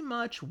pretty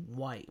much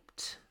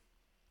wiped.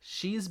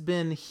 She's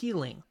been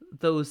healing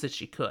those that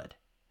she could.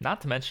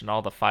 Not to mention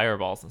all the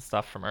fireballs and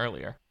stuff from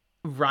earlier.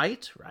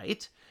 Right.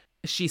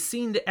 She's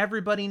seen to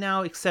everybody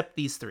now except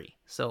these three.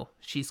 So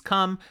she's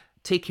come,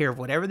 take care of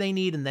whatever they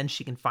need, and then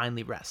she can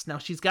finally rest. Now,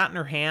 she's got in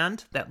her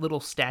hand that little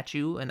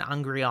statue, an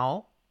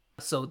Angreal,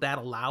 so that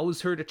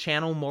allows her to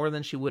channel more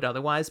than she would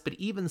otherwise. But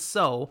even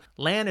so,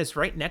 Lan is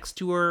right next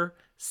to her,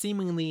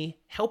 seemingly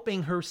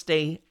helping her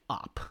stay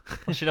up.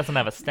 Well, she doesn't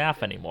have a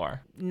staff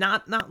anymore.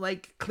 Not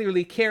like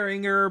clearly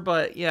carrying her,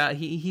 but yeah,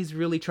 he's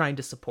really trying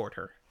to support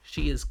her.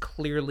 She is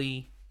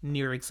clearly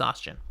near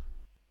exhaustion.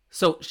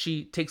 So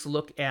she takes a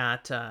look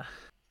at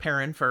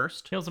Perrin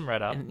first. Heals him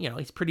right up. And,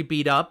 he's pretty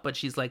beat up, but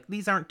she's like,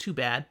 these aren't too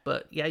bad.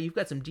 But yeah, you've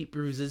got some deep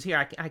bruises.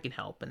 Here, I can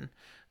help. And,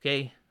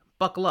 okay,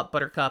 buckle up,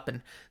 Buttercup.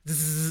 And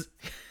zzz,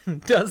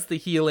 does the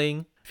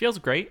healing. Feels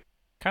great.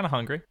 Kind of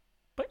hungry.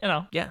 But,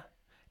 Yeah.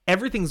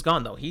 Everything's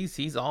gone, though.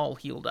 He's all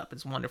healed up.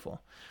 It's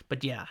wonderful.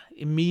 But yeah,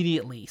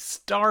 immediately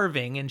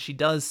starving. And she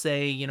does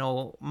say,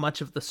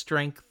 much of the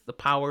strength, the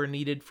power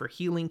needed for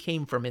healing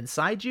came from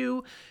inside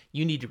you.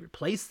 You need to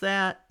replace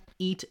that.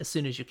 Eat as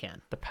soon as you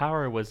can. The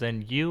power was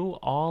in you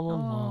all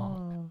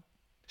along.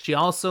 She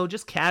also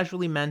just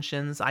casually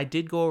mentions, I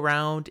did go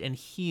around and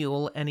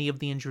heal any of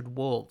the injured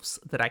wolves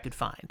that I could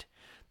find.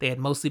 They had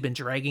mostly been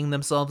dragging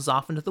themselves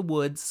off into the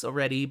woods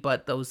already,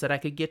 but those that I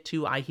could get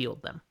to, I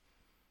healed them.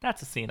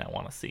 That's a scene I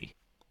want to see.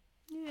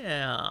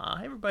 Yeah,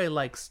 everybody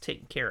likes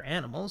taking care of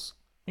animals.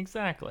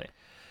 Exactly.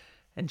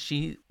 And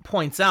she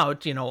points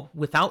out,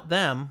 without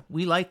them,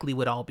 we likely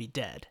would all be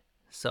dead.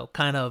 So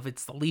kind of,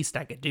 it's the least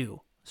I could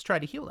do. Let's try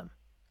to heal them.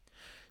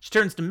 She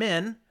turns to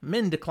Min.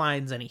 Min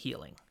declines any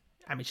healing.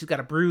 I mean, she's got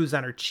a bruise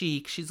on her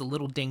cheek. She's a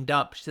little dinged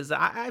up. She says,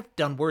 I've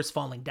done worse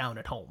falling down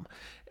at home.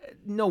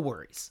 No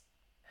worries.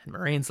 And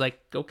Moraine's like,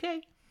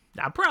 okay,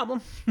 not a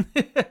problem.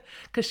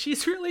 Because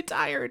she's really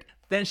tired.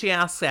 Then she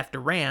asks after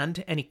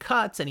Rand. Any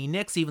cuts, any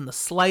nicks, even the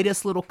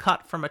slightest little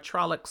cut from a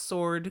Trolloc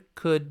sword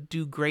could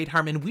do great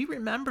harm. And we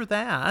remember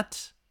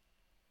that.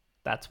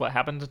 That's what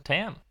happened to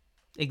Tam.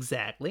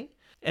 Exactly.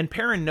 And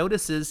Perrin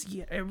notices,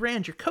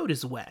 Rand, your coat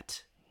is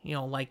wet.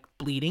 Like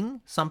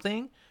bleeding,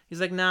 something. He's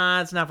like, nah,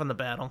 it's not from the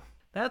battle.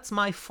 That's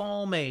my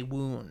Falme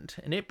wound,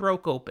 and it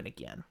broke open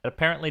again. It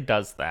apparently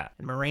does that.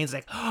 And Moraine's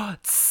like,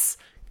 tss,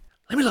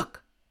 let me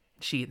look.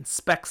 She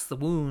inspects the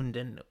wound,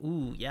 and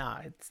ooh,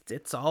 yeah,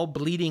 it's all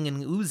bleeding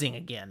and oozing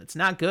again. It's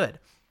not good.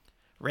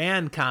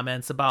 Rand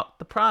comments about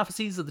the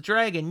prophecies of the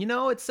dragon.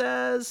 It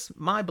says,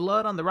 my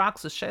blood on the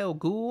rocks of Shale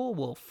Ghul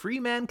will free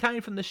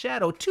mankind from the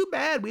shadow. Too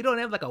bad we don't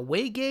have like a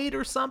way gate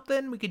or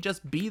something. We could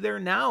just be there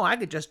now. I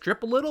could just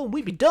drip a little and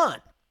we'd be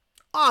done.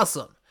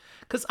 Awesome.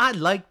 Because I'd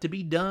like to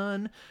be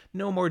done.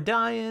 No more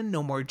dying,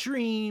 no more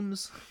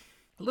dreams.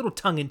 A little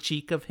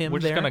tongue-in-cheek of him. We're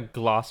there. just going to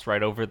gloss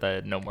right over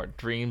the no more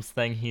dreams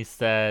thing he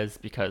says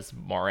because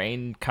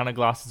Moraine kind of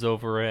glosses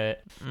over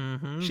it.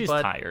 She's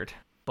tired.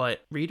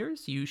 But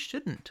readers, you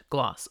shouldn't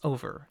gloss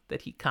over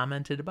that he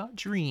commented about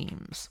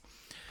dreams.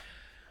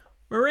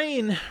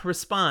 Moraine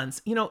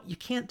responds, you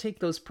can't take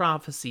those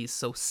prophecies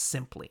so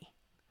simply.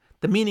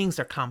 The meanings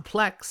are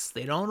complex.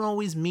 They don't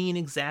always mean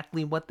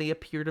exactly what they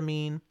appear to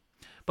mean.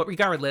 But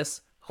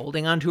regardless,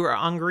 holding on to her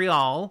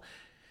Angreal,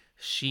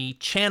 she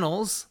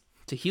channels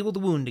to heal the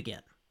wound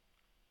again.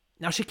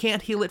 Now, she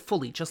can't heal it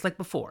fully, just like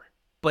before,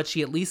 but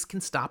she at least can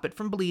stop it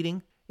from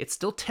bleeding. It's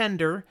still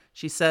tender.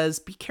 She says,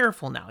 be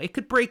careful now. It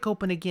could break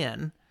open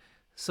again.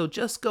 So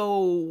just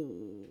go...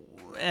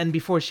 And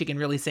before she can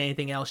really say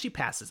anything else, she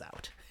passes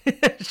out.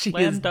 She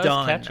Lan is does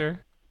done. catch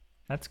her.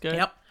 That's good.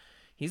 Yep.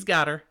 He's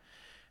got her.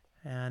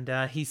 And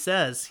he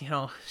says,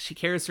 she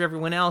cares for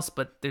everyone else,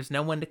 but there's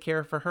no one to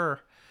care for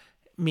her.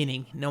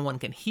 Meaning no one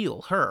can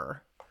heal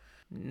her.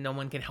 No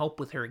one can help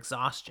with her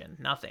exhaustion.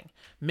 Nothing.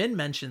 Min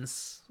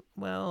mentions,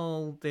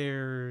 well,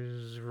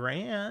 there's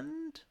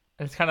Rand.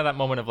 It's kind of that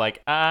moment of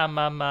like,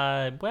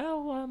 no,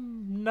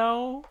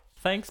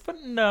 thanks,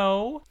 but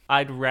no.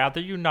 I'd rather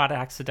you not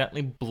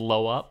accidentally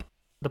blow up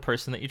the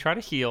person that you try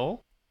to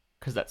heal,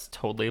 because that's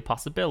totally a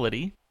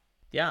possibility.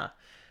 Yeah.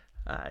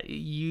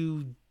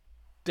 You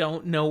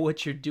don't know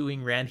what you're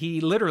doing, Rand. He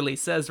literally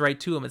says right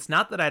to him, it's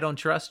not that I don't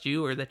trust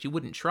you or that you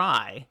wouldn't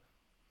try,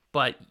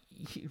 but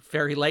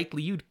very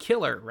likely you'd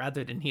kill her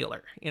rather than heal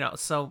her.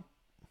 So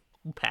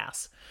we'll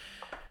pass.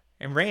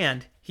 And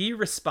Rand, he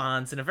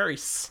responds in a very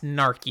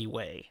snarky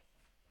way.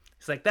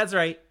 He's like, that's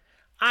right.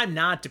 I'm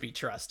not to be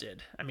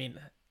trusted. I mean,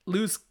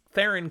 Luce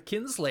Theron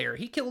Kinslayer,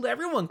 he killed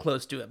everyone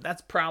close to him.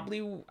 That's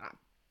probably...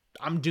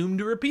 I'm doomed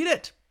to repeat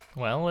it.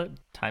 Well,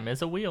 time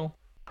is a wheel.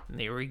 And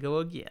there we go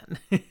again.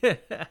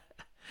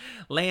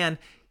 Lan,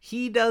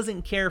 he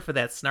doesn't care for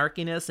that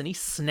snarkiness, and he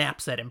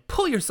snaps at him.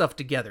 Pull yourself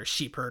together,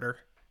 sheep herder.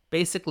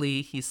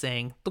 Basically, he's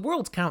saying, the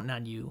world's counting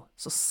on you,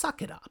 so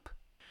suck it up.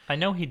 I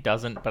know he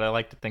doesn't, but I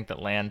like to think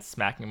that Lan's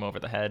smacking him over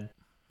the head.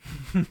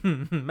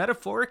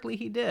 Metaphorically,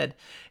 he did.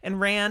 And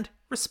Rand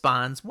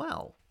responds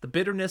well. The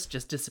bitterness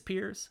just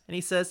disappears, and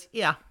he says,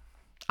 yeah,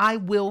 I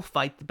will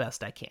fight the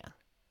best I can.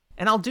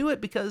 And I'll do it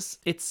because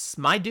it's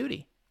my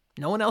duty.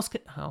 No one else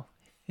can. Oh.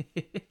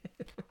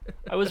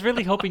 I was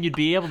really hoping you'd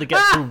be able to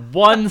get through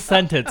one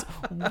sentence.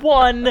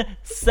 One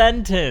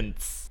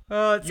sentence.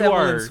 Oh, it's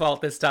Evelyn's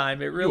fault this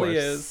time. It really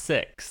is.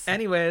 6.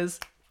 Anyways,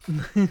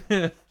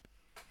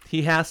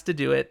 he has to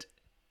do it.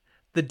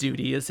 The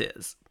duty is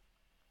his.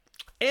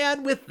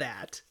 And with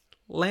that,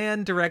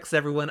 Lan directs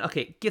everyone,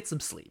 okay, get some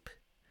sleep.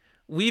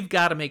 We've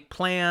got to make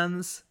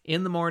plans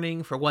in the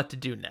morning for what to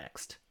do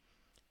next.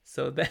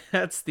 So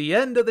that's the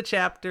end of the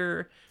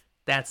chapter.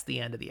 That's the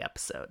end of the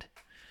episode.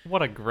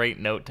 What a great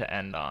note to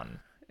end on.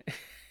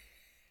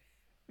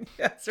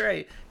 That's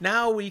right.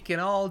 Now we can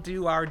all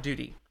do our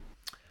duty.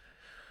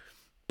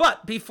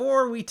 But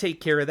before we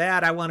take care of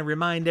that, I want to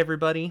remind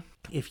everybody,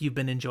 if you've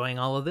been enjoying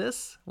all of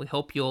this, we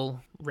hope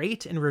you'll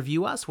rate and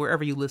review us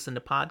wherever you listen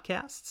to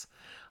podcasts.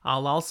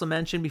 I'll also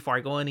mention, before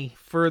I go any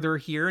further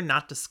here,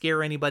 not to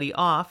scare anybody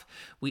off,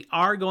 we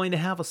are going to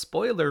have a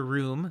spoiler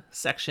room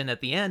section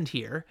at the end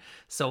here.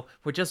 So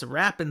we're just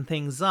wrapping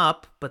things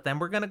up, but then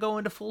we're going to go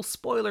into full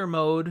spoiler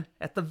mode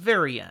at the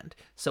very end.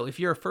 So if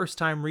you're a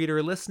first-time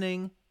reader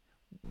listening,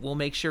 we'll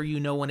make sure you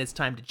know when it's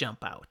time to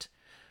jump out,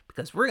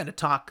 because we're going to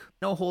talk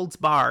no holds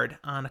barred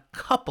on a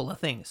couple of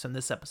things from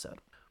this episode.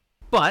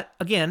 But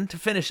again, to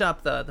finish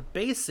up the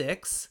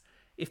basics,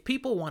 if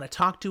people want to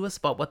talk to us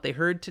about what they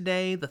heard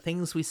today, the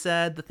things we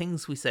said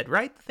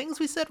right, the things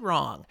we said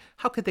wrong,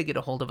 how could they get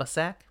a hold of us,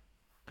 Zach?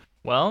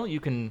 Well, you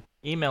can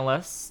email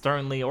us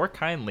sternly or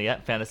kindly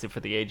at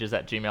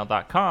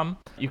fantasyfortheages@gmail.com.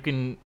 You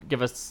can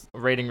give us a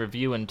rating,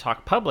 review, and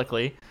talk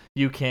publicly.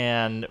 You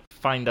can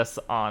find us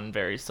on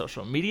various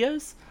social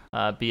medias,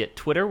 be it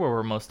Twitter, where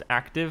we're most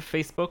active,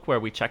 Facebook, where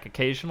we check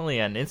occasionally,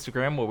 and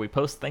Instagram, where we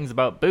post things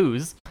about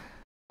booze.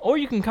 Or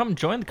you can come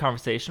join the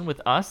conversation with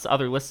us,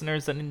 other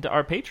listeners, and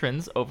our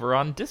patrons over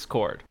on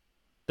Discord.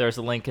 There's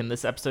a link in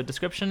this episode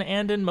description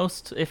and in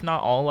most, if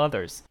not all,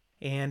 others.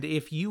 And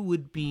if you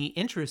would be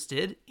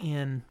interested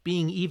in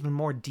being even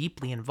more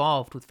deeply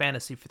involved with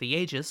Fantasy for the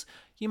Ages,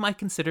 you might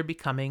consider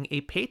becoming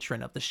a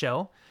patron of the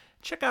show.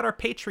 Check out our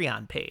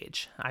Patreon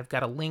page. I've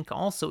got a link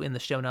also in the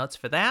show notes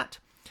for that.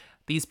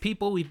 These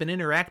people we've been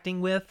interacting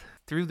with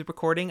through the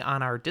recording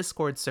on our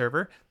Discord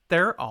server,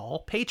 they're all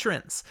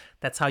patrons.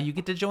 That's how you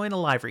get to join a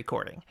live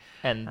recording.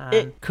 And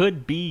it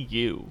could be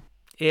you.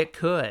 It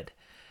could.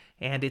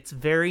 And it's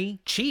very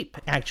cheap,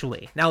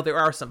 actually. Now, there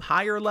are some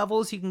higher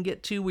levels you can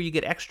get to where you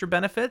get extra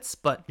benefits,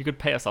 but you could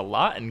pay us a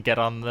lot and get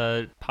on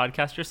the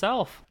podcast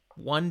yourself.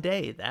 One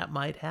day that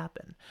might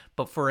happen.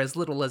 But for as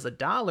little as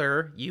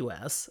 $1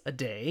 US a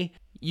day,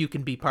 you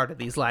can be part of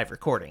these live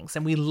recordings.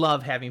 And we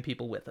love having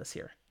people with us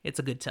here. It's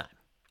a good time.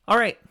 All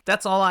right,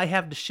 that's all I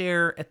have to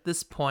share at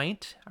this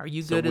point. Are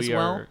you good as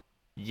well?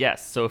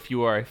 Yes, so if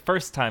you are a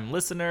first-time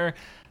listener,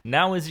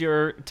 now is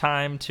your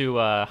time to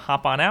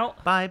hop on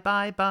out. Bye,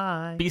 bye,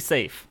 bye. Be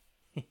safe.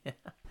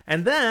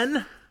 And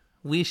then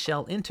we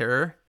shall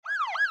enter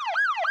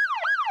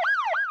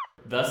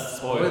the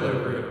spoiler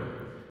room.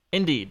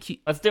 Indeed.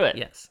 Let's do it.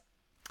 Yes.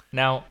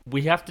 Now,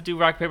 we have to do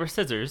rock, paper,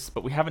 scissors,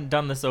 but we haven't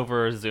done this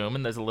over Zoom,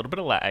 and there's a little bit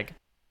of lag.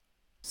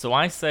 So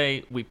I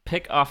say we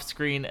pick off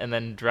screen and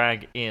then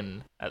drag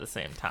in at the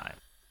same time.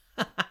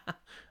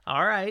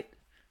 All right.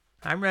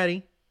 I'm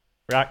ready.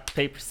 Rock,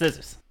 paper,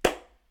 scissors.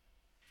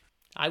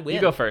 I win.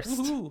 You go first.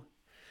 Woo-hoo.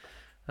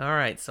 All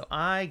right. So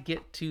I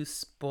get to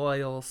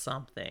spoil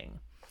something.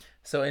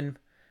 So in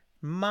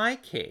my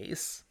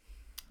case,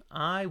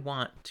 I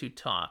want to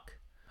talk.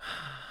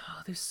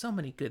 Oh, there's so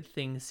many good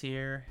things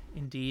here,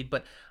 indeed.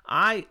 But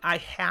I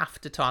have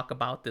to talk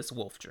about this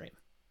wolf dream.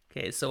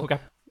 Okay. So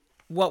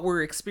what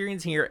we're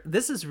experiencing here,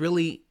 this is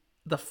really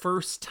the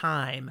first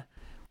time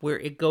where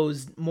it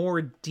goes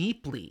more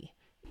deeply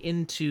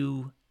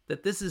into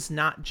that this is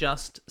not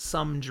just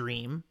some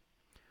dream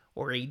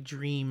or a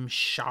dream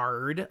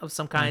shard of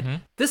some kind. Mm-hmm.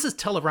 This is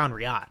Teleron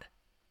Riyadh.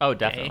 Oh,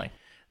 definitely.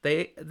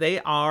 Okay? They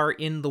are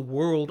in the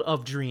world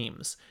of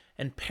dreams.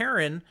 And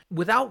Perrin,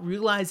 without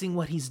realizing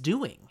what he's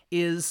doing,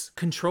 is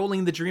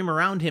controlling the dream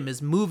around him,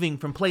 is moving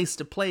from place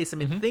to place. I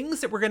mean, things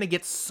that we're going to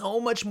get so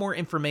much more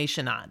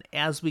information on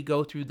as we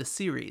go through the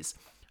series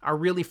are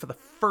really for the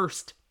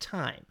first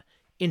time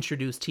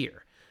introduced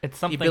here. It's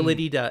something the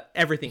ability to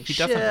everything he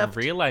shift. Doesn't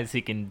realize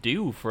he can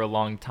do for a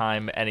long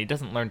time, and he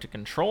doesn't learn to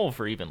control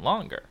for even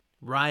longer.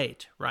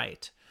 Right.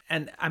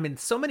 And I mean,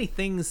 so many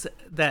things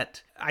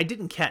that I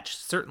didn't catch,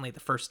 certainly the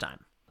first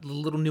time.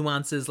 Little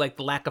nuances like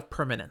the lack of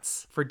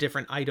permanence for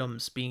different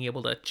items, being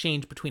able to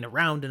change between a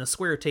round and a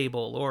square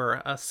table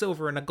or a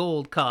silver and a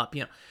gold cup.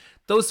 You know,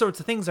 those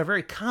sorts of things are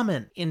very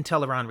common in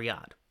Teleron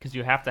Riyadh. Because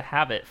you have to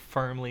have it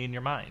firmly in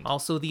your mind.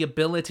 Also, the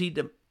ability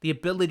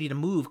to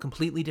move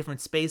completely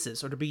different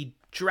spaces or to be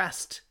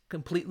dressed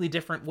completely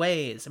different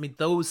ways. I mean,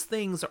 those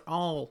things are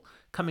all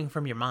coming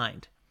from your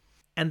mind.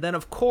 And then,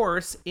 of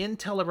course, in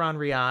Teleron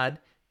Riyadh,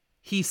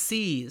 he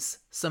sees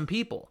some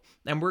people.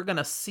 And we're going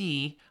to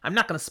see, I'm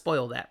not going to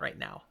spoil that right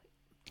now.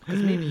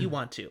 Because maybe you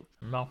want to.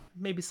 No.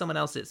 Maybe someone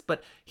else is.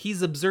 But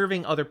he's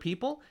observing other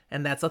people,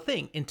 and that's a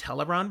thing. In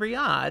Teleron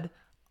Riyadh,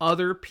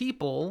 other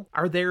people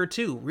are there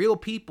too. Real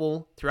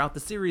people throughout the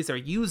series are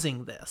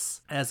using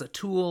this as a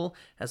tool,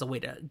 as a way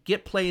to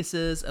get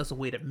places, as a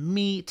way to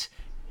meet,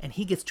 and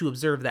he gets to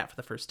observe that for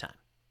the first time.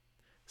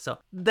 So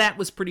that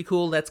was pretty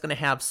cool. That's going to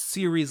have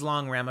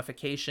series-long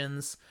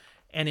ramifications.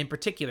 And in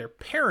particular,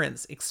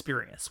 Perrin's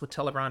experience with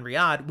Teleron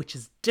Riyadh, which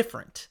is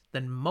different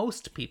than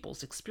most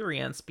people's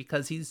experience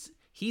because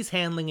he's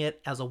handling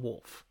it as a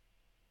wolf,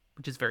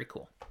 which is very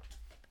cool.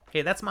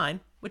 Okay, that's mine.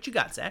 What you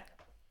got, Zach?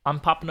 I'm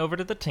popping over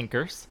to the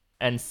Tinkers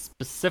and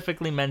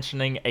specifically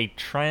mentioning a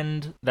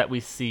trend that we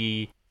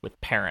see with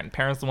Perrin.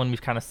 Perrin's the one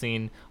we've kind of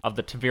seen of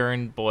the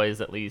Taviran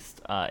boys, at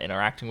least,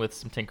 interacting with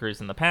some Tinkers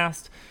in the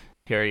past.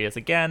 Here he is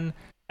again,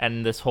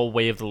 and this whole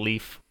Way of the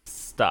Leaf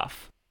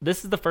stuff.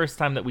 This is the first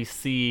time that we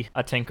see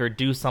a Tinker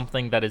do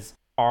something that is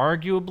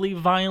arguably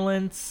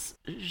violence.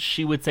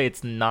 She would say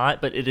it's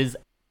not, but it is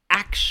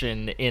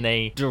action in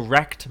a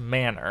direct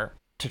manner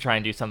to try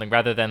and do something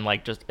rather than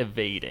like just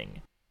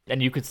evading.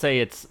 And you could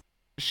say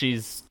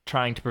she's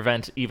trying to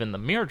prevent even the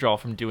Mirajal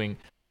from doing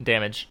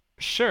damage,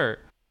 sure.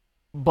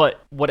 But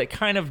what it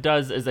kind of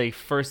does is a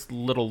first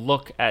little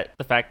look at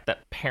the fact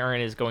that Perrin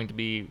is going to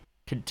be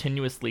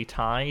continuously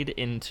tied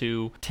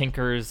into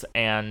Tinkers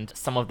and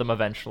some of them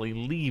eventually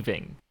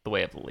leaving the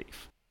Way of the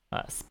Leaf.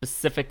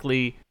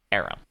 Specifically,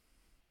 Aram.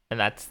 And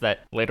that's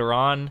that later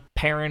on,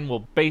 Perrin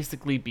will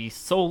basically be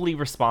solely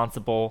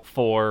responsible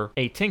for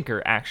a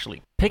Tinker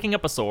actually picking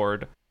up a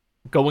sword,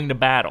 going to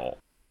battle,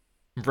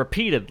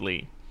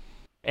 repeatedly,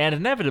 and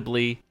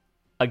inevitably,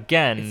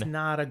 again, it's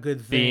not a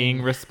good thing.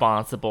 Being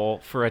responsible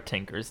for a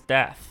Tinker's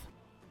death.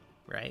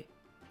 Right.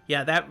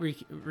 Yeah, that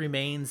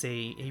remains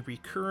a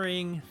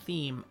recurring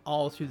theme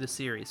all through the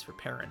series for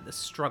Perrin, the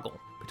struggle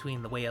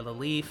between the Way of the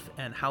Leaf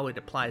and how it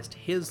applies to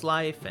his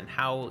life and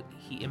how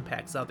he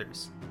impacts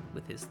others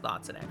with his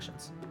thoughts and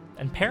actions.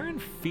 And Perrin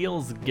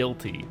feels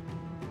guilty,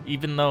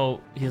 even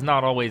though he's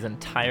not always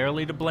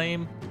entirely to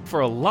blame, for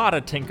a lot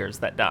of Tinkers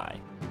that die.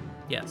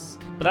 Yes.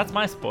 But that's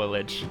my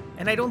spoilage.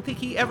 And I don't think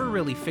he ever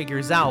really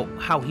figures out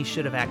how he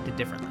should have acted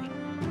differently.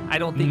 I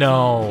don't think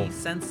he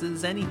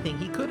senses anything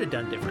he could have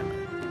done differently.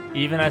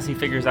 Even as he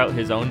figures out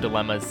his own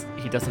dilemmas,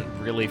 he doesn't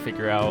really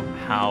figure out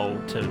how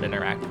to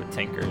interact with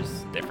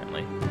Tinkers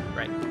differently.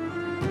 Right.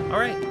 All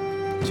right.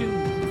 2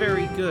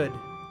 very good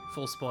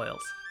full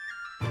spoils.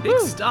 Big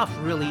stuff,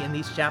 really, in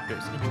these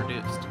chapters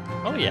introduced.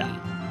 Oh, yeah.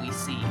 We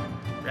see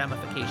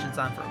ramifications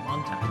on for a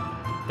long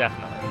time.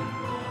 Definitely.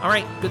 All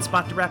right. Good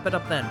spot to wrap it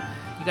up then.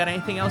 You got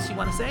anything else you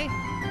want to say?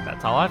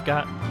 That's all I've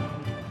got.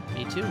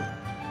 Me too.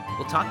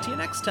 We'll talk to you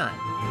next time.